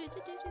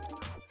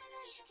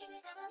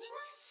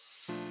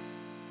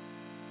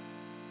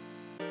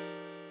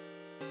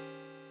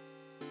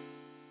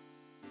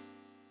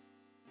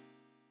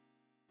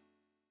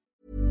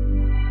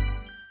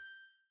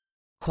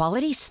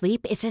 Quality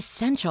sleep is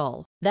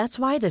essential. That's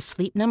why the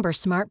Sleep Number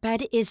Smart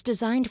Bed is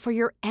designed for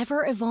your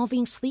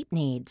ever-evolving sleep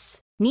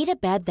needs. Need a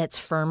bed that's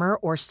firmer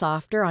or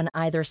softer on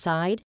either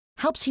side?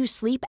 Helps you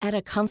sleep at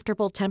a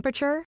comfortable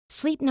temperature?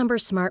 Sleep Number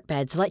Smart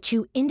Beds let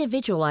you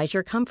individualize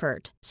your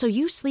comfort, so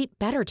you sleep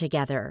better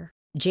together.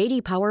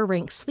 J.D. Power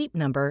ranks Sleep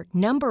Number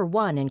number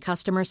 1 in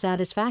customer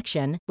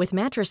satisfaction with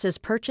mattresses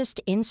purchased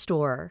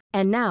in-store.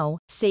 And now,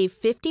 save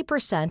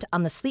 50%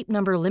 on the Sleep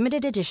Number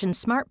Limited Edition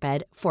Smart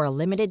Bed for a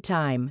limited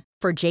time.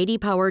 For J.D.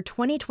 Power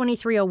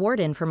 2023 award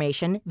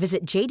information,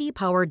 visit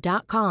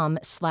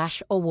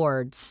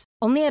jdpower.com/awards.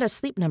 Only at a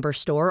Sleep Number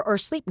store or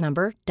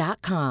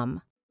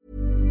sleepnumber.com.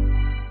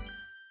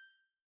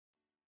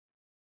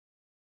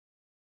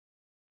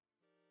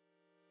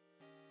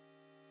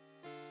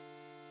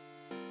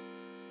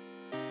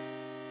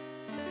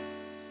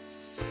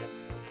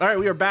 All right,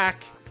 we are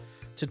back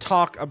to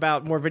talk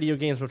about more video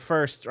games, but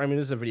first, this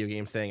is a video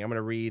game thing. I'm going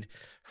to read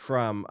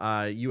from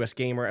US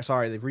Gamer.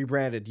 Sorry, they've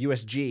rebranded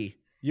USG.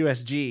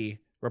 USG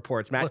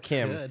reports. Matt Looks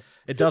Kim. good.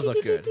 It does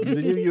look good. The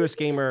new US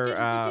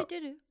Gamer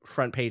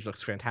front page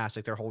looks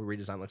fantastic. Their whole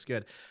redesign looks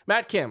good.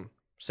 Matt Kim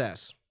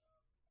says,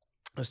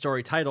 a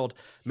story titled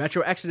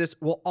Metro Exodus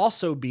will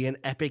also be an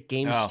Epic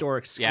Games Store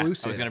exclusive. Yeah,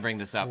 I was going to bring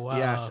this up. Wow.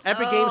 Yes,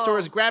 Epic Games Store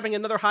is grabbing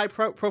another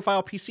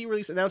high-profile PC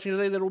release, announcing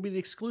today that it will be the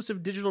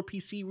exclusive digital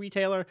PC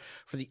retailer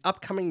for the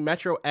upcoming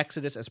Metro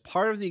Exodus. As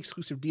part of the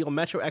exclusive deal,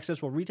 Metro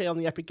Exodus will retail in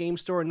the Epic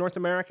Games Store in North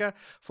America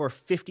for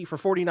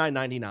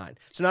 $49.99.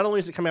 So not only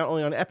is it coming out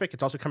only on Epic,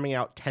 it's also coming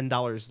out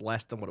 $10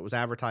 less than what it was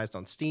advertised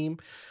on Steam.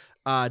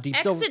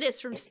 Exodus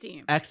from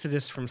Steam.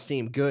 Exodus from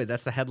Steam. Good.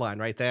 That's the headline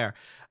right there.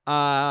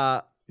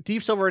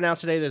 Deep Silver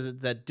announced today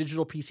that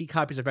digital PC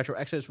copies of Metro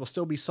Exodus will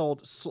still be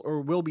sold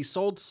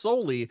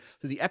solely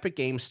through the Epic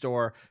Games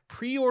Store.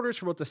 Pre-orders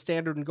for both the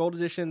standard and gold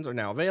editions are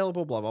now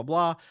available, blah, blah,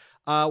 blah.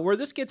 Where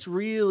this gets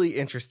really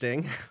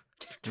interesting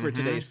for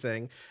today's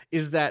thing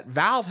is that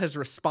Valve has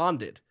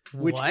responded,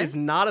 which is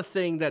not a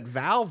thing that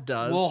Valve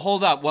does. Well,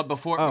 hold up.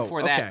 Before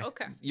that,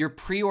 Okay. your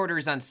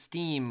pre-orders on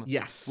Steam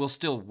will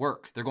still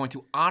work. They're going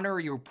to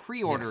honor your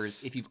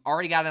pre-orders if you've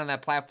already got it on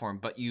that platform,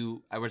 but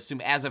you, I would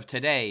assume as of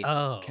today,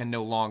 can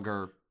no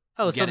longer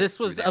so this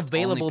was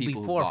available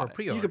before for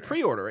pre-order. You could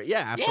pre-order it.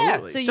 Yeah,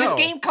 absolutely. Yeah, so this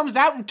game comes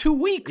out in 2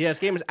 weeks. Yeah,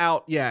 this game is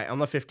out, on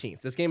the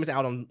 15th. This game is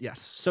out on,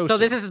 So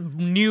this is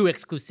new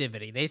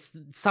exclusivity. They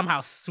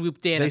somehow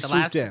swooped in at the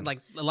last,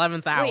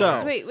 11th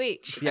hour.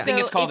 Wait. I think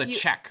it's called a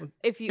check.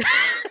 If you...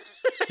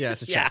 Yeah,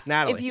 it's a check.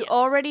 Natalie. If you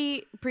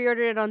already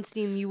pre-ordered it on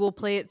Steam, you will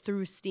play it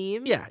through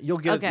Steam? Yeah, you'll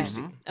get it through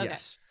Steam. Okay.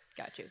 Yes.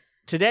 Got you.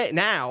 Today,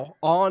 now,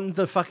 on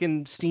the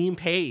fucking Steam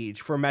page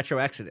for Metro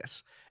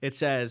Exodus, it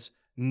says,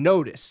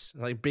 notice,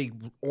 like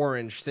big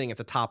orange thing at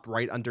the top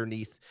right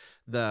underneath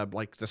the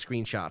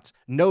screenshots.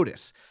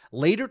 Notice,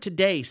 later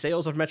today,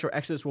 sales of Metro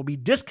Exodus will be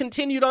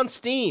discontinued on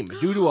Steam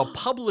due to a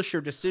publisher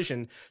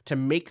decision to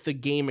make the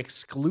game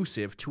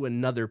exclusive to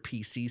another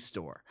PC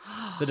store.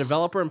 The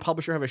developer and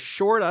publisher have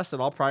assured us that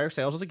all prior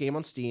sales of the game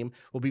on Steam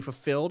will be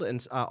fulfilled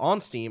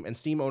on Steam, and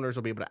Steam owners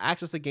will be able to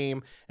access the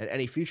game and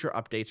any future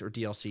updates or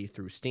DLC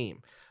through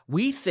Steam.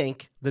 We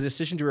think the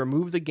decision to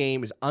remove the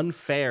game is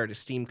unfair to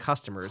Steam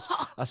customers,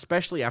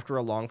 especially after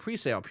a long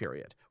pre-sale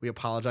period. We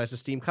apologize to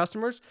Steam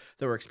customers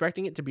that were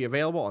expecting it to be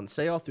available on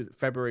sale through the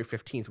February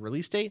 15th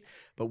release date,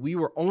 but we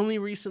were only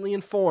recently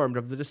informed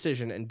of the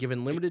decision and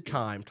given limited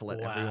time to let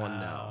everyone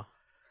know.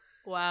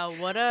 Wow,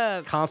 what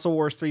a... Console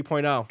Wars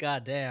 3.0.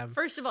 God damn.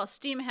 First of all,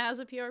 Steam has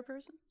a PR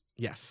person?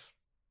 Yes.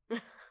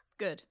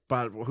 Good.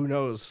 but who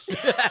knows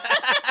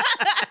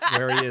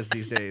where he is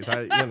these days?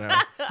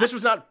 This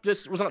was not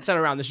sent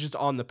around. This is just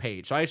on the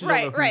page, so I actually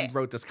don't know who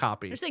wrote this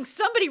copy. You're saying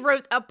somebody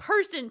wrote, a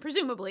person,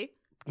 presumably.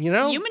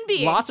 Human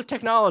being. Lots of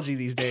technology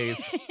these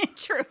days.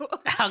 True.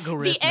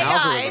 Algorithms. The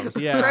AI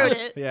yeah. wrote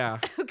it. Yeah.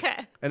 Okay.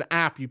 An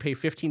app you pay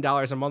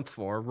 $15 a month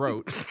for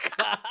wrote.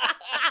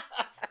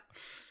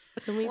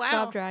 Can we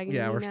stop dragging?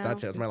 Yeah, me now?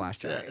 that's it. That's my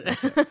last drag.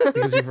 That's it.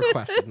 Because you've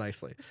requested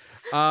nicely.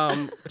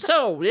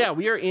 So yeah,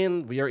 we are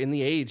in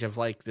the age of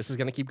like this is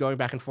going to keep going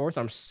back and forth.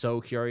 I'm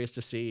so curious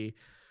to see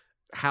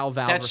how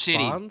Valve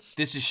responds. Shitty.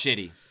 This is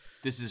shitty.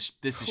 This is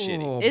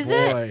shitty. Oh, Is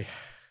boy.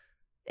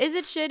 Is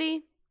it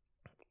shitty?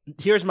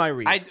 Here's my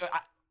read. I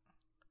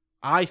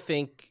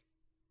think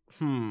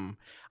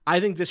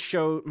this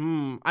show.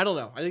 I don't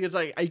know. I think it's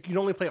like you can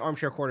only play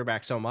armchair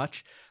quarterback so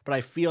much, but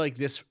I feel like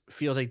this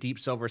feels like Deep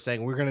Silver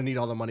saying we're going to need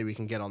all the money we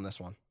can get on this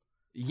one.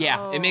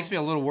 Yeah, it makes me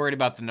a little worried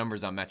about the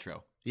numbers on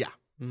Metro. Yeah,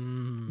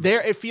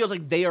 it feels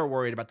like they are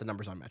worried about the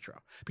numbers on Metro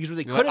because what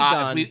they could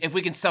have done if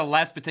we can sell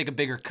less but take a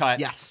bigger cut.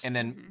 Yes, and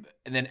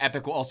then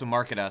Epic will also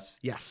market us.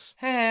 Yes,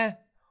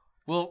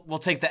 we'll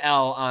take the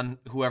L on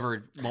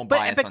whoever won't but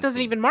buy us. Epic on doesn't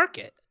Steam. even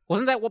market.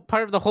 Wasn't that what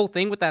part of the whole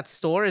thing with that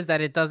store is that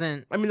it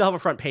doesn't? I mean, they'll have a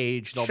front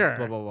page. They'll Sure.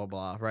 blah blah blah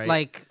blah. Right.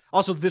 Like,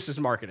 also, this is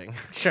marketing.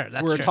 Sure,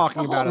 that's we're true.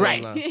 talking about it.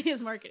 right. On the,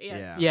 His market,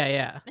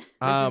 Yeah.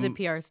 This is a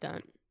PR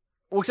stunt.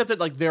 Well, except that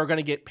like they're going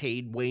to get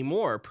paid way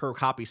more per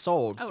copy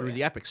sold through right.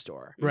 the Epic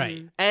Store.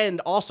 Right. And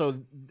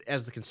also,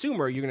 as the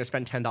consumer, you're going to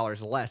spend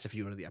 $10 less if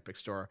you go to the Epic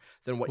Store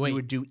than what you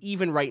would do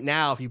even right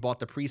now if you bought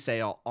the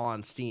pre-sale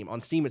on Steam.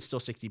 On Steam, it's still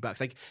 $60.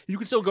 Like you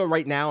could still go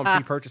right now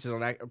and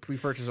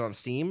pre-purchase it on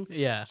Steam.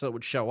 Yeah. So it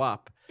would show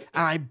up.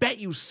 And I bet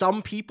you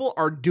some people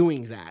are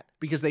doing that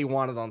because they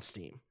want it on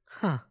Steam.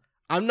 Huh.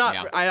 I'm not.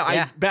 Yeah.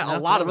 I bet No, a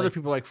lot of totally. other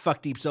people are like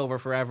fuck Deep Silver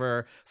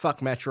forever,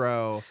 fuck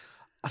Metro,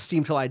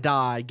 Steam till I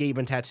die, Gabe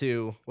and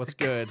Tattoo. What's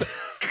good?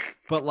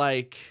 But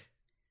like,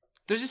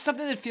 There's just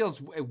something that feels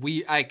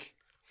weird. Like,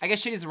 I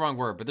guess shitty is the wrong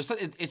word, but there's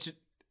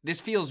this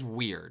feels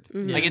weird.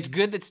 Like, it's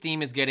good that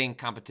Steam is getting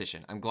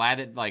competition. I'm glad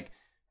that like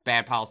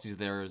bad policies of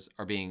theirs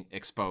are being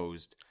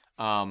exposed.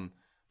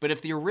 But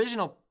if the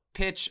original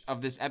pitch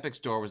of this Epic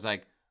Store was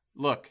like,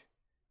 look,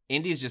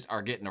 indies just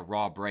are getting a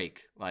raw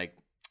break. Like,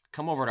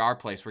 come over to our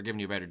place. We're giving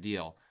you a better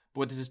deal. But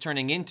what this is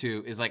turning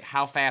into is like,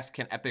 how fast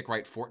can Epic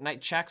write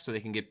Fortnite checks so they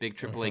can get big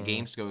AAA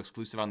games to go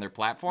exclusive on their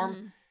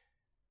platform?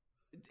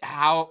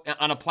 How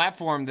on a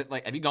platform that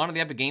like, have you gone to the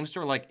Epic Game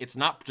Store? Like, it's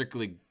not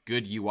particularly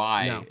good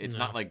UI. No. It's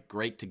not like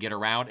great to get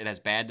around. It has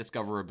bad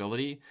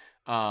discoverability.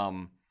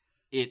 A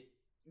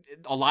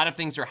lot of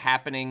things are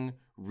happening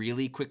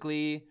really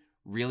quickly,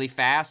 really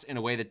fast in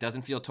a way that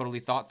doesn't feel totally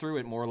thought through.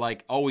 It more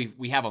like, oh,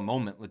 we have a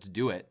moment, let's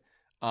do it.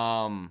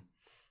 I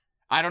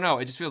don't know.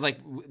 It just feels like,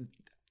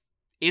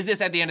 is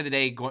this at the end of the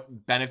day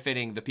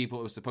benefiting the people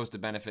it was supposed to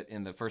benefit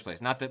in the first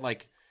place? Not that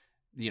like,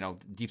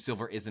 Deep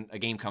Silver isn't a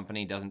game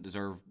company, doesn't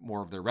deserve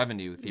more of their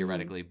revenue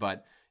theoretically,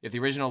 but if the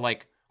original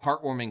like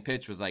heartwarming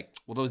pitch was like,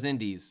 well, those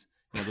indies,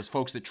 those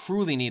folks that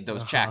truly need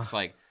those checks,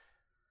 like,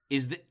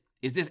 is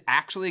this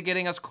actually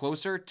getting us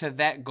closer to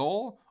that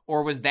goal,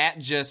 or was that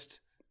just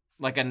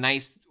like a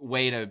nice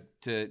way to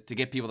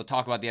get people to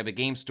talk about the Epic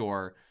Game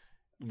Store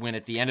when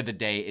at the end of the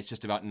day it's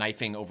just about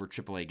knifing over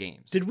AAA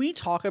games? did we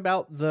talk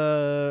about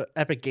the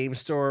Epic Game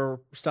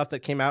Store stuff that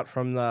came out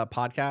from the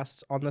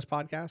podcast on this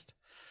podcast?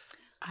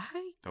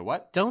 I The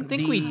what? don't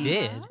think we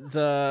did.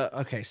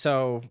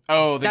 So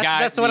Oh, the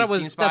guy. That's what the I was.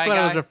 Steam Spy That's what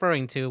I was guy?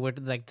 referring to, with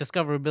like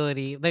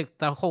discoverability, like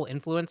the whole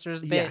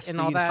influencers bit yes, and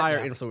the all that.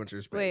 entire Yeah.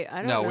 influencers. bit. Wait, I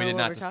don't No, know we did what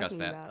not we're discuss talking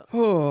that.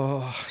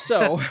 about.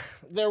 So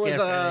there was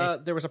Get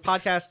ready. there was a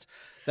podcast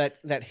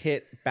that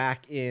hit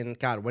back in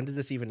when did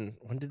this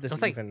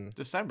was like even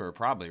December,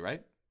 probably,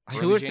 right? 2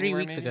 Early or 3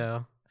 January, weeks maybe?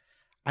 ago.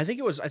 I think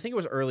it was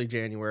early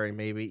January,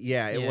 maybe.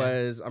 Yeah, it Yeah.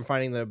 was. I'm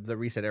finding the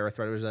reset era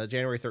thread. It was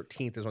January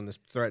 13th is when this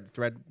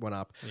thread went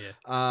up. Yeah.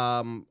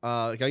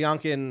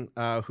 Galyankin,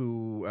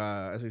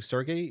 who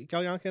Sergey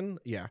Galyankin,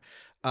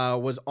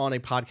 was on a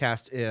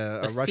podcast,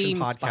 a The Russian Steam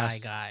podcast. Spy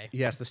guy.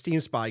 Yes, the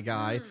Steam Spy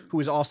guy, who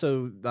is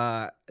also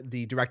the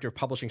director of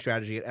publishing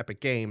strategy at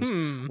Epic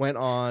Games, went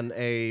on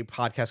a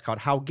podcast called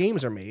How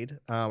Games Are Made,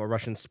 a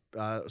Russian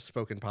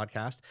spoken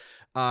podcast,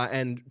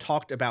 and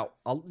talked about,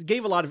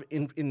 gave a lot of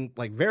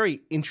like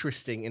very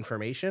interesting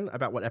information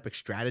about what Epic's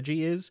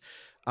strategy is.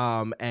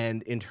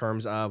 And in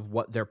terms of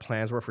what their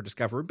plans were for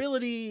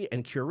discoverability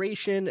and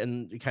curation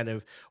and kind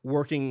of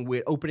working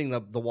with opening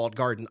the walled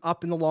garden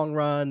up in the long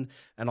run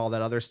and all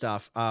that other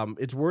stuff.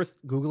 It's worth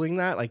Googling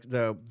that. Like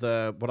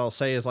the what I'll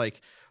say is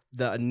like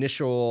the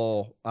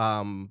initial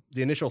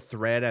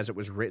thread as it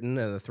was written,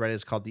 and the thread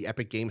is called "The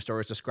Epic Game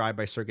Store is described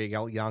by Sergey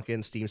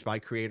Galyankin, Steam Spy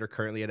creator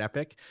currently at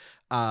Epic,"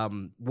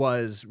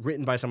 was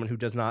written by someone who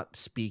does not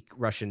speak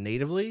Russian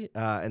natively,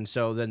 and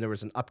so then there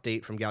was an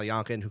update from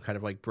Galyankin who kind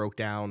of like broke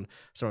down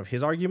some of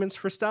his arguments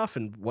for stuff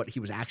and what he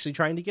was actually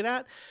trying to get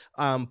at.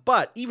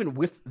 But even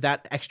with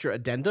that extra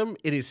addendum,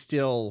 it is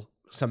still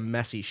some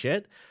messy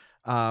shit.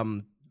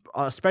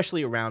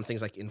 especially around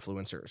things like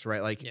influencers,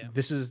 right? Like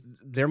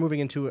they're moving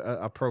into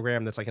a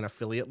program that's like an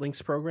affiliate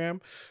links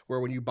program where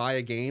when you buy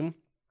a game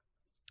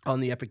on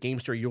the Epic Game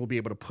Store, you'll be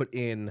able to put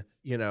in,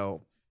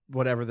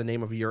 whatever the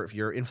name of your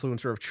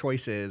influencer of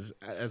choice is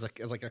as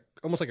like a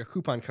almost like a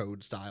coupon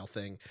code style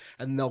thing,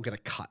 and they'll get a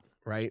cut.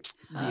 Right,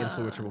 the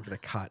influencer will get a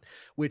cut,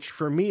 which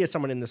for me as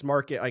someone in this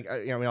market,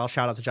 I'll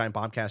shout out to Giant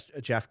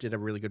Bombcast. Jeff did a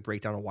really good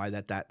breakdown of why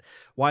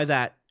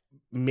that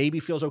maybe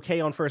feels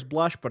okay on first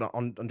blush, but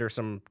under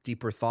some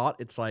deeper thought,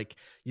 it's like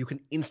you can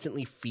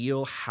instantly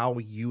feel how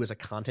you as a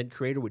content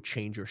creator would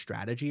change your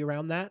strategy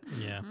around that.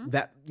 Yeah,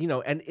 that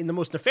and in the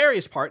most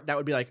nefarious part, that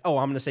would be like, oh,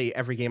 I'm going to say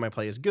every game I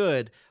play is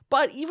good.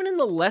 But even in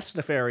the less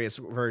nefarious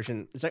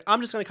version, it's like, I'm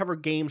just going to cover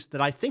games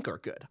that I think are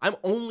good. I'm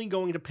only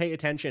going to pay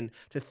attention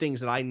to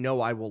things that I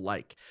know I will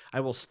like. I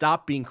will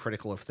stop being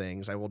critical of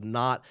things. I will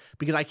not,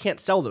 because I can't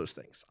sell those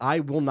things. I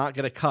will not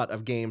get a cut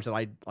of games that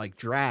I like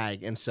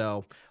drag. And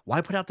so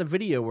why put out the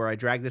video where I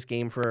drag this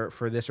game for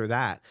this or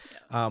that?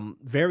 Yeah.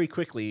 Very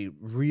quickly,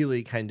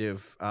 really kind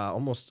of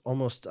almost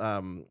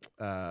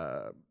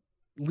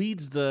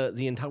leads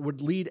the entire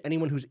would lead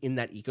anyone who's in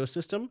that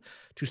ecosystem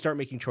to start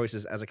making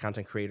choices as a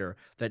content creator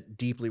that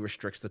deeply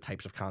restricts the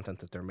types of content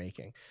that they're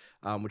making,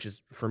 which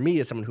is for me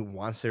as someone who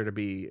wants there to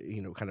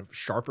be kind of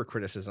sharper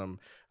criticism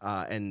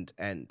and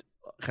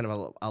kind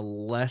of a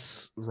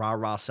less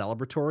rah-rah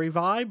celebratory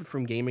vibe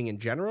from gaming in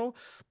general,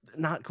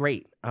 not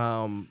great.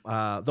 Though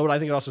I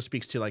think it also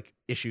speaks to like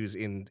issues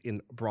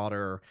in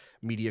broader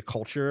media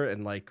culture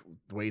and like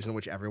the ways in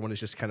which everyone is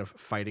just kind of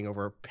fighting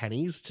over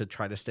pennies to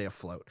try to stay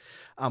afloat.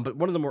 But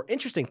one of the more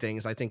interesting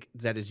things I think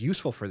that is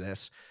useful for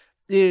this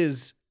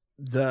is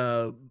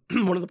one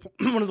of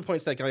the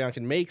points that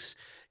Galyankin makes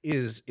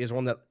is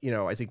one that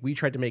I think we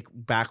tried to make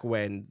back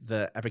when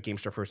the Epic Game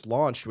Store first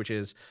launched, which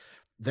is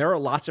there are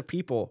lots of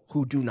people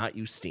who do not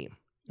use Steam.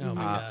 Oh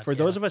my God, for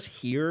those of us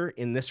here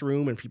in this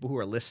room and people who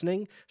are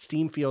listening,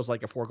 Steam feels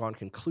like a foregone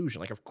conclusion.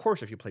 Like, of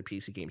course, if you play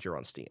PC games, you're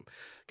on Steam.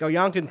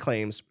 Galyankin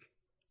claims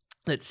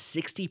that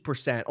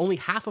 60%, only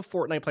half of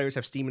Fortnite players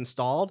have Steam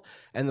installed,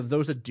 and of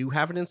those that do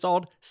have it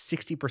installed,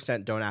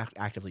 60% don't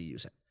actively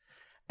use it.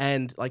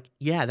 And like,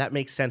 yeah, that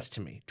makes sense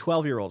to me.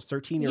 12-year-olds,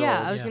 13-year-olds.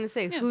 Yeah, I was going to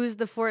say, who's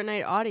the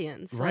Fortnite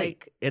audience? Right.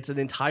 Like, it's an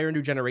entire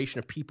new generation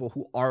of people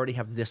who already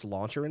have this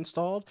launcher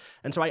installed.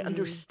 And so I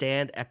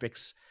understand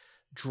Epic's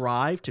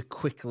drive to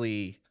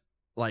quickly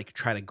like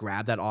try to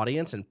grab that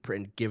audience and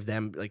give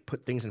them like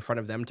put things in front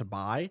of them to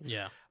buy.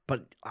 Yeah.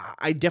 But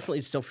I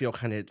definitely still feel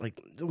kind of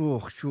like,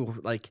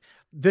 like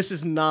this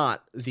is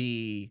not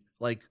the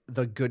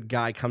good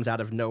guy comes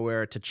out of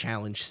nowhere to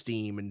challenge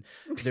Steam and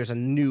there's a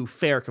new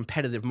fair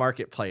competitive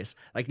marketplace.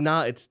 Like,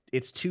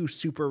 it's two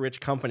super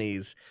rich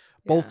companies,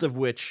 both of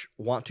which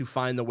want to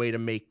find the way to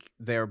make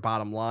their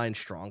bottom line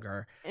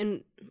stronger.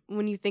 And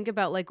when you think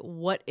about like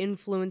what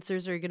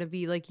influencers are going to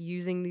be like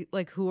using,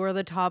 like who are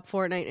the top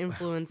Fortnite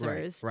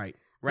influencers? Right.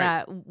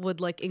 That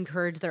would like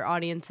encourage their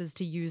audiences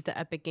to use the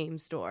Epic Game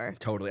Store.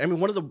 Totally. I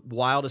mean, one of the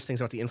wildest things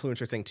about the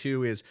influencer thing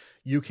too is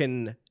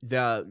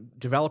the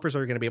developers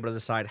are going to be able to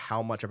decide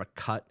how much of a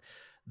cut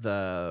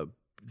the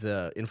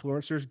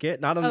influencers get,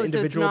 not on an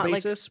individual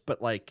basis,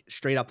 but like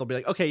straight up they'll be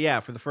like, okay,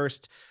 yeah, for the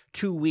first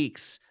 2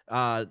 weeks,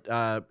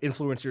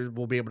 influencers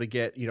will be able to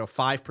get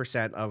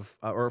 5% of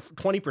or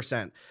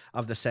 20%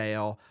 of the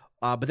sale.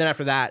 But then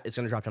after that, it's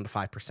going to drop down to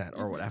 5%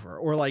 or whatever.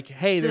 Or like,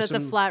 hey, so that's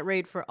a flat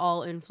rate for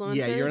all influencers?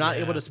 Yeah, you're not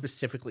able to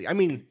specifically. I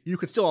mean, you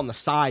could still on the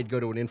side go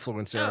to an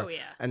influencer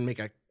and make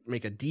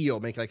a deal,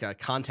 make like a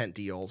content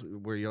deal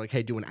where you're like,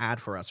 hey, do an ad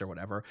for us or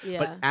whatever. Yeah.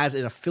 But as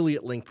an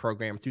affiliate link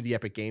program through the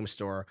Epic Game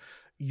Store,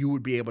 you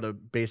would be able to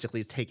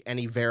basically take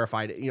any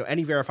verified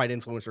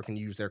influencer can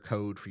use their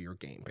code for your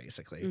game,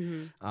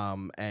 basically,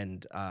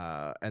 and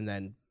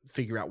then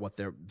figure out what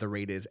the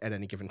rate is at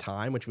any given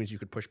time, which means you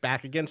could push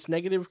back against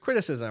negative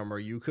criticism, or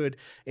you could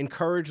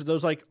encourage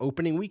those like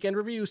opening weekend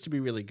reviews to be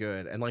really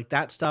good, and like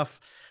that stuff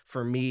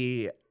for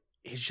me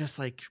is just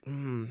like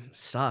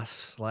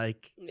sus.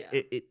 Like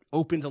it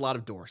opens a lot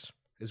of doors,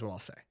 is what I'll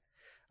say.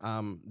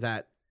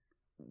 That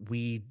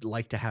we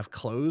like to have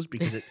closed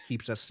because it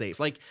keeps us safe.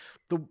 Like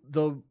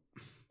the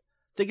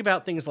think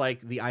about things like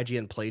the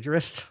IGN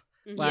plagiarist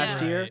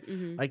last year.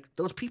 Mm-hmm. Like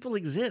those people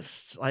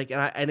exist. Like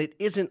and it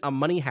isn't a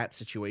money hat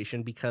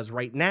situation because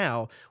right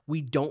now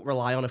we don't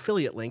rely on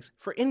affiliate links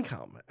for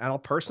income at a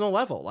personal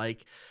level.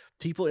 Like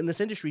people in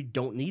this industry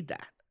don't need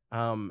that.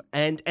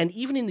 And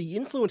even in the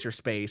influencer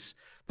space,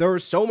 there are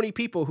so many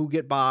people who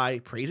get by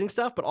praising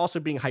stuff, but also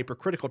being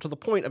hypercritical to the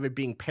point of it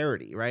being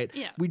parody, right?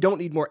 Yeah. We don't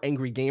need more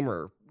angry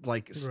gamer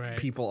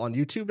people on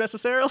YouTube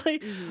necessarily,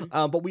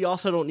 but we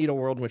also don't need a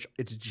world in which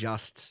it's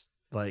just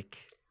like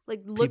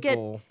look at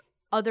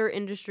other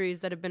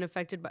industries that have been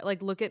affected by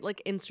look at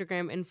like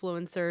Instagram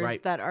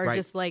influencers that are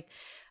just like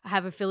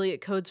have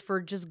affiliate codes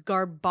for just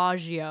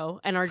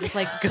Garbaggio and are just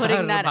like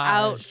putting that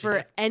out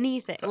for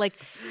anything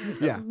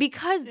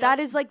because that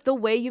is like the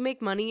way you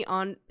make money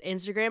on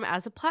Instagram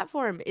as a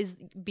platform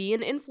is be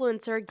an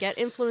influencer, get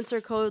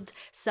influencer codes,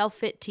 sell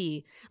fit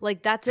tea,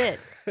 like that's it.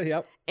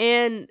 Yep.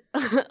 And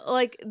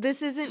like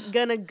this isn't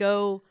gonna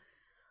go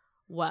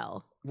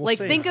well. We'll like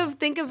see.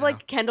 think of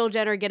like Kendall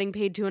Jenner getting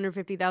paid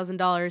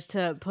 $250,000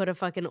 to put a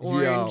fucking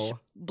orange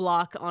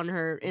block on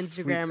her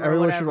Instagram or Everyone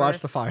whatever. should watch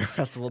the Fire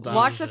Festival doc.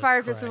 Watch the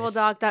Fire Festival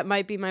doc. That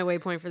might be my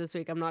waypoint for this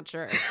week. I'm not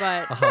sure,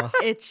 but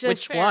it's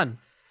just Which one?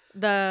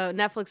 The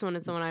Netflix one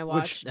is the one I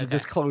watched. Which the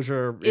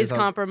disclosure is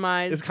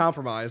compromised. Is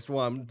compromised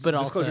one, but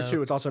Disclosure also,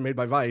 2. It's also made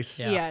by Vice.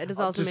 Yeah, it is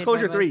also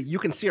Disclosure made by 3. Vice. You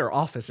can see our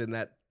office in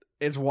that.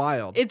 It's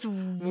wild. I was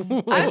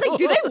like,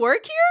 do they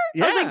work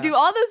here? I was Yeah. like, do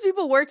all those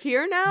people work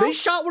here now? They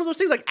shot one of those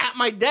things like at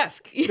my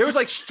desk. There was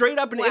like straight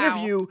up an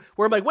interview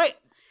where I'm like, wait,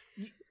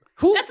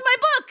 who? That's my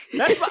book.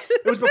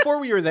 It was before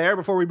we were there,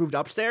 before we moved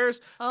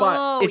upstairs. But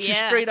Oh, it's just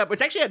yeah. straight up.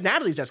 It's actually at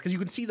Natalie's desk because you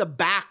can see the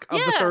back of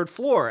the Yeah. third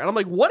floor. And I'm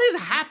like, what is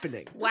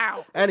happening?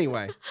 Wow.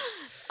 Anyway,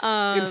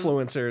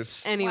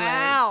 influencers. Anyway,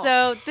 Wow.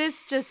 so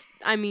this just,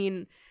 I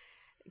mean,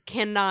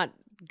 cannot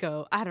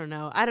go. I don't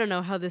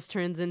know how this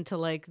turns into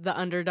like the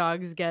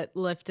underdogs get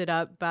lifted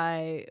up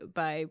by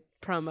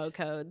promo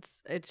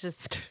codes. It's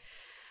just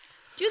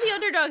Do the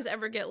underdogs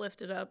ever get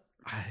lifted up?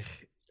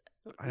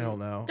 I don't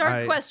know.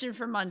 Dark question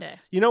for Monday.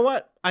 You know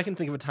what? I can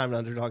think of a time an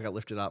underdog got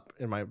lifted up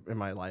in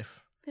my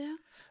life. Yeah.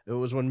 It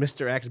was when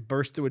Mr. X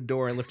burst through a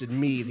door and lifted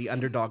me, the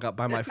underdog, up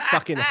by my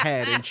fucking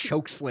head and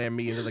chokeslammed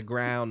me into the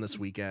ground this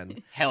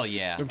weekend. Hell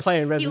yeah. Been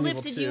playing He Resident Evil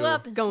lifted 2. you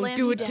up and Don't slammed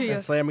do you it to down. you.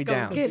 And slammed me Go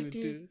down. get it,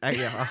 dude.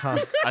 Yeah,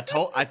 I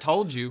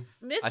told you.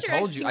 Mr. I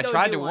told X you. can I go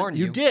tried do to one. warn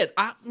you. You did.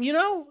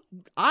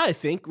 I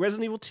think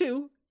Resident Evil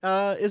 2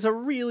 is a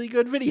really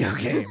good video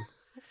game.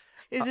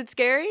 Is it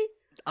scary?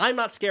 I'm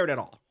not scared at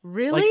all.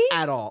 Really? Like,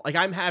 at all. Like,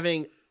 I'm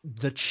having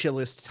the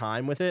chillest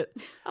time with it.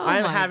 Oh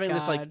I'm my having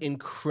this, like, God.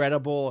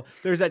 incredible...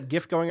 There's that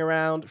GIF going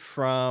around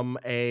from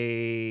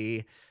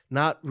a...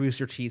 Not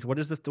Rooster Teeth. What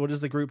is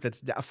the group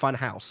that's a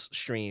Funhouse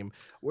stream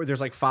where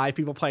there's like 5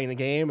 people playing the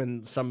game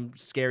and some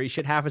scary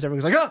shit happens.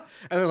 Everyone's like, ah!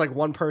 And there's like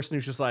one person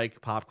who's just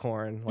like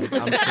popcorn. Like,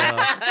 I'm chill.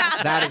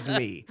 That is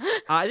me.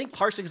 I think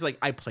partially because like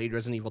I played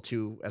Resident Evil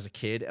 2 as a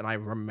kid and I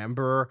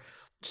remember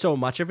so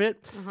much of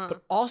it,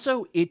 but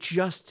also it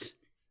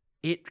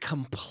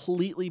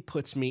completely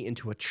puts me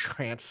into a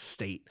trance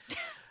state.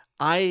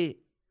 I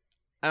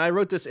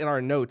wrote this in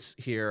our notes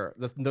here.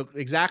 The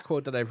exact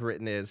quote that I've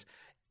written is,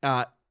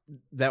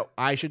 that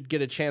I should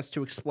get a chance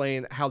to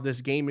explain how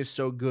this game is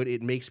so good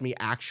it makes me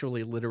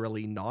actually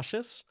literally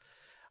nauseous.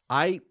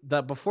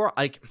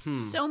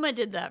 Soma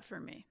did that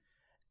for me.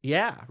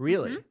 Yeah,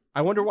 really.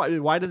 I wonder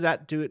why did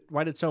that do it?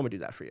 Why did Soma do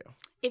that for you?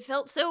 It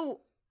felt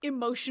so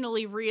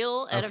emotionally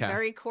real at Okay. a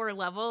very core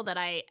level that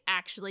I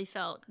actually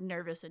felt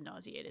nervous and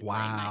nauseated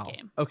playing that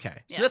game. Okay. So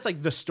Yeah. that's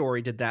like the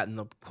story did that and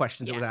the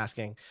questions it was Yes.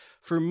 asking.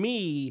 For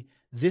me,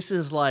 this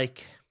is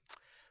like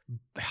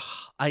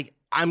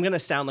I'm going to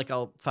sound like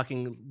a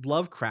fucking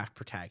Lovecraft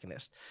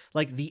protagonist.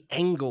 Like the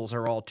angles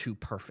are all too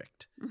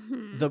perfect.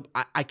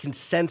 I can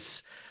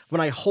sense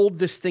when I hold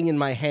this thing in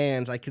my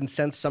hands, I can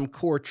sense some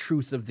core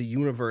truth of the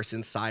universe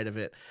inside of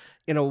it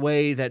in a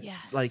way that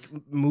like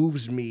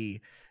moves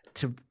me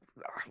to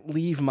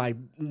leave my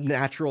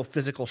natural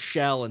physical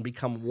shell and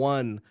become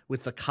one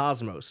with the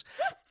cosmos.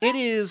 It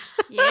is.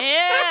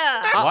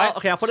 Yeah.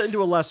 I'll put it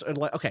into a less.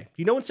 Okay,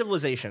 you know in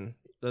Civilization,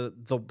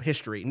 the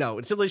history. No,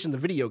 in Civilization, the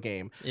video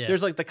game,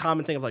 there's like the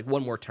common thing of like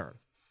one more turn.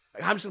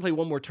 I'm just gonna play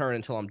one more turn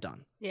until I'm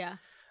done. Yeah.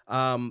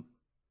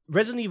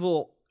 Resident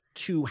Evil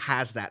 2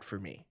 has that for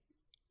me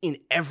in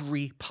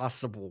every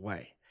possible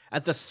way.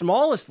 At the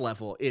smallest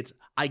level, it's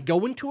I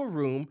go into a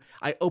room,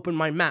 I open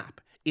my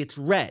map, it's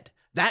red.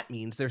 That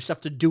means there's stuff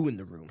to do in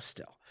the room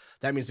still.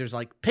 That means there's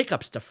like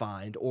pickups to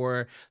find,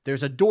 or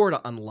there's a door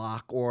to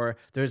unlock, or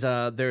there's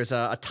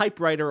a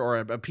typewriter or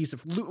a piece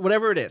of loot,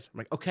 whatever it is. I'm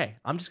like, okay,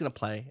 I'm just gonna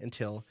play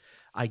until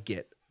I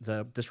get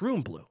this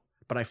room blue.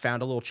 But I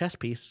found a little chess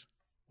piece.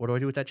 What do I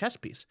do with that chess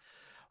piece?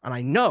 And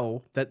I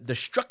know that the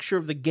structure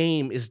of the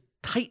game is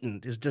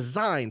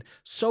designed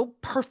so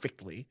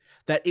perfectly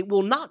that it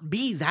will not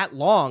be that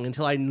long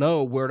until I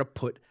know where to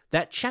put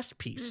that chess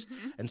piece.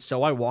 And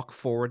so I walk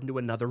forward into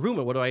another room,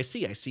 and what do I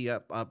see? I see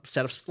a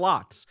set of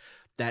slots,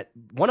 that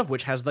one of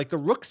which has like the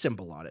rook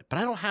symbol on it, but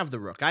I don't have the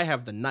rook. I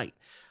have the knight.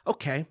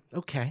 Okay.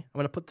 I'm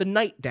going to put the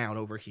knight down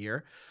over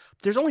here.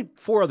 There's only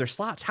 4 other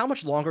slots. How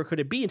much longer could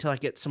it be until I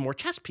get some more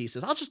chess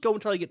pieces? I'll just go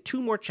until I get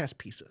 2 more chess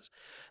pieces.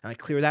 And I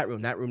clear that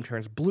room. That room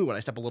turns blue, and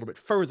I step a little bit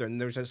further, and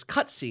there's this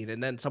cutscene,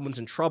 and then someone's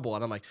in trouble,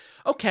 and I'm like,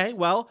 okay,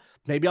 well,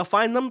 maybe I'll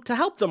find them to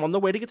help them on the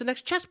way to get the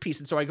next chess piece.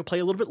 And so I go play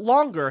a little bit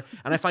longer,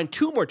 and I find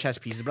 2 more chess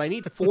pieces, but I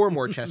need 4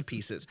 more chess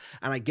pieces.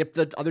 And I get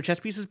the other chess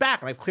pieces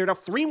back, and I've cleared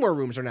out 3 more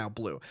rooms are now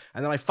blue.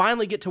 And then I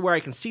finally get to where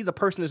I can see the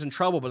person is in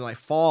trouble, but then I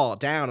fall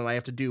down, and I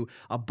have to do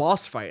a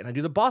boss fight. And I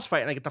do the boss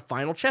fight, and I get the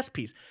final chess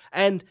piece.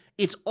 And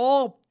it's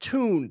all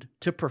tuned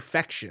to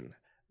perfection.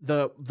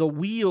 The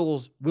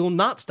wheels will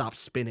not stop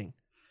spinning,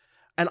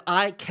 and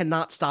I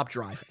cannot stop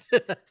driving.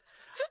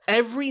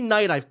 Every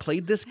night I've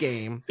played this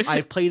game,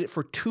 I've played it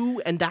for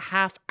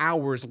 2.5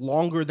 hours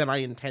longer than I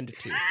intended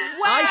to.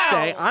 I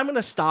say I'm going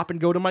to stop and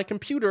go to my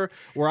computer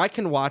where I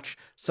can watch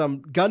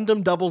some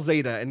Gundam Double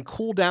Zeta and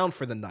cool down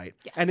for the night.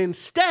 And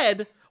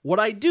instead, What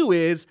I do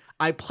is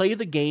I play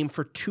the game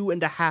for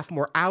 2.5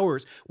 more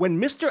hours. When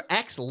Mr.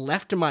 X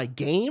left my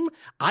game,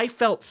 I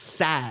felt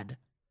sad.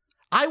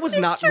 I was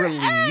not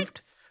relieved.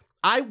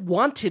 I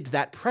wanted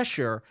that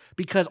pressure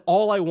because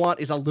all I want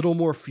is a little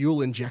more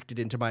fuel injected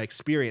into my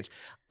experience.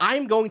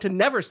 I'm going to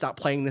never stop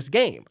playing this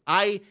game.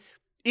 I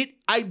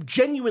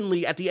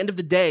genuinely, at the end of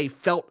the day,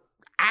 felt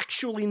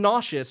actually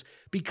nauseous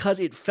because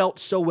it felt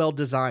so well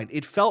designed.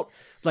 It felt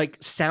like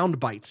sound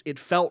bites. It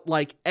felt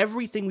like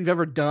everything we've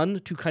ever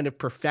done to kind of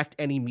perfect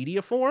any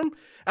media form.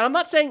 And I'm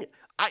not saying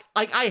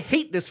I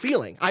hate this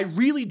feeling. I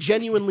really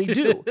genuinely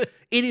do.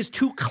 It is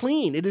too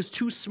clean. It is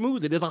too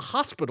smooth. It is a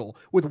hospital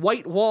with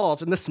white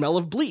walls and the smell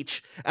of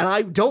bleach. And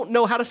I don't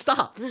know how to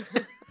stop.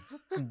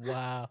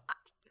 Wow.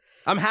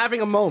 I'm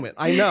having a moment.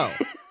 I know.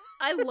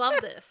 I love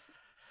this.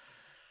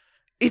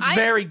 It's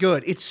very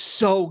good. It's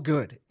so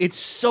good. It's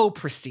so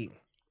pristine.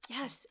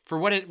 Yes. For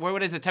what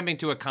it is attempting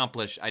to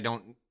accomplish, I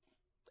don't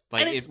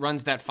like. It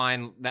runs that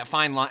fine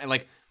line,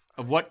 like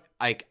of what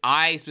like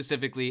I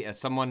specifically, as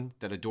someone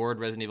that adored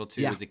Resident Evil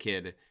 2 as a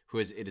kid,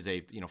 it is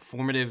a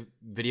formative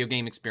video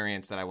game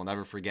experience that I will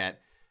never forget.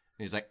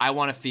 And he's like, I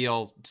want to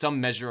feel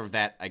some measure of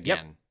that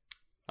again. Yep.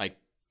 Like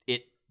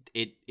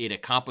it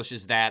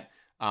accomplishes that.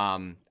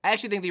 I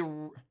actually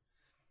think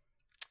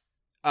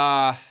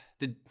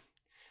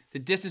the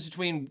distance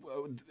between,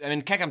 I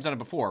mean, Capcom's done it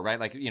before, right?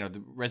 Like,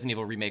 the Resident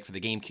Evil remake for the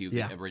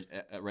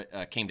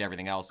GameCube came to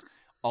everything else.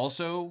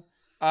 Also,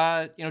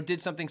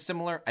 did something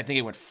similar. I think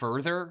it went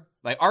further.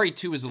 Like,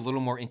 RE2 is a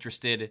little more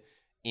interested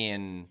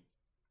in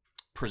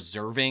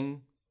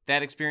preserving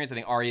that experience. I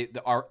think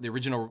the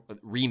original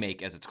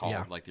remake, as it's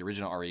called, like the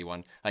original RE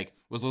one, like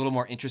was a little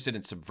more interested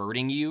in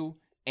subverting you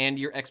and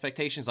your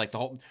expectations. Like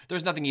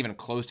there's nothing even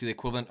close to the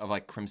equivalent of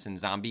like Crimson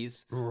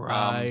Zombies.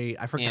 Right.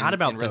 I forgot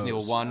about in those. Resident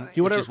Evil 1. Do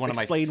you want to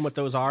explain what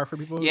those are for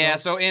people? Yeah,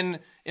 so in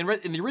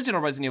the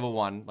original Resident Evil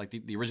 1, like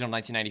the original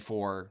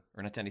 1994 or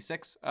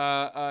 1996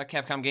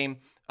 Capcom game,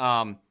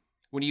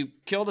 when you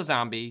killed a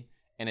zombie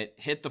and it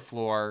hit the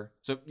floor,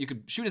 so you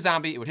could shoot a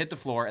zombie, it would hit the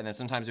floor, and then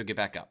sometimes it would get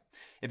back up.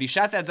 If you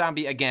shot that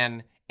zombie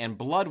again and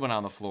blood went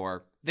on the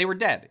floor, they were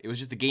dead. It was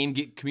just the game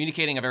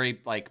communicating a very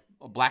like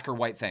a black or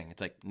white thing. It's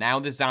like, now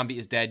this zombie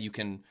is dead, you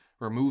can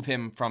remove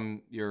him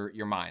from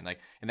your mind. Like,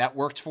 and that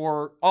worked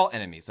for all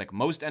enemies. Like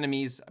most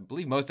enemies, I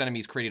believe most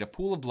enemies created a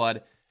pool of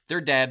blood.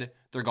 They're dead,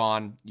 they're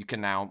gone, you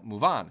can now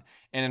move on.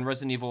 And in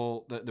Resident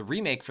Evil, the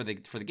remake for the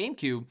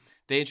GameCube,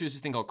 they introduced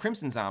this thing called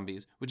Crimson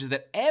Zombies, which is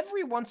that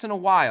every once in a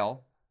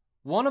while,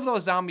 one of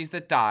those zombies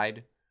that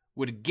died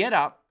would get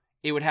up,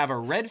 it would have a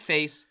red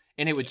face,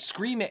 and it would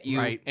scream at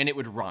you, and it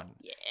would run.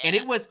 Yeah. And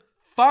it was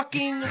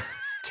fucking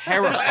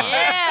terrifying.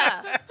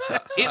 Yeah.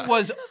 It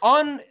was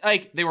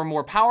they were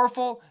more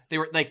powerful. They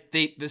were like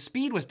the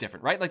speed was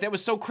different, right? Like that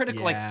was so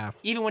critical. Yeah. Like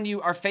even when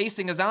you are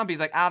facing a zombie,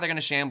 it's like, they're gonna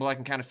shamble. I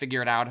can kind of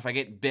figure it out. If I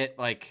get bit,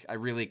 like I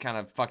really kind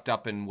of fucked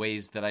up in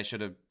ways that I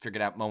should have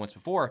figured out moments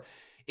before.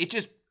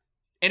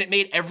 And it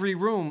made every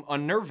room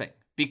unnerving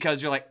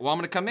because you're like, well, I'm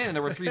gonna come in and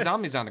there were 3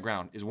 zombies on the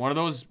ground. Is one of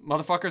those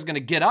motherfuckers gonna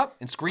get up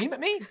and scream at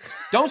me?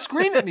 Don't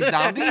scream at me,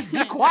 zombie.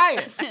 Be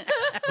quiet.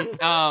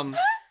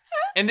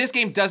 And this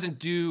game doesn't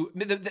do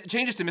the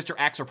changes to Mr.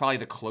 X are probably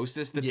the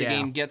closest that the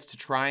game gets to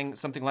trying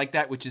something like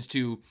that, which is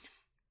to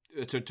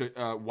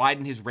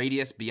widen his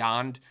radius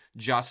beyond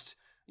just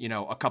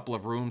a couple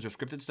of rooms or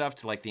scripted stuff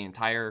to like the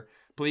entire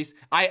police.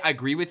 I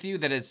agree with you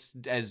that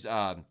as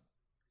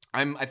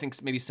I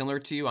think maybe similar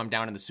to you. I'm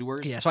down in the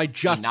sewers. Yeah, so I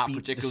just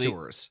beat the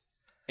sewers.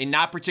 A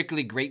not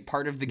particularly great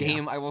part of the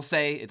game, I will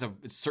say. It's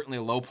certainly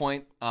a low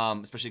point,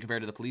 especially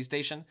compared to the police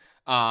station.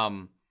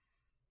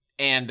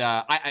 And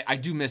I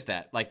do miss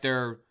that. Like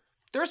there's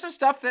some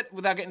stuff that,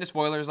 without getting into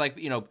spoilers, like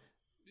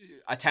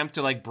attempt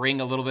to like bring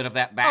a little bit of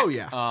that back. Oh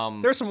yeah,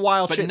 there's some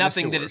wild but shit.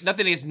 Nothing that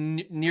is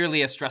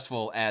nearly as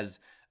stressful as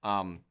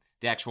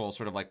the actual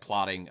sort of like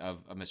plotting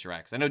of Mr.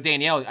 X. I know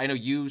Danielle. I know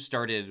you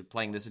started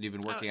playing this and you've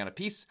been working on a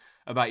piece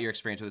about your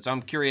experience with it. So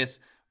I'm curious.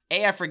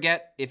 I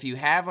forget if you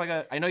have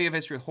I know you have a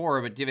history with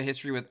horror, but do you have a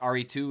history with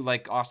RE2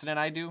 like Austin and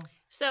I do?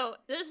 So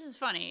this is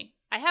funny.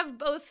 I have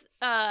both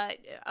a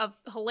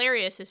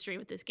hilarious history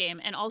with this game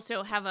and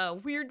also have a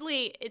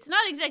weirdly, it's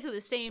not exactly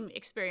the same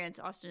experience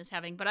Austin is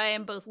having, but I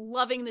am both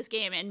loving this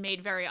game and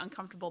made very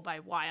uncomfortable by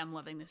why I'm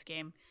loving this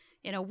game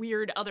in a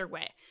weird other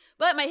way.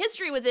 But my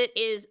history with it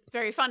is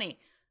very funny.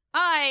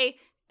 I,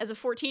 as a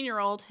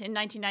 14-year-old in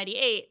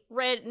 1998,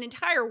 read an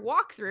entire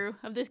walkthrough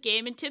of this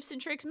game in Tips and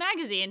Tricks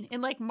magazine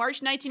in like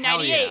March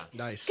 1998. Hell yeah.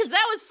 Nice. Because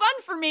that was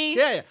fun for me.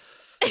 Yeah.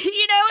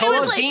 It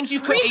was like games you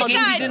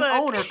didn't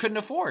own or couldn't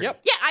afford.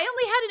 Yep. Yeah, I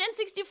only had an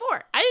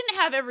N64. I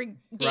didn't have every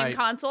game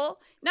console.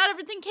 Not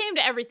everything came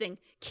to everything.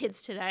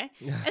 Kids today.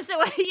 And so,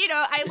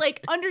 I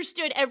like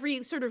understood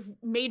every sort of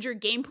major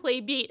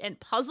gameplay beat and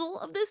puzzle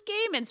of this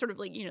game and sort of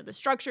like, the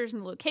structures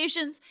and the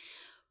locations.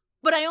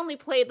 But I only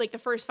played like the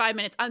first 5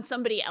 minutes on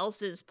somebody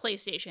else's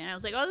PlayStation. And I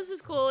was like, oh, this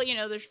is cool.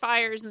 There's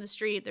fires in the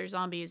street. There's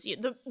zombies.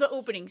 The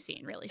opening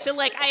scene, really. So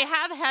like I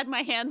have had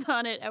my hands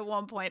on it at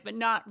one point, but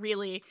not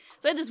really.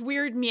 So I had this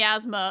weird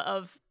miasma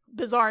of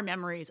bizarre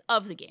memories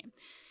of the game.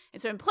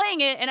 And so I'm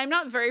playing it, and I'm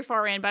not very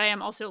far in, but I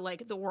am also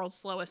like the world's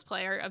slowest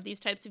player of these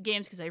types of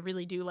games because I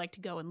really do like to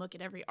go and look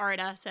at every art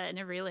asset and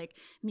every like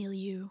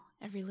milieu,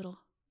 every little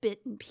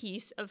bit and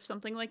piece of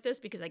something like this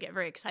because I get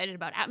very excited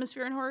about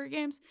atmosphere in horror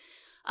games.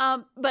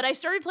 But I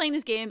started playing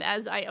this game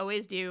as I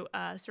always do,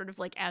 sort of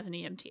like as an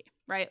EMT,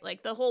 right?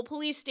 Like the whole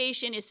police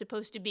station is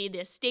supposed to be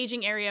this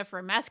staging area for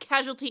a mass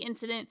casualty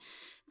incident.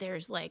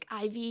 There's like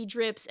IV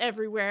drips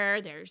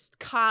everywhere. There's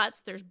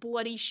cots. There's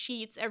bloody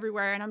sheets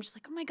everywhere. And I'm just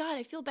like, oh my God,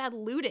 I feel bad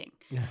looting.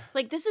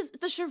 Like this is,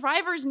 the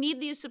survivors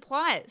need these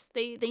supplies.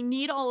 They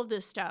need all of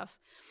this stuff.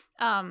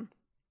 And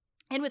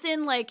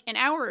within like an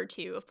hour or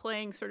two of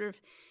playing sort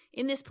of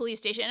in this police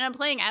station, and I'm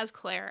playing as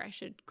Claire, I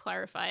should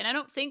clarify. And I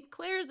don't think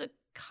Claire's a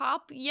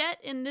cop yet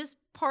in this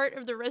part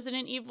of the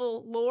Resident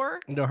Evil lore.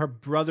 No, her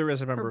brother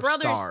is a member of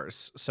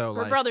STARS. So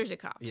her brother's a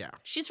cop. Yeah.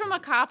 She's from a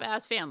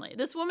cop-ass family.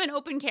 This woman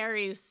open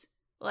carries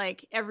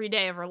like every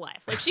day of her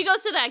life. Like she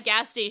goes to that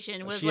gas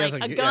station with like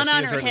a gun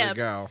on her hip.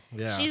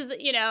 Yeah. She's,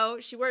 you know,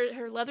 she wears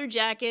her leather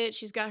jacket,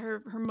 she's got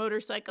her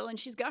motorcycle, and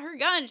she's got her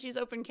gun. She's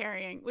open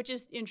carrying, which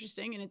is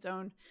interesting in its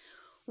own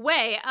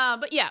way.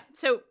 But yeah,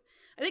 so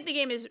I think the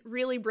game is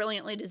really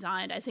brilliantly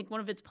designed. I think one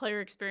of its player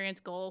experience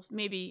goals,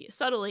 maybe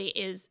subtly,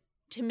 is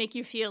to make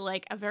you feel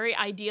like a very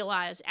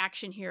idealized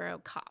action hero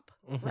cop,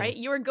 right?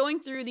 You're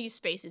going through these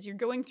spaces. You're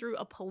going through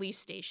a police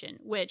station,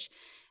 which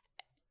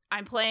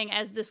I'm playing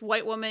as this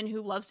white woman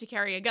who loves to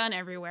carry a gun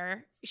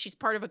everywhere. She's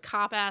part of a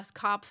cop-ass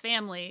cop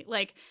family.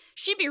 Like,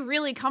 she'd be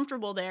really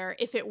comfortable there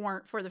if it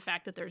weren't for the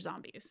fact that there's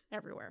zombies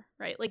everywhere,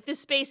 right? Like, this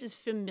space is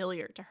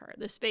familiar to her.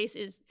 This space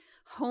is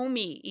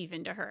homey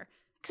even to her,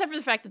 except for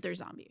the fact that there's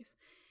zombies.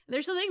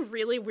 There's something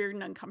really weird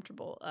and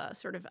uncomfortable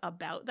sort of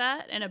about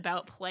that and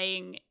about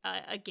playing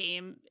a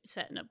game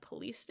set in a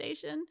police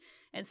station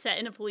and set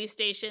in a police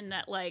station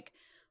that, like,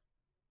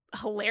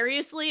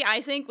 hilariously,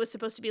 I think was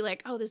supposed to be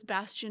like, oh, this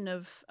bastion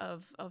of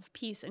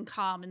peace and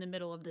calm in the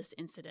middle of this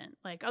incident.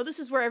 Like, oh, this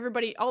is where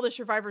all the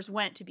survivors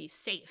went to be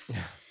safe.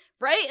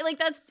 Right? Like,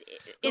 that's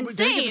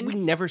insane. We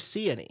never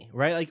see any,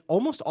 right? Like,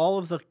 almost all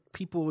of the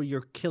people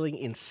you're killing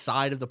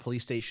inside of the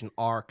police station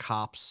are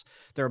cops.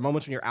 There are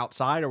moments when you're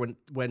outside or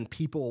when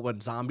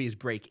zombies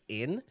break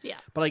in. Yeah.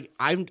 But, like,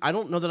 I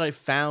don't know that I've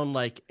found,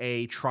 like,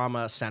 a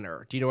trauma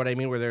center. Do you know what I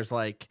mean? Where there's,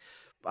 like,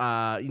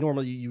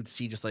 normally you would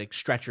see just, like,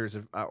 stretchers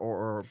of,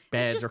 or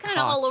beds or cots. It's just kind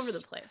of all over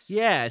the place.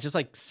 Yeah, it's just,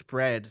 like,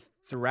 spread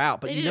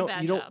throughout. But they you did don't, a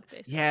bad you don't, job,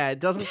 basically. yeah,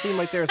 it doesn't seem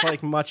like there's,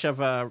 like, much of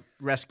a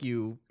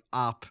rescue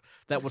op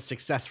that was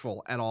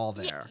successful at all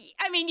there. Yeah,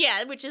 I mean,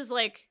 yeah, which is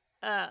like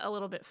a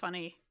little bit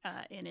funny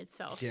in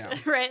itself, Yeah.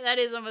 right? That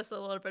is almost a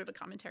little bit of a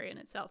commentary in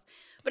itself.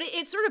 But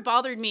it sort of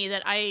bothered me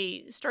that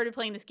I started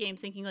playing this game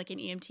thinking like an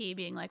EMT,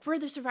 being like, where are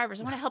the survivors?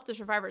 I want to help the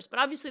survivors. But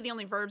obviously the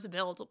only verbs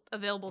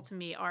available to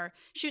me are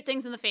shoot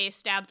things in the face,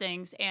 stab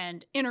things,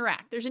 and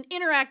interact. There's an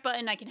interact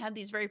button. I can have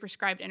these very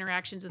prescribed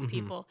interactions with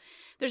people.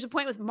 There's a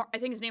point with, I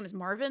think his name is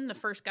Marvin, the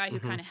first guy who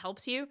kind of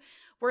helps you,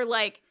 where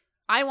like,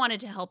 I wanted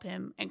to help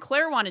him, and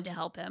Claire wanted to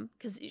help him,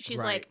 because she's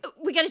Right. like,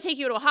 we got to take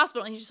you to a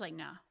hospital. And he's just like,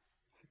 no.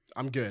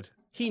 I'm good.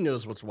 He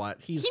knows what's what.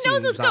 He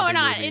knows what's going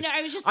on. And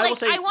I was just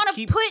like, I want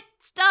to put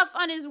stuff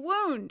on his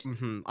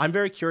wound. I'm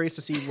very curious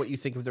to see what you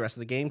think of the rest of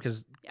the game,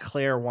 because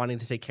Claire wanting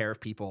to take care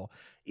of people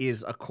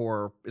is a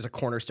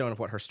cornerstone of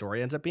what her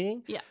story ends up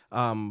being. Yeah.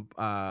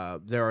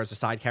 There is a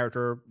side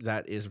character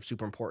that is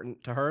super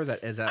important to her.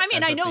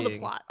 I know the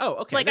plot. Oh,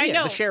 okay. Like, Then, I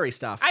know the Sherry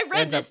stuff. I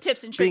read this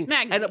Tips and Tricks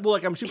magazine. And well,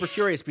 like, I'm super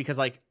curious because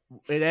like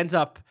it ends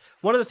up,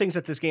 one of the things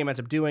that this game ends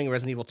up doing,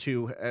 Resident Evil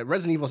 2,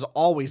 Resident Evil has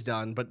always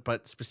done,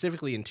 but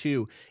specifically in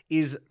 2,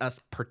 is a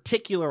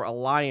particular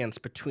alliance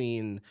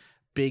between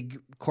big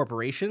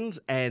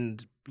corporations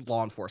and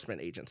law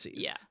enforcement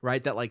agencies. Yeah.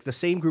 Right? That like the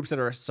same groups that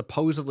are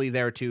supposedly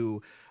there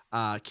to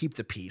keep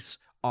the peace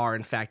are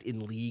in fact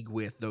in league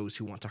with those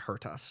who want to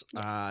hurt us.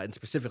 Yes. And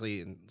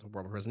specifically in the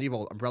world of Resident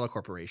Evil, Umbrella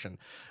Corporation.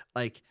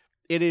 Like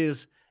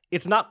it's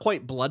not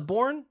quite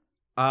Bloodborne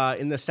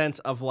in the sense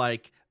of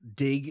like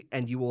dig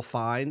and you will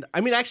find. I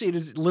mean, actually, it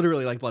is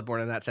literally like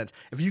Bloodborne in that sense.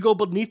 If you go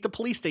beneath the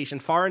police station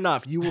far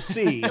enough, you will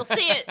see You'll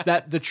see it.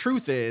 that the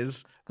truth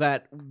is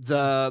that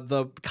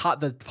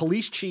the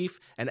police chief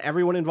and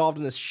everyone involved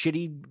in this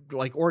shitty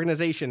like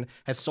organization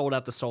has sold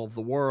out the soul of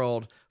the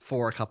world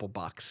for a couple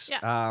bucks.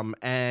 Yeah.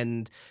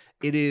 And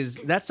it is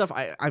that stuff.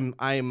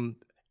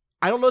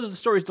 I don't know that the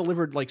story is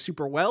delivered like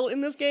super well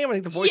in this game. I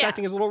think the voice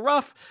acting is a little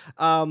rough.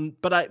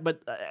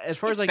 But as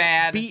far as like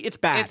bad. it's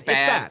bad. It's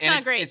bad. It's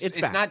not great.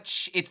 It's bad.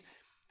 not. It's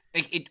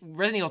like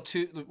Resident Evil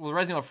 2. Well, the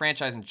Resident Evil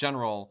franchise in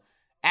general,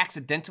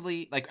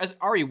 accidentally, like as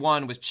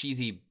RE1 was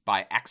cheesy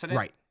by accident,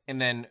 Right. And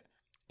then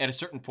at a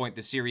certain point,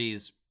 the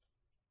series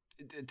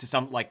to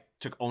some like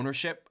took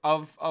ownership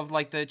of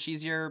like the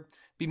cheesier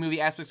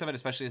B-movie aspects of it,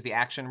 especially as the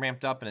action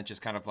ramped up and it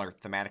just kind of like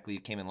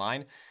thematically came in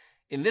line.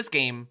 In this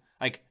game,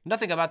 like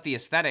nothing about the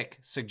aesthetic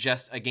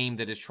suggests a game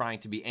that is trying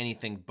to be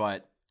anything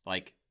but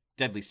like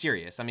deadly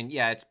serious. I mean,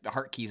 yeah, it's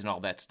heart keys and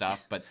all that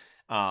stuff, but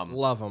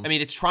Love them. I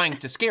mean, it's trying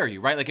to scare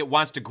you, right? Like it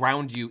wants to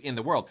ground you in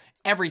the world.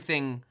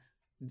 Everything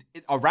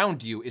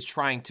around you is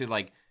trying to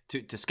like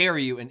to scare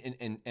you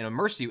and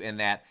immerse you in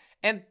that.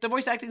 And the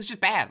voice acting is just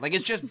bad. Like,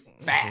 it's just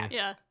bad.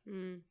 Yeah.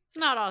 It's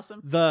not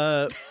awesome.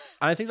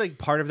 I think like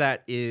part of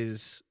that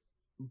is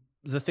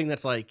the thing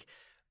that's like,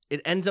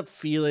 it ends up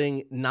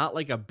feeling not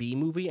like a B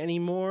movie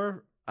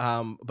anymore,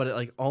 but it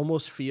like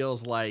almost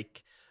feels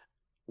like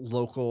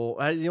local.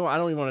 I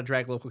don't even want to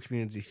drag local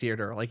community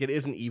theater. Like, it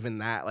isn't even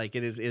that. Like,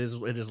 it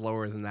is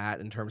lower than that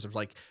in terms of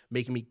like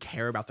making me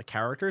care about the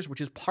characters, which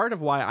is part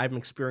of why I'm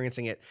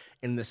experiencing it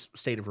in this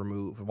state of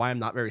remove. Why I'm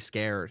not very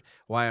scared.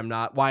 Why I'm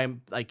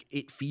like,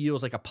 it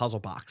feels like a puzzle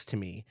box to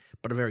me,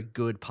 but a very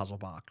good puzzle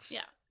box.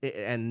 Yeah.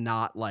 And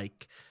not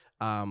like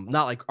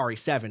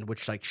RE7,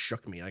 which like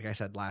shook me, like I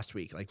said last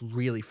week, like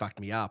really fucked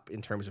me up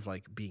in terms of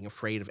like being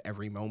afraid of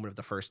every moment of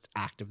the first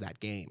act of that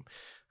game.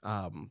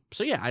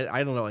 So yeah,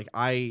 I don't know, like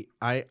I'm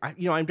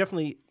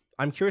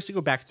curious to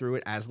go back through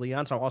it as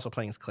Leon. So I'm also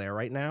playing as Claire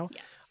right now.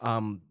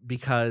 Yeah.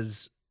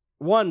 Because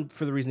one,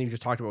 for the reason you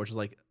just talked about, which is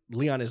like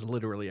Leon is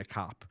literally a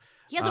cop.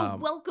 He has a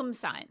welcome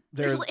sign.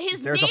 His name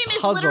is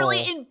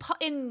literally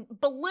in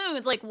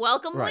balloons, like,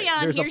 welcome, right.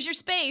 Leon, here's your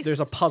space. There's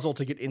a puzzle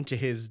to get into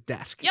his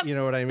desk. Yep. You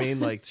know what I mean?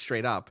 Like,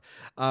 straight up.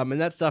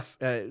 And that stuff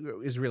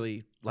is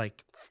really,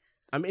 like,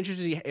 I'm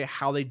interested to see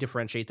how they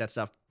differentiate that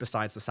stuff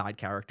besides the side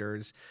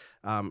characters,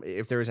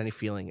 if there is any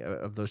feeling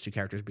of those two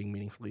characters being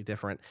meaningfully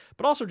different.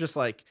 But also just,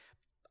 like,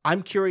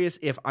 I'm curious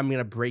if I'm going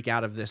to break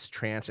out of this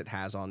trance it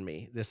has on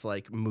me, this,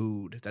 like,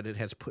 mood that it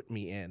has put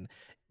me in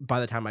by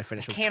the time I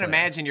finish with Can't Claire.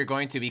 imagine you're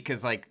going to,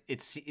 because like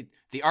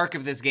the arc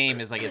of this game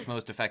is like it's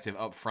most effective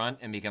up front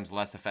and becomes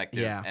less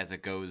effective as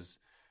it goes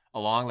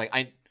along.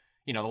 Like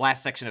the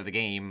last section of the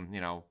game,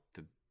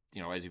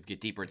 as you get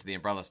deeper into the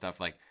Umbrella stuff,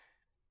 like,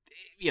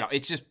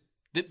 it's just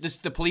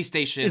the police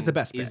station is the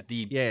best. Is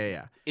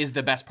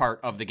the best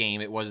part of the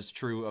game. It was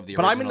true of the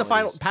original. But I'm in the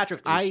final.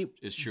 Patrick,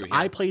 is true here.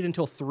 I played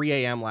until 3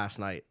 a.m. last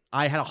night.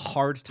 I had a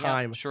hard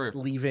time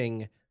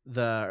leaving.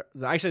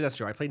 Actually, that's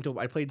true. I played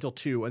until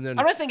 2, and then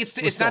I'm not saying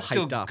it's not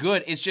still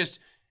good. It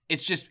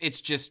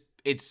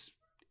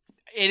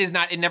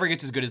never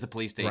gets as good as the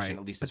police station. Right.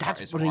 At least,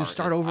 but as when far you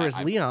start as over as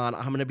Leon,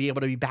 I'm going to be able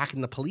to be back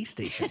in the police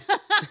station.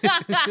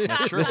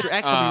 That's true. Mr.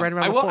 X will be right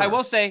around the corner. I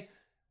will say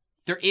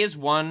there is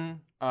one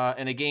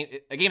in a game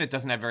that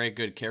doesn't have very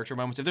good character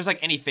moments. If there's like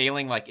any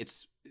failing, like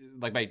it's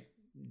like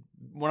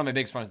one of my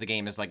biggest problems with the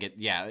game is like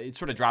it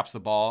sort of drops the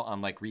ball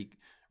on like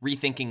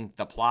rethinking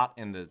the plot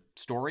and the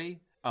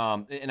story.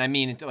 And I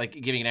mean, like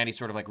giving it any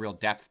sort of like real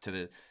depth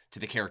to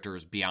the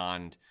characters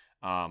beyond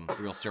the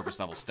real surface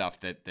level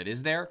stuff that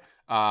is there.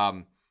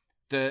 I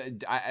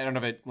don't know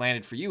if it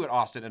landed for you at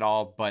Austin at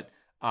all, but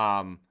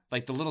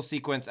like the little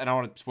sequence, I don't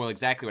want to spoil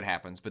exactly what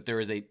happens, but there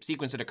is a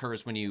sequence that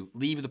occurs when you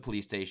leave the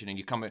police station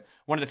and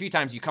one of the few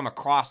times you come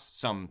across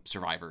some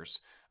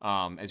survivors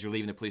as you're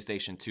leaving the police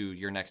station to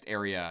your next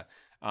area.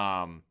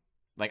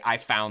 Like I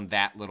found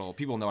that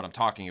people know what I'm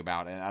talking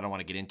about, and I don't want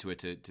to get into it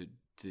to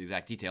the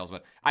exact details,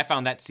 but I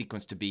found that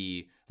sequence to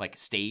be like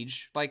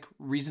staged like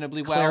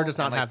reasonably well. Claire does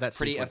not and, like, have that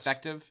pretty sequence.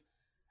 Effective.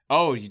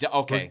 Oh,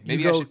 okay.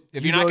 Maybe I should.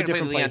 If you're not going to play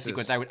the Leon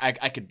sequence,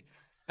 I could.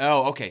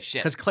 Oh, okay,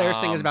 shit. Because Claire's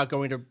thing is about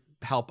going to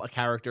help a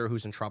character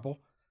who's in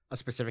trouble, a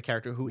specific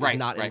character who is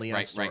not in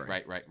Leon's story.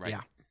 Right. Yeah.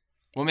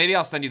 Well, maybe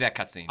I'll send you that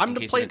cutscene. I'm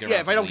gonna play.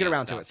 Yeah, if I don't get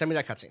around to it, send me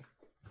that cutscene.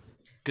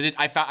 Because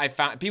I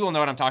found people know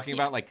what I'm talking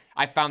about. Like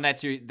I found that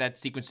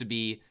sequence to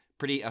be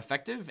pretty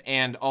effective,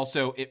 and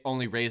also it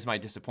only raised my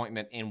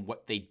disappointment in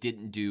what they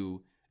didn't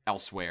do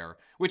elsewhere,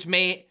 which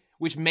may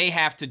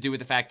have to do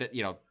with the fact that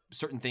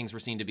certain things were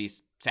seen to be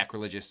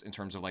sacrilegious in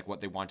terms of like what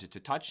they wanted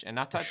to touch and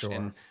not touch. Sure.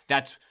 And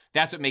that's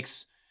what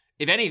makes,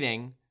 if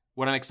anything,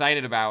 what I'm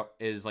excited about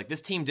is like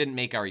this team didn't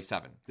make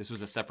RE7. This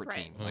was a separate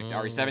team. Like the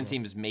RE7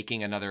 team is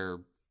making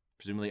another,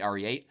 presumably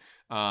RE8.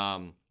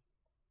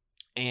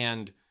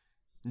 And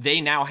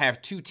they now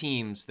have two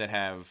teams that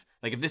have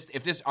like, if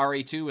this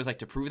RE2 is like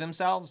to prove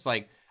themselves,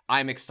 like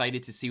I'm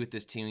excited to see what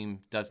this team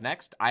does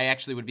next. I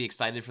actually would be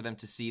excited for them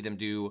to see them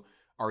do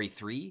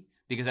RE3,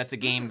 because that's a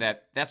game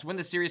that's when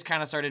the series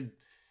kind of started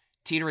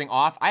teetering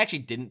off. I actually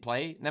didn't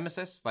play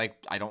Nemesis. Like,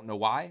 I don't know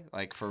why.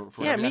 Like for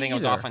everything, I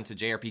was off onto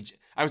JRPG.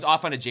 I was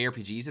off onto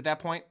JRPGs at that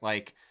point.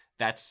 Like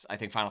I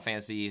think Final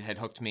Fantasy had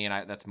hooked me,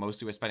 and that's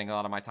mostly what I was spending a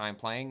lot of my time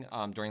playing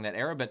during that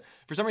era. But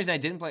for some reason, I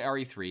didn't play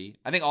RE3.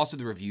 I think also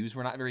the reviews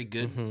were not very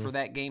good for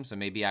that game, so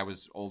maybe I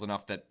was old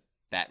enough that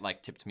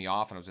like tipped me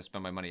off, and I was going to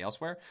spend my money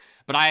elsewhere.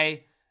 But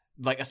I,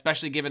 like,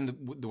 especially given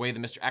the way the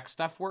Mr. X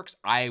stuff works,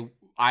 I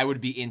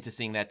would be into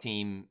seeing that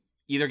team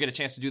either get a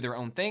chance to do their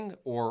own thing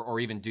or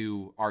even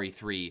do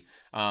RE3.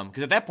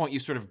 Because at that point, you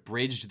sort of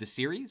bridged the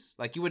series.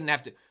 Like, you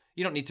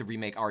don't need to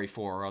remake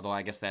RE4, although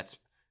I guess that's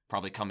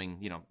probably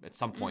coming, at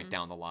some point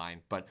down the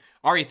line. But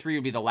RE3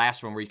 would be the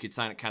last one where you could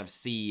kind of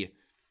see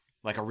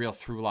like a real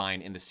through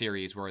line in the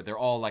series where they're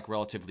all like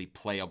relatively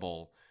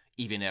playable,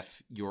 even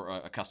if you're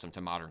accustomed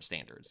to modern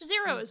standards.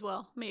 0 as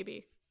well,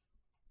 maybe.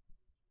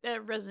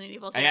 Resident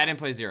Evil 7. I didn't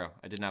play 0.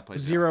 I did not play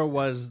 0. 0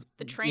 was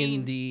the train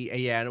in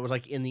the and it was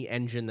like in the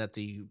engine that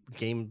the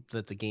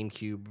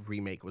GameCube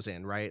remake was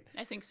in, right?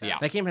 I think so. Yeah.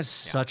 That game has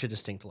such a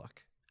distinct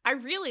look. I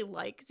really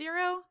like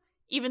 0,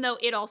 even though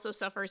it also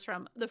suffers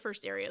from the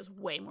first area is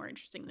way more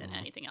interesting than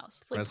anything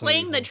else. Like Resident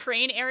playing the Evil.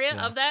 train area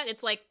of that,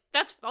 it's like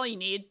that's all you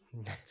need.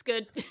 It's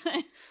good.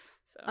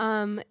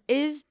 So.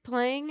 Is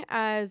playing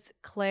as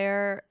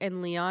Claire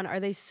and Leon, are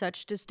they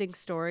such distinct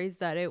stories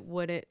that it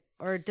wouldn't,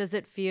 or does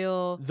it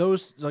feel,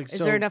 Those like is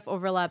so there enough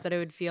overlap that it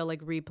would feel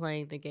like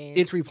replaying the game?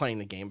 it's replaying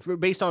the game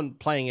based on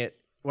playing it.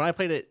 When I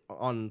played it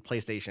on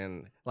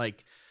PlayStation,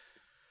 like,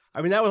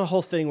 I mean, that was a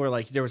whole thing where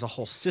like there was a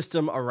whole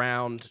system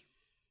around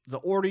the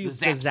order The the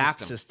zap zap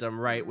system. system,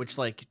 right? Which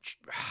like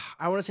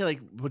I want to say like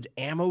would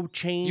ammo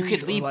change? You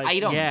could or, leave like,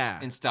 items yeah.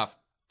 and stuff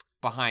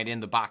behind in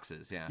the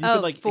boxes. Yeah. You oh,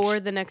 could, like, for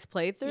the next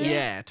playthrough?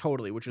 Yeah,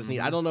 totally, which was neat.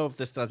 I don't know if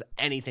this does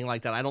anything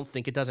like that. I don't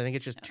think it does. I think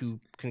it's just two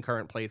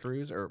concurrent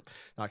playthroughs, or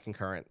not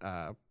concurrent.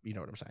 You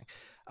know what I'm saying?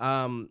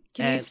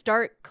 Can you and-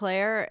 start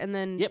Claire and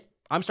then? Yep,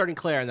 I'm starting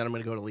Claire, and then I'm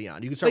going to go to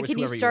Leon. You can start But with can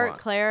you whoever start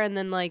want. Claire and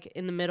then like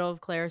in the middle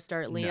of Claire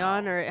start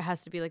Leon, No. or it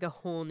has to be like a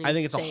whole new? I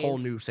think it's save? a whole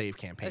new save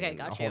campaign. Okay,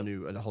 got a whole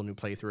you. new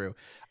playthrough.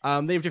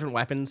 They have different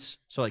weapons.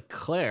 So like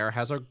Claire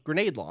has a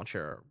grenade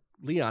launcher.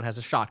 Leon has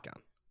a shotgun,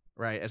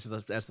 right? As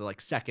the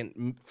like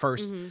second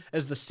first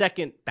as the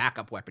second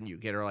backup weapon you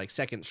get, or like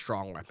second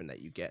strong weapon that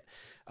you get.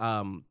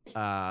 So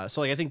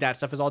like I think that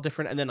stuff is all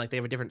different. And then like they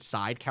have a different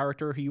side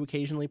character who you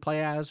occasionally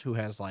play as, who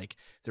has like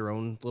their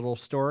own little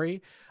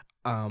story.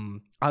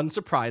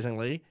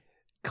 Unsurprisingly,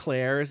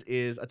 Claire's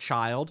is a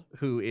child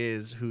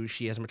who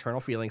she has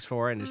maternal feelings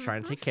for and is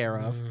trying to take care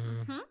of.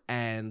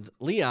 And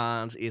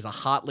Leon's is a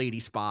hot lady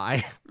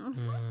spy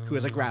who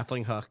has a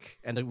grappling hook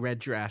and a red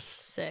dress.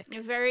 Sick.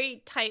 A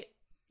very tight,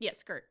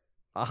 skirt.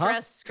 Uh-huh.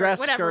 Dress, skirt,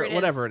 whatever skirt, it is.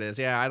 whatever it is.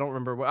 Yeah, I don't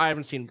remember. I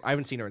haven't seen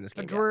her in this A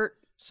game yet. dwert.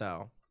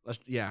 So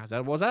yeah,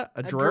 that was that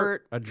a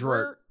dwert. dwert. A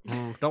dwert.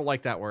 Don't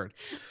like that word.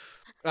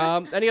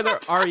 Any other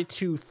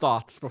RE2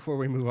 thoughts before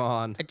we move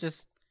on?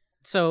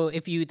 So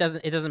if it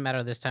doesn't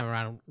matter this time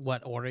around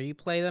what order you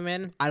play them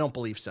in. I don't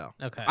believe so.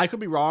 Okay. I could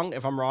be wrong.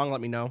 If I'm wrong,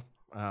 let me know.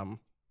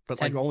 But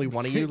like only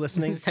one of you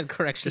listening, send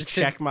corrections. just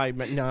check my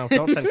no.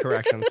 Don't send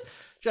corrections.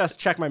 Just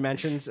check my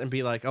mentions and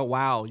be like, oh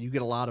wow, you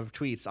get a lot of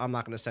tweets. I'm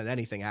not going to send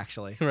anything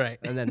actually. Right.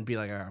 And then be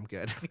like, oh, I'm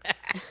good.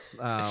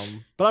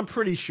 But I'm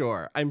pretty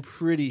sure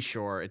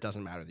it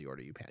doesn't matter the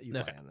order you play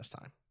on this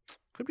time.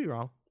 Could be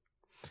wrong.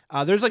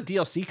 There's like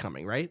DLC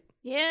coming, right?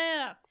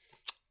 Yeah.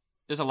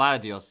 There's a lot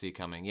of DLC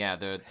coming. Yeah,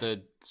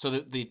 the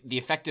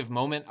effective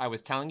moment I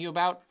was telling you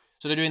about.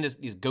 So they're doing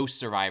these ghost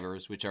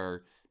survivors, which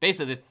are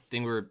basically the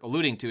thing we were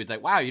alluding to. It's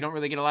like, wow, you don't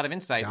really get a lot of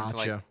insight into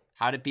like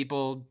how did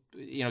people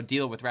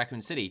deal with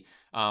Raccoon City.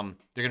 They're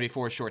gonna be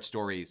 4 short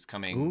stories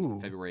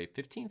coming February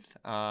 15th.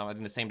 I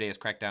think the same day as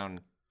Crackdown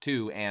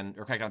 2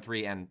 or Crackdown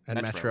 3 and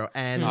Metro.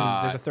 And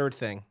there's a third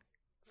thing.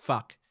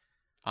 Fuck.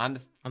 On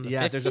the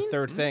yeah, 15th? there's a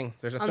third thing.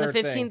 There's a On third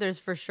the 15th, thing. there's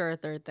for sure a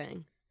third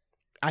thing.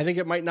 I think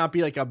it might not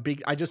be like a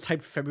big. I just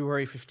typed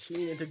February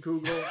 15 into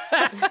Google.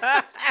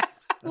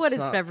 What is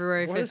not-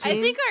 February what is 15th?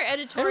 I think our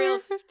editorial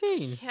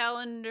 15.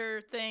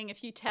 calendar thing,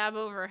 if you tab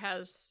over,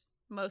 has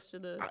most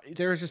of the.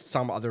 There's just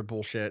some other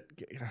bullshit.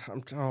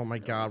 Oh my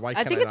god! Why I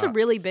can't think it's a not?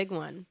 really big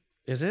one.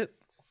 Is it?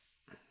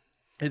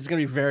 It's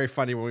gonna be very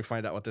funny when we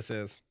find out what this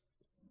is.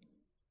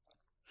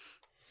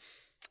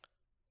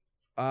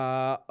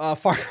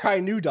 Far Cry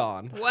New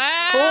Dawn.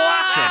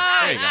 Wow!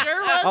 There you It go.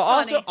 sure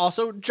was funny.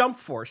 Also Jump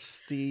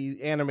Force, the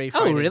anime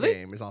fighting really?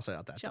 game, is also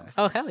out that day.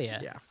 Oh hell yeah.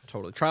 Yeah,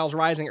 totally. Trials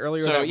Rising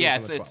earlier. So, that week yeah,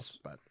 on the it's-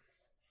 12th,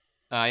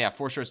 but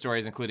 4 short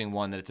stories, including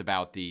one that it's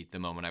about the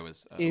moment I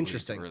was alluding to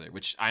Interesting. earlier,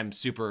 which I'm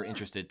super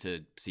interested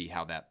to see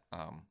how that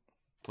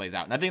plays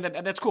out. And I think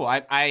that's cool.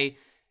 I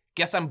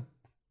guess I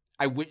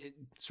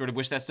sort of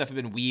wish that stuff had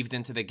been weaved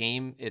into the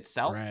game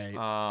itself.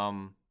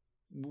 Right.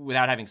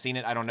 Without having seen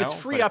it, I don't know. It's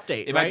free but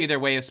update, It might be right? their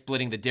way of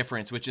splitting the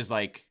difference, which is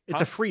like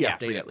it's a free Yeah,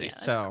 update at least.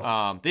 That's So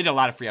cool. they did a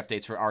lot of free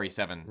updates for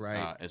RE7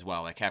 Right. as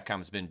well. Like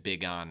Capcom's been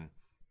big on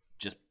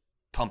just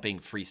pumping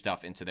free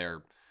stuff into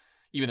their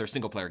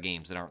single player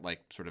games that aren't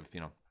like sort of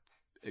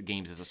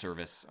games as a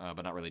service,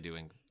 but not really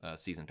doing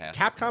season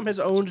passes. Capcom has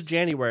owned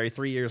January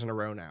 3 years in a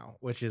row now,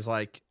 which is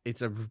like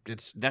it's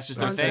That's just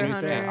Monster their thing.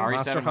 Hunter. Yeah,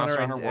 RE7, Monster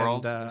Hunter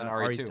World, and then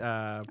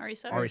RE2.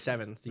 RE7.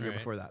 RE7 the year Right.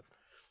 before that.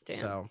 Damn.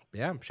 So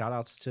yeah, shout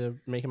outs to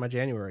making my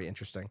January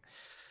interesting.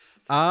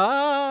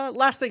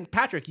 Last thing,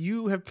 Patrick,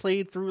 you have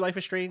played through Life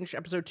is Strange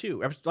episode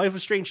 2. Life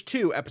is Strange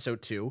 2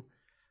 episode 2.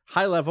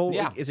 High level.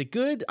 Yeah. Like, is it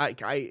good? Are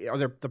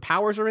there the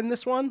powers are in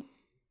this one?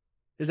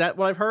 Is that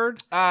what I've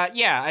heard?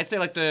 Yeah, I'd say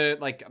like the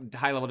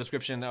high level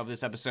description of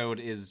this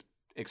episode is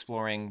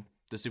exploring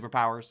the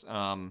superpowers.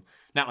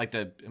 Not like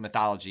the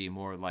mythology,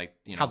 more like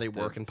How they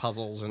work in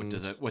puzzles and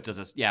what does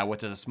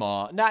a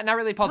small not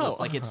really puzzles.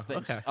 Oh, like it's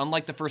okay.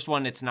 unlike the first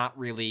one, it's not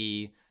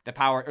really the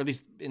power, or at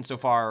least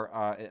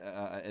insofar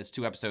as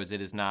 2 episodes,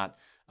 it is not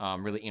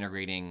really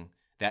integrating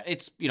that.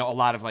 It's a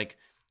lot of like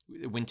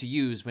when to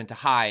use, when to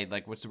hide,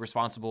 like what's the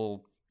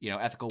responsible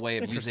ethical way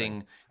of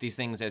using these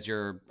things as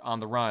you're on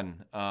the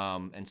run.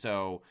 And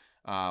so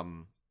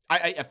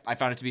I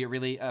found it to be a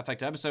really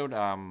effective episode.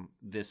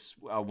 This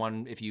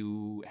one, if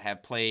you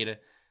have played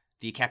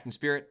the Captain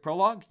Spirit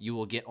prologue, you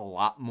will get a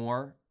lot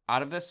more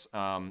out of this.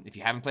 If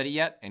you haven't played it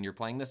yet and you're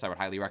playing this, I would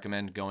highly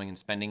recommend going and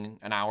spending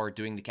an hour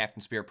doing the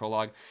Captain Spirit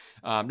prologue.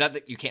 Not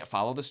that you can't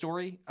follow the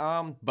story,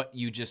 but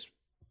you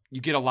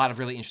get a lot of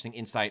really interesting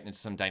insight into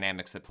some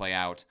dynamics that play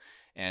out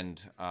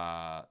and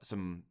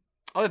some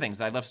other things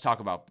that I'd love to talk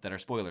about that are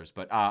spoilers.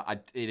 But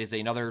it is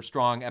another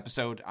strong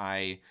episode.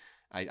 I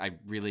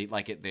really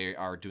like it. They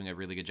are doing a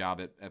really good job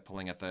at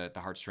pulling at the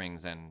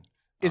heartstrings. And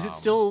is it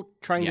still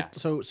trying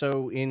to?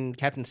 So in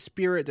Captain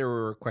Spirit, there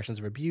were questions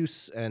of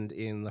abuse, and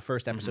in the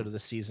first episode of the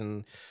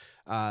season,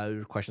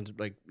 questions of,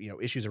 like,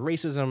 issues of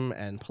racism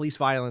and police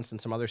violence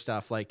and some other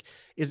stuff. Like,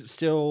 is it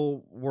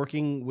still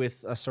working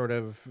with a sort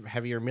of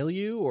heavier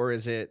milieu, or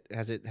has it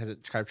kind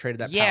of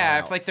traded that?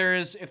 Yeah, power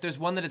out? if there's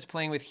one that it's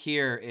playing with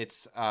here,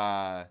 it's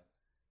well,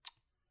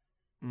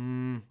 I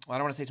don't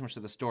want to say too much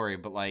of the story,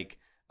 but like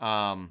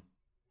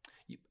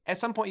at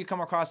some point you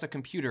come across a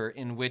computer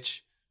in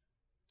which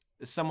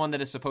someone that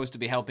is supposed to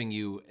be helping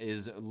you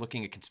is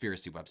looking at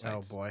conspiracy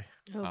websites. Oh boy.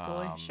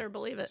 Sure,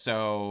 believe it.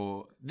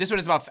 So this one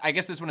is about, I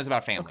guess this one is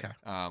about family. Okay.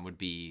 Would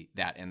be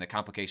that, and the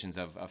complications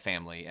of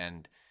family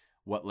and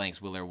what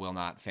lengths will or will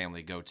not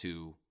family go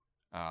to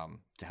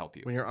help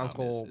you. When your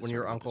uncle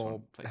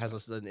plays has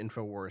with. an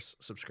InfoWars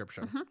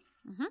subscription,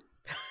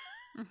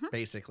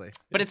 basically.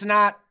 But it's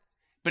not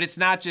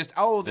just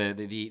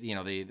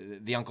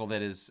the uncle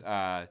that is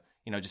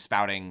just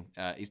spouting.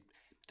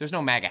 There's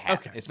no MAGA hat.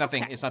 Okay. It's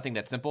nothing. It's nothing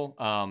that simple.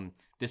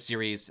 This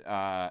series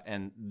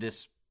and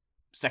this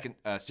second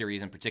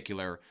series in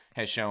particular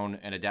has shown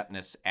an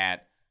adeptness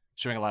at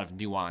showing a lot of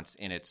nuance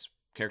in its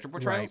character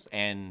portrayals,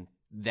 and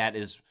that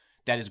is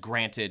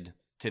granted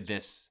to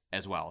this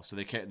as well. So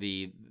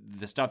the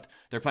stuff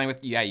they're playing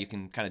with, you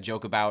can kind of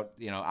joke about,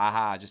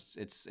 just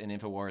it's an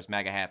InfoWars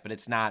MAGA hat, but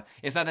it's not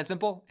that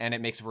simple, and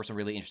it makes for some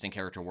really interesting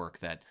character work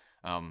that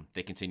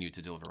they continue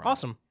to deliver on.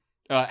 Awesome.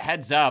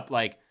 Heads up,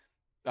 like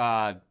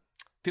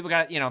people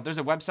got, there's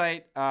a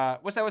website.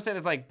 What's that website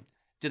that's like,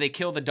 do they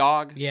kill the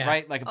dog? Yeah.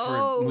 Right? Like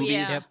for movies.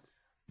 Yeah. Yep.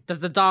 Does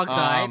the dog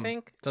die? I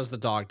think. Does the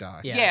dog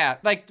die? Yeah. Yeah,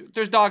 like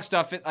there's dog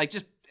stuff.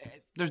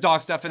 There's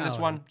dog stuff in this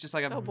Oh, one. Just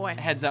like a boy.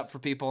 heads up for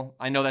people.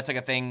 I know that's like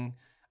a thing,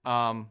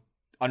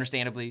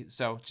 understandably.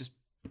 So just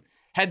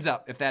heads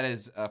up if that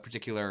is a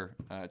particular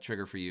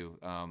trigger for you.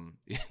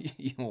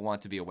 You will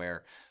want to be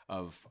aware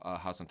of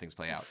how some things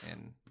play out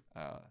in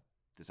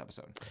this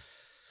episode.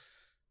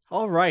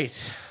 All right.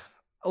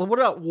 What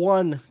about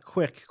one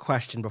quick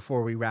question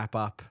before we wrap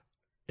up?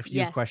 If you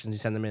have Yes. questions, you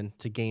send them in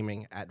to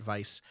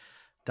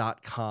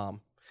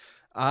gaming@vice.com.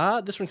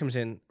 This one comes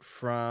in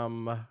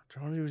from... Do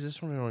I want to do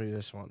this one or do I want to do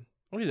this one?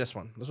 I'll do this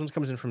one. This one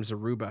comes in from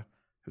Zaruba,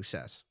 who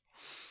says,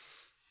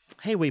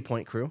 "Hey,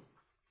 Waypoint crew.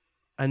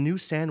 A new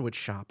sandwich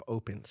shop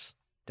opens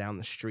down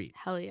the street.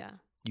 Hell yeah.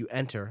 You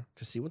enter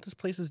to see what this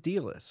place's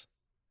deal is.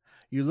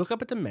 You look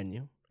up at the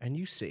menu and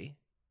you see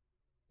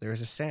there is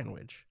a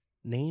sandwich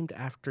named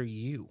after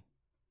you.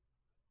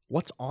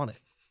 What's on it?"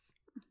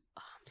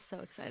 I'm so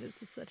excited.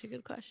 This is such a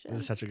good question.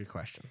 This is such a good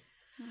question.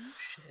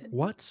 Shit.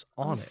 What's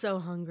on I'm it? so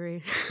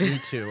hungry.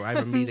 Me too. I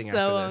have a meeting I'm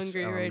so after this.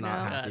 hungry and right I'm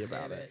not now. happy God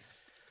about damn it.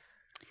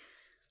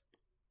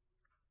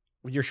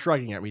 You're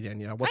shrugging at me,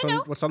 Danielle. What's I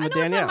know. on the I know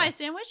Danielle? what's on my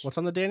sandwich. What's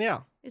on the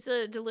Danielle? It's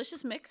a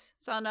delicious mix.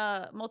 It's on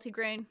a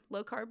multigrain,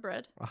 low-carb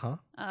bread. Uh-huh.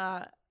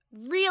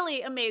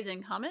 Really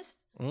amazing hummus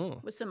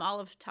Mm. with some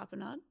olive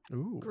tapenade.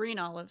 Ooh. Green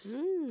olives.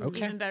 Mm.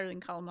 Okay. Even better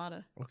than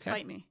Kalamata. Okay.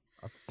 Fight me.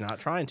 I'm not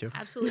trying to.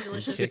 Absolutely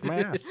delicious. Kick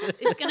my ass.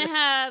 It's going to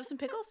have some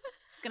pickles.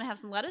 It's going to have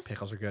some lettuce.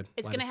 Pickles are good.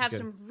 It's going to Lettuce is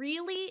have good. some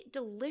really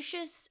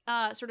delicious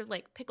sort of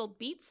like pickled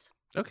beets.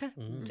 Okay.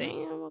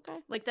 Damn, okay.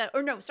 Like that.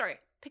 Or no, sorry.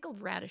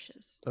 Pickled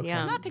radishes. Okay.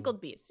 Yeah. Not pickled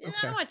beets. I Okay.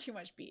 don't want too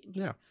much beet in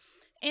here.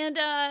 Yeah. And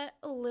a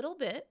little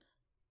bit,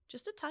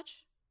 just a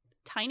touch,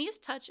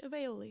 tiniest touch of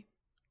aioli.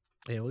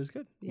 Ale is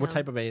good. Yeah. What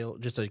type of ale?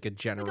 Just like a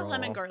general. Like a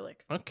lemon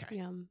garlic. Okay.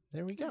 Yum.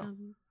 There we go.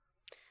 Yum.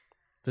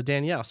 The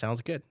Danielle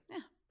sounds good. Yeah.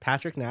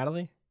 Patrick,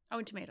 Natalie? Oh,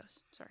 and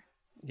tomatoes. Sorry.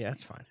 Yeah,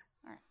 that's fine.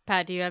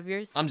 Pat, do you have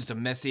yours? I'm just a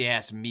messy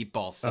ass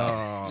meatball sub.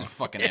 Oh. Just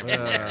fucking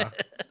everywhere.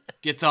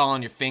 Gets all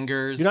on your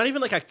fingers. You're not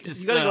even like a.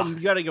 Just- you gotta go. ugh. You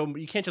gotta go.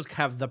 You can't just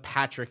have the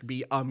Patrick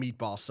be a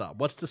meatball sub.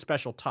 What's the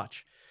special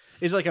touch?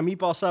 Is it like a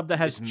meatball sub that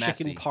has It's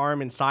chicken messy.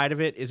 parm inside of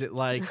it? Is it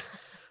like,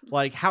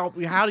 like how do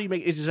you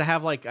make? Does it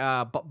have like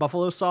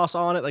buffalo sauce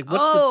on it? Like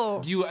what's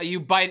Oh, You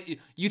bite.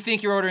 You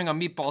think you're ordering a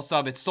meatball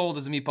sub. It's sold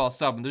as a meatball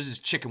sub, and there's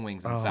just chicken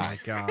wings the? Oh inside, my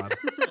god,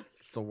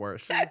 it's the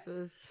worst.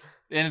 Jesus.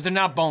 and they're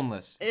not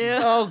boneless. Ew.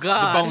 Oh The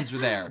god. bones are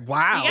there.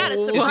 Wow. you got a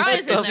It's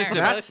surprise just, in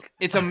there.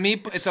 it's a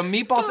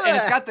meatball, and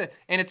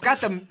it's got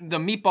the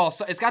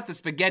meatball. It's got the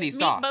spaghetti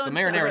sauce, the bone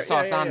marinara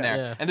sauce. sauce on there,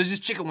 Yeah. and there's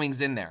just chicken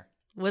wings in there.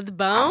 With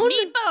bone?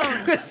 Meat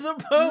bone.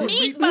 the bone.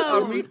 Meat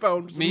Oh, bone. meat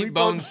bone. Meat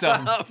bone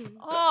sub.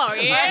 Oh,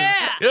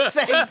 yeah.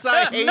 Thanks,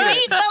 I hate Meat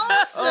it. bone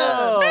sub.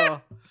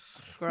 Oh,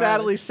 Gross.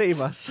 Natalie, save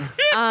us.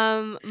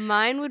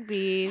 Mine would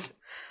be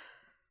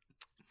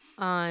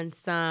on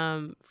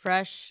some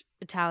fresh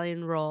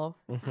Italian roll.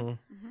 Mhm.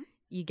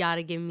 You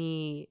gotta give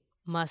me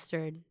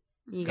mustard.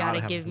 You Gotta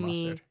gotta have give some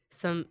me mustard.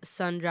 some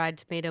sun-dried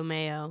tomato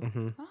mayo.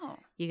 Mhm. Oh.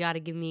 You gotta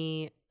give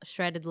me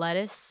shredded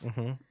lettuce.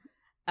 Mhm.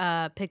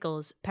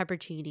 pickles,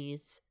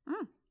 pepperoncinis,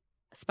 Mm.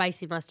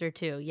 spicy mustard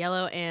too,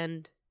 yellow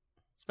and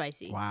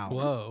spicy. Wow.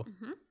 Whoa.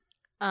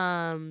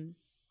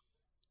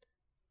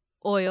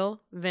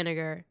 Oil,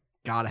 vinegar.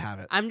 Gotta have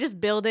it. I'm just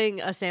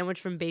building a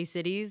sandwich from Bay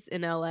Cities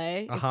in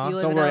LA. If you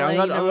live Don't in worry. LA, I'm you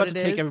know about what to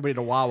it take is. everybody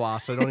to Wawa,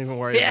 so don't even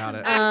worry about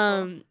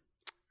it.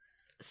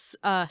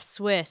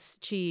 Swiss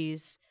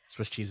cheese,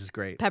 Swiss cheese is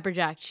great. pepper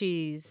jack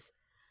cheese,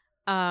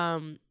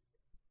 vegetarian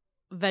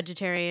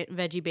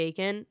veggie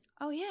bacon,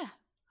 Oh yeah.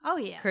 Oh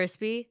yeah.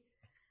 crispy.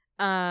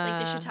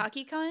 Like the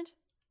shiitake kind.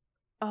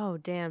 Oh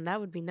damn, that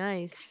would be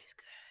nice.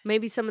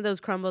 Maybe some of those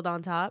crumbled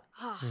on top.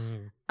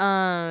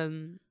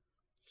 Mm.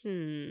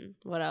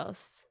 What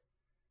else?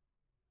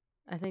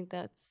 I think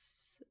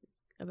that's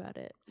about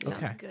it. Sounds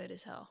Okay. good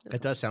as hell.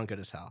 It does sound good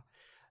as hell.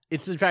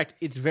 It's in fact,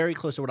 it's very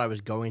close to what I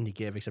was going to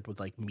give, except with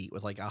like meat,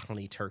 with like a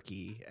honey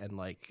turkey and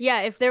like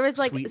Yeah, if there was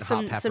like Sweet and hot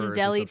some peppers some and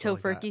deli stuff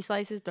like that. tofurkey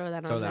slices, throw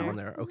that throw on that there. on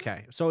there.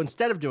 Okay, so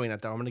instead of doing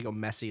that though, I'm gonna go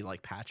messy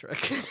like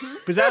Patrick,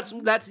 because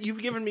that's you've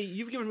given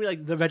me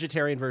like the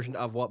vegetarian version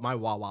of what my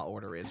Wawa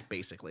order is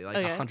basically like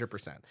Okay.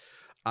 100%.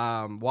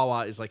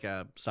 Wawa is like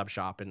a sub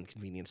shop and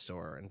convenience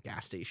store and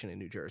gas station in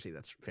New Jersey.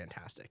 That's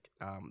fantastic.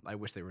 I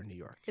wish they were in New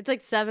York. It's like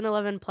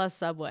 7-Eleven plus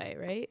Subway,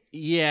 right?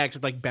 Yeah,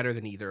 except like better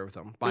than either of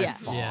them by Yeah.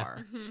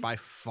 far, Yeah. by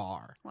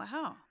far,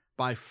 Wow.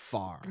 by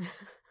far.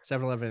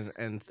 7-Eleven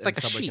and It's like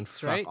a Subway can Sheetz,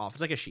 fuck right? off.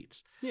 It's like a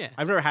Sheetz. Yeah.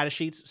 I've never had a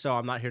Sheetz, so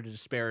I'm not here to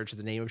disparage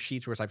the name of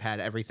Sheetz, whereas I've had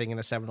everything in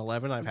a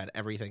 7-Eleven. I've had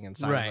everything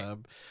inside Right. of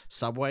a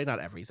Subway. Not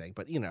everything,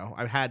 but, you know,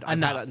 I've had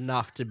Enough.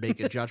 enough to make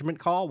a judgment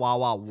call.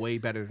 Wawa, way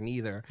better than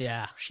either.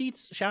 Yeah.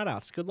 Sheetz,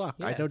 shout-outs. Good luck.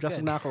 Yeah, I know it's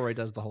Justin good. McElroy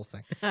does the whole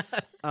thing.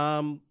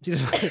 He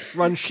just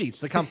runs Sheetz,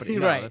 the company.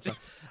 No, Right. that's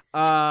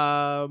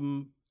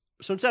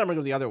so instead, I'm going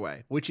to go the other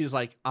way, which is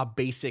like a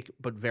basic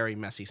but very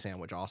messy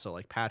sandwich also,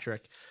 like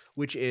Patrick,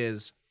 which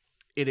is,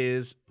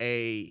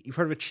 you've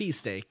heard of a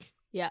cheesesteak.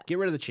 Yeah. Get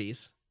rid of the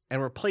cheese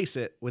and replace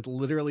it with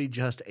literally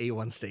just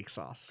A1 steak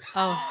sauce.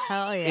 Oh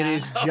hell yeah! It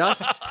is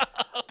just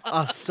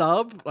a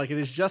sub, like it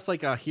is just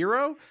like a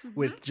hero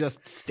with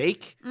just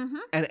steak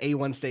and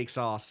A1 steak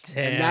sauce.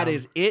 And that Damn.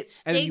 is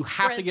it. And then you Steak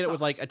have to bread get it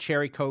with like sauce. a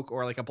cherry Coke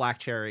or like a black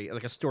cherry,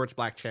 like a Stewart's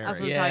black cherry. That's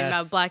what I'm talking about.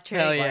 Yes. Black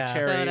cherry, Hell black yeah.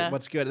 Cherry, soda.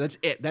 what's good. That's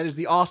it. That is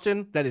the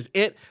Austin. That is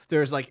it.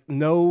 There's like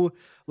no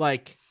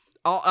like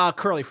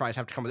curly fries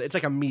have to come with it. It's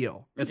like a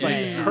meal. It's like Yeah,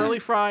 it's yeah. curly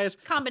fries.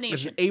 There's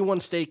Combination. an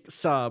A1 steak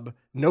sub,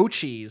 no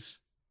cheese.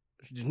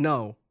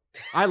 No,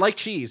 I like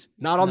cheese,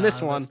 not on No,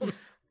 this one. that's-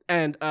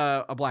 And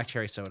a black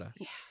cherry soda.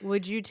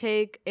 Would you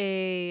take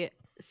a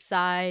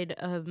side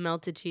of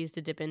melted cheese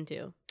to dip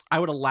into? I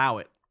would allow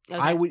it. Okay.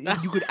 I would.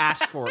 You could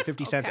ask for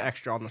 50 cents Okay.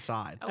 extra on the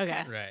side.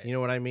 Okay. Right. You know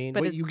what I mean?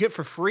 But What it's- you get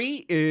for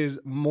free is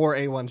more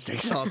A1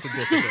 steak sauce to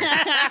dip into.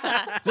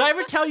 Did I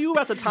ever tell you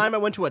about the time I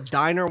went to a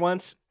diner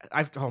once?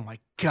 Oh my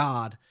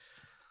god.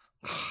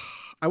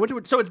 I went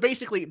to so it's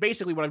basically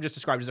what I've just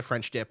described is a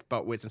French dip,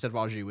 but with instead of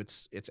au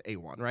jus, it's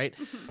A1, right?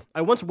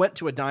 I once went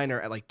to a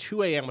diner at like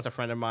 2 a.m. with a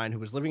friend of mine who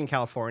was living in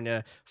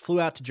California, flew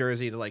out to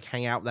Jersey to like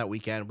hang out that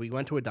weekend. We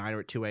went to a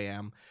diner at 2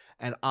 a.m.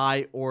 and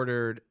I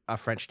ordered a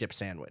French dip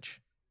sandwich.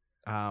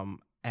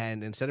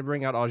 And instead of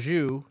bringing out au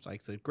jus,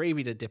 like the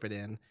gravy to dip it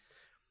in,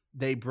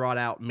 they brought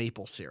out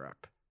maple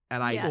syrup.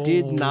 And I Yes.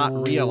 did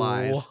not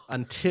realize Oh.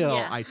 until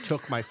Yes. I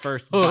took my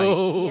first bite.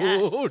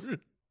 Yes.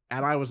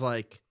 And I was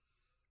like,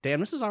 damn,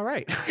 this is all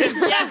right.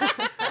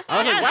 Yes.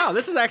 I was like, wow,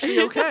 this is actually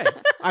okay.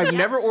 I've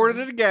never ordered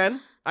it again.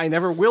 I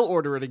never will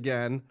order it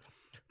again.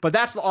 But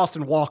that's the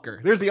Austin Walker.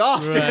 There's the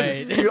Austin.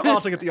 Right. You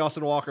also get the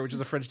Austin Walker, which is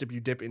a French dip you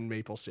dip in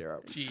maple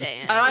syrup.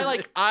 Damn.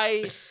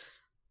 And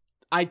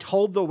I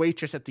told the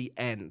waitress at the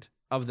end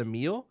of the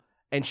meal,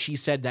 and she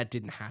said that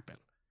didn't happen.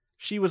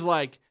 She was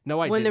like, no,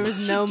 I when didn't. there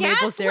was no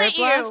maple gaslit syrup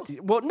you. left,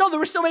 Well, no, there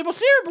was still maple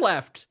syrup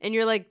left. and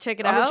you're like, check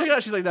it I'm out. gonna check it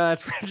out. She's like, no,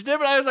 that's French dip.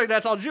 And I was like,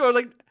 that's all Jew. I was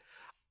like,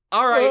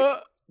 all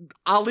right,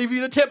 I'll leave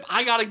you the tip.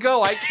 I gotta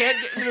go. I can't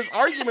get into this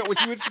argument with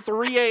you. It's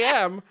 3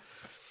 a.m.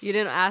 You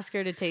didn't ask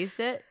her to taste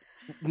it,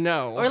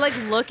 No. or like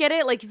look at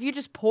it. Like if you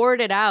just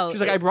poured it out.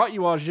 She's like, I brought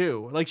you au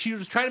jus. Like she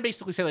was trying to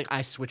basically say like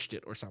I switched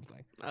it or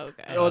something.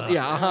 okay. It was,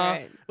 yeah, uh-huh.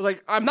 Alright. I was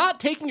like, I'm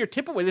not taking your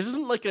tip away. This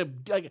isn't like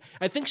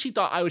I think she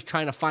thought I was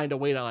trying to find a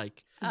way to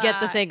like,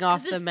 Get the thing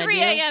off 'cause the it's menu. 3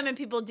 a.m. and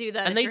people do that.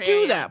 and at they 3 do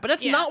a.m. that, but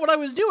that's Yeah. not what I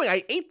was doing.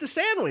 I ate the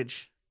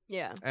sandwich.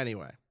 Yeah.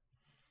 Anyway,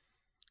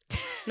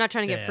 Not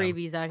trying to get Damn.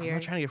 freebies out I'm here.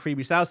 not trying to get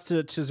freebies. That was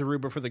to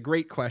Zaruba for the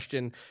great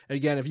question.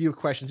 Again, if you have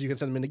questions, you can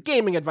send them into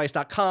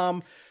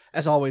gamingadvice.com.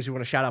 As always, we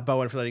want to shout out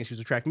Bowen for letting us use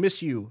the track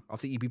Miss You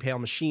off the EP Pale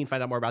Machine.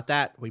 Find out more about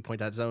that.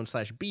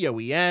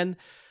 Waypoint.zone/BOEN.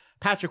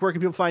 Patrick, where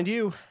can people find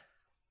you?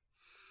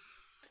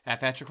 At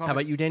Patrick How Plummer.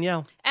 about you,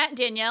 Danielle? At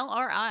Danielle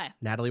R.I.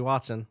 Natalie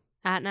Watson.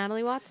 At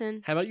Natalie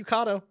Watson. How about you,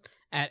 Kato?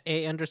 At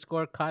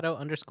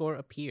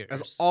 @A_Kato_appears.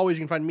 As always,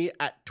 you can find me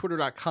at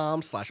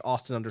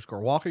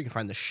twitter.com/Austin_Walker. You can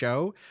find the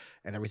show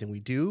and everything we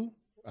do,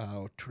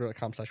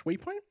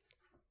 twitter.com/Waypoint.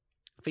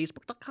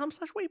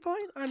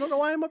 Facebook.com/Waypoint. I don't know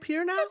why I'm up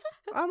here now.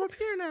 I'm up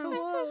here now.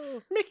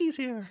 Whoa. Mickey's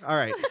here. All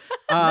right.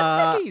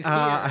 Mickey's here.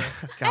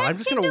 God, I'm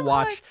just gonna Kingdom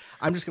watch. Hearts.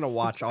 I'm just gonna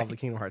watch all the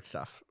Kingdom Hearts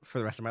stuff for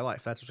the rest of my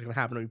life. That's what's gonna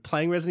happen. I'm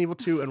playing Resident Evil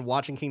 2 and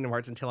watching Kingdom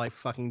Hearts until I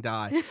fucking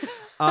die.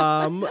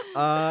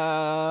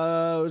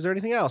 Is there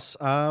anything else?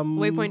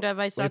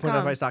 Waypoint.vice.com.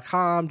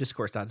 Waypoint.vice.com.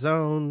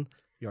 Discourse.zone.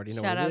 You already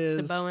know Shout what it outs is.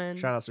 to Bowen.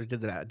 Shout outs. We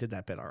did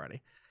that bit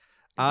already.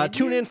 Did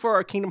Tune you? in for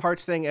our Kingdom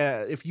Hearts thing.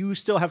 If you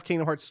still have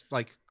Kingdom Hearts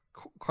like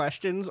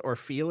questions or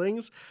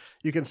feelings,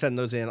 you can send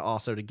those in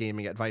also to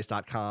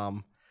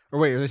gaming@vice.com. Or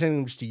wait, are they sending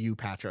them just to you,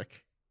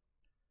 Patrick?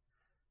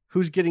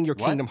 Who's getting your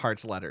What? Kingdom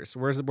Hearts letters?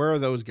 Where are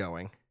those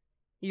going?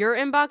 Your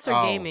inbox or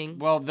Oh, gaming?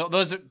 Well,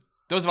 those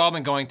have all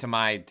been going to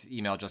my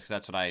email just because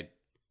that's what I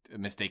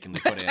mistakenly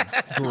put in.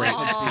 Great.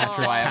 Aw.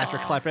 So I have-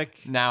 Patrick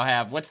Klepek. now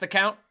have what's the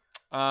count?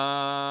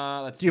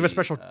 Let's Do you have a see.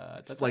 special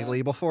Da-da.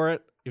 label for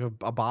it? You have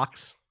a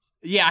box?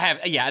 Yeah, I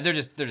have. Yeah, they're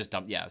just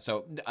dumb. Yeah,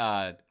 so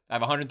I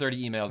have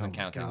 130 emails and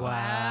counting. God.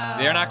 Wow.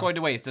 They're not going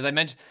to waste. As I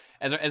mentioned,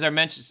 as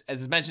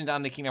is mentioned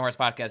on the Kingdom Hearts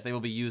podcast, they will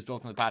be used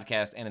both in the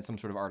podcast and in some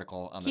sort of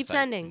article on the Keep site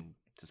sending.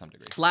 to some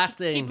degree. Last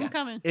thing. Keep them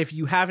coming. If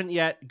you haven't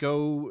yet,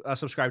 go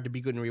subscribe to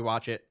Be Good and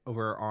Rewatch It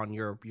over on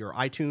your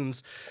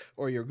iTunes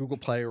or your Google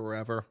Play or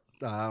wherever.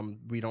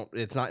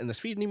 It's not in this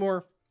feed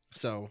anymore.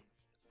 So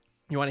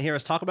you want to hear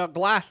us talk about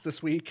Glass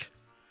this week?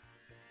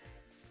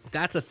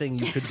 That's a thing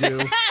you could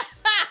do.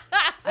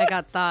 I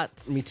got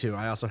thoughts. Me too.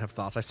 I also have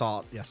thoughts. I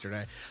saw it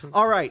yesterday.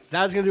 All right.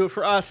 That is going to do it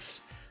for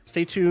us.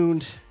 Stay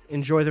tuned.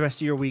 Enjoy the rest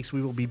of your weeks.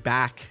 We will be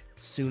back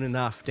soon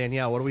enough.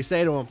 Danielle, what do we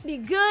say to them? Be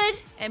good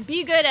and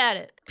be good at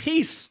it.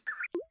 Peace.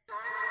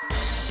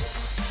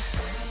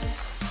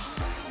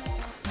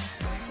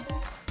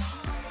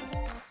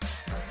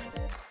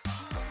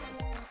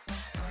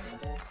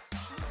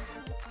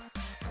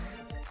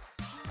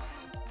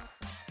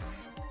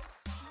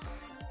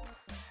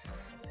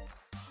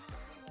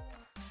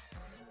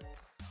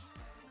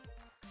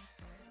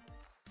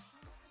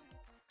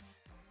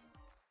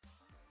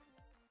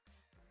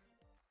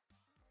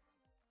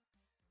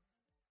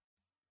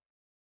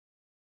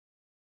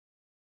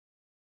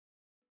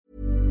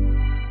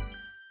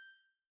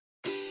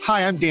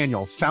 Hi, I'm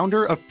Daniel,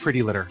 founder of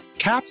Pretty Litter.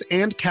 Cats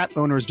and cat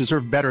owners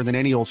deserve better than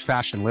any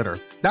old-fashioned litter.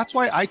 That's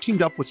why I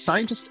teamed up with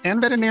scientists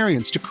and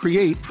veterinarians to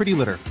create Pretty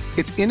Litter.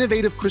 Its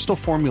innovative crystal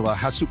formula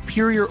has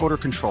superior odor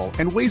control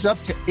and weighs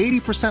up to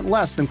 80%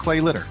 less than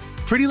clay litter.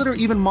 Pretty Litter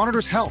even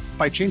monitors health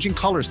by changing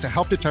colors to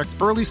help detect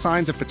early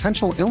signs of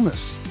potential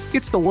illness.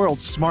 It's the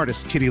world's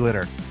smartest kitty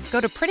litter. Go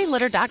to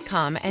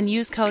prettylitter.com and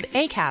use code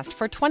ACAST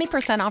for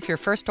 20% off your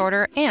first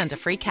order and a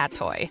free cat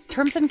toy.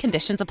 Terms and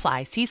conditions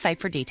apply. See site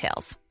for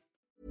details.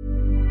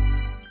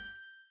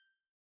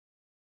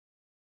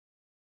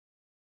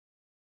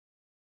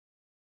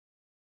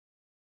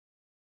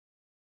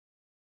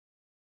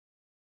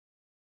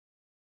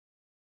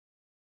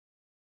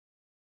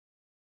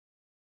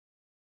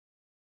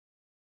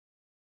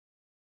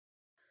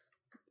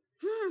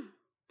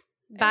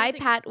 Bye,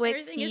 Everything- Patwick.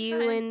 everything See is you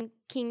fine. in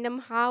Kingdom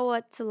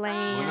Hearts When are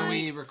land.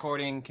 we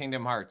recording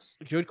Kingdom Hearts?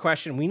 Good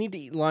question. We need to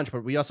eat lunch,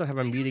 but we also have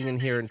a meeting in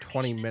here in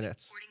 20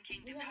 minutes.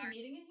 We have a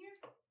meeting in here?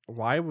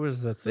 Why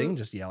was the thing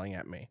just yelling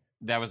at me?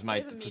 That was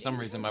my. For some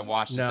reason, my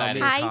watch No,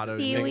 decided. me and Hi, Tato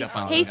Siri. picked up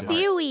on Hey, Kingdom Hearts.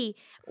 Siri.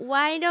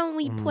 Why don't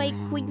we play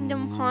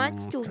Kingdom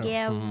Hearts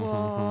together?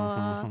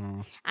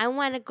 I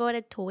want to go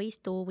to Toy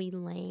Story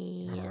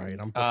Land. All right,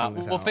 I'm booking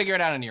this We'll out. figure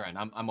it out on your end.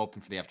 I'm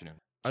open for the afternoon.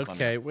 Just let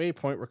me Okay, know.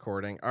 waypoint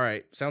recording. All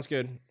right, sounds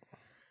good.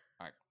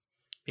 All right.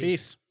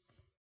 Peace.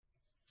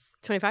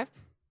 25?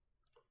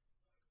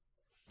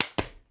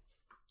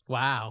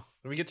 Wow.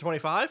 Did we get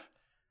 25?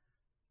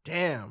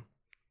 Damn,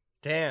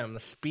 the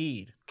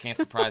speed. Can't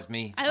surprise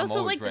me. I I'm also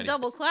always like ready. the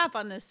double clap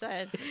on this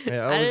side.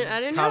 Yeah, I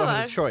didn't Tato know.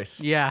 has a choice.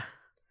 Yeah.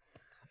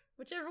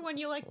 Whichever one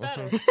you like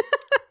better.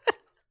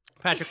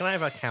 Patrick, can I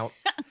have a count?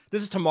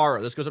 This is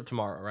tomorrow. This goes up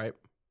tomorrow, right?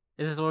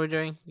 Is this what we're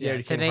doing?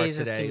 Yeah, Kingdom Hearts Today's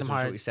is today Kingdom is what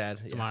we Hearts. said.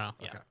 Yeah. Tomorrow.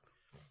 Okay. Yeah.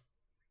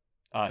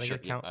 Can I Sure.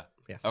 get a count? Yeah.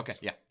 Yeah. Okay.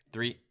 Yeah.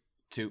 3,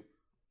 2,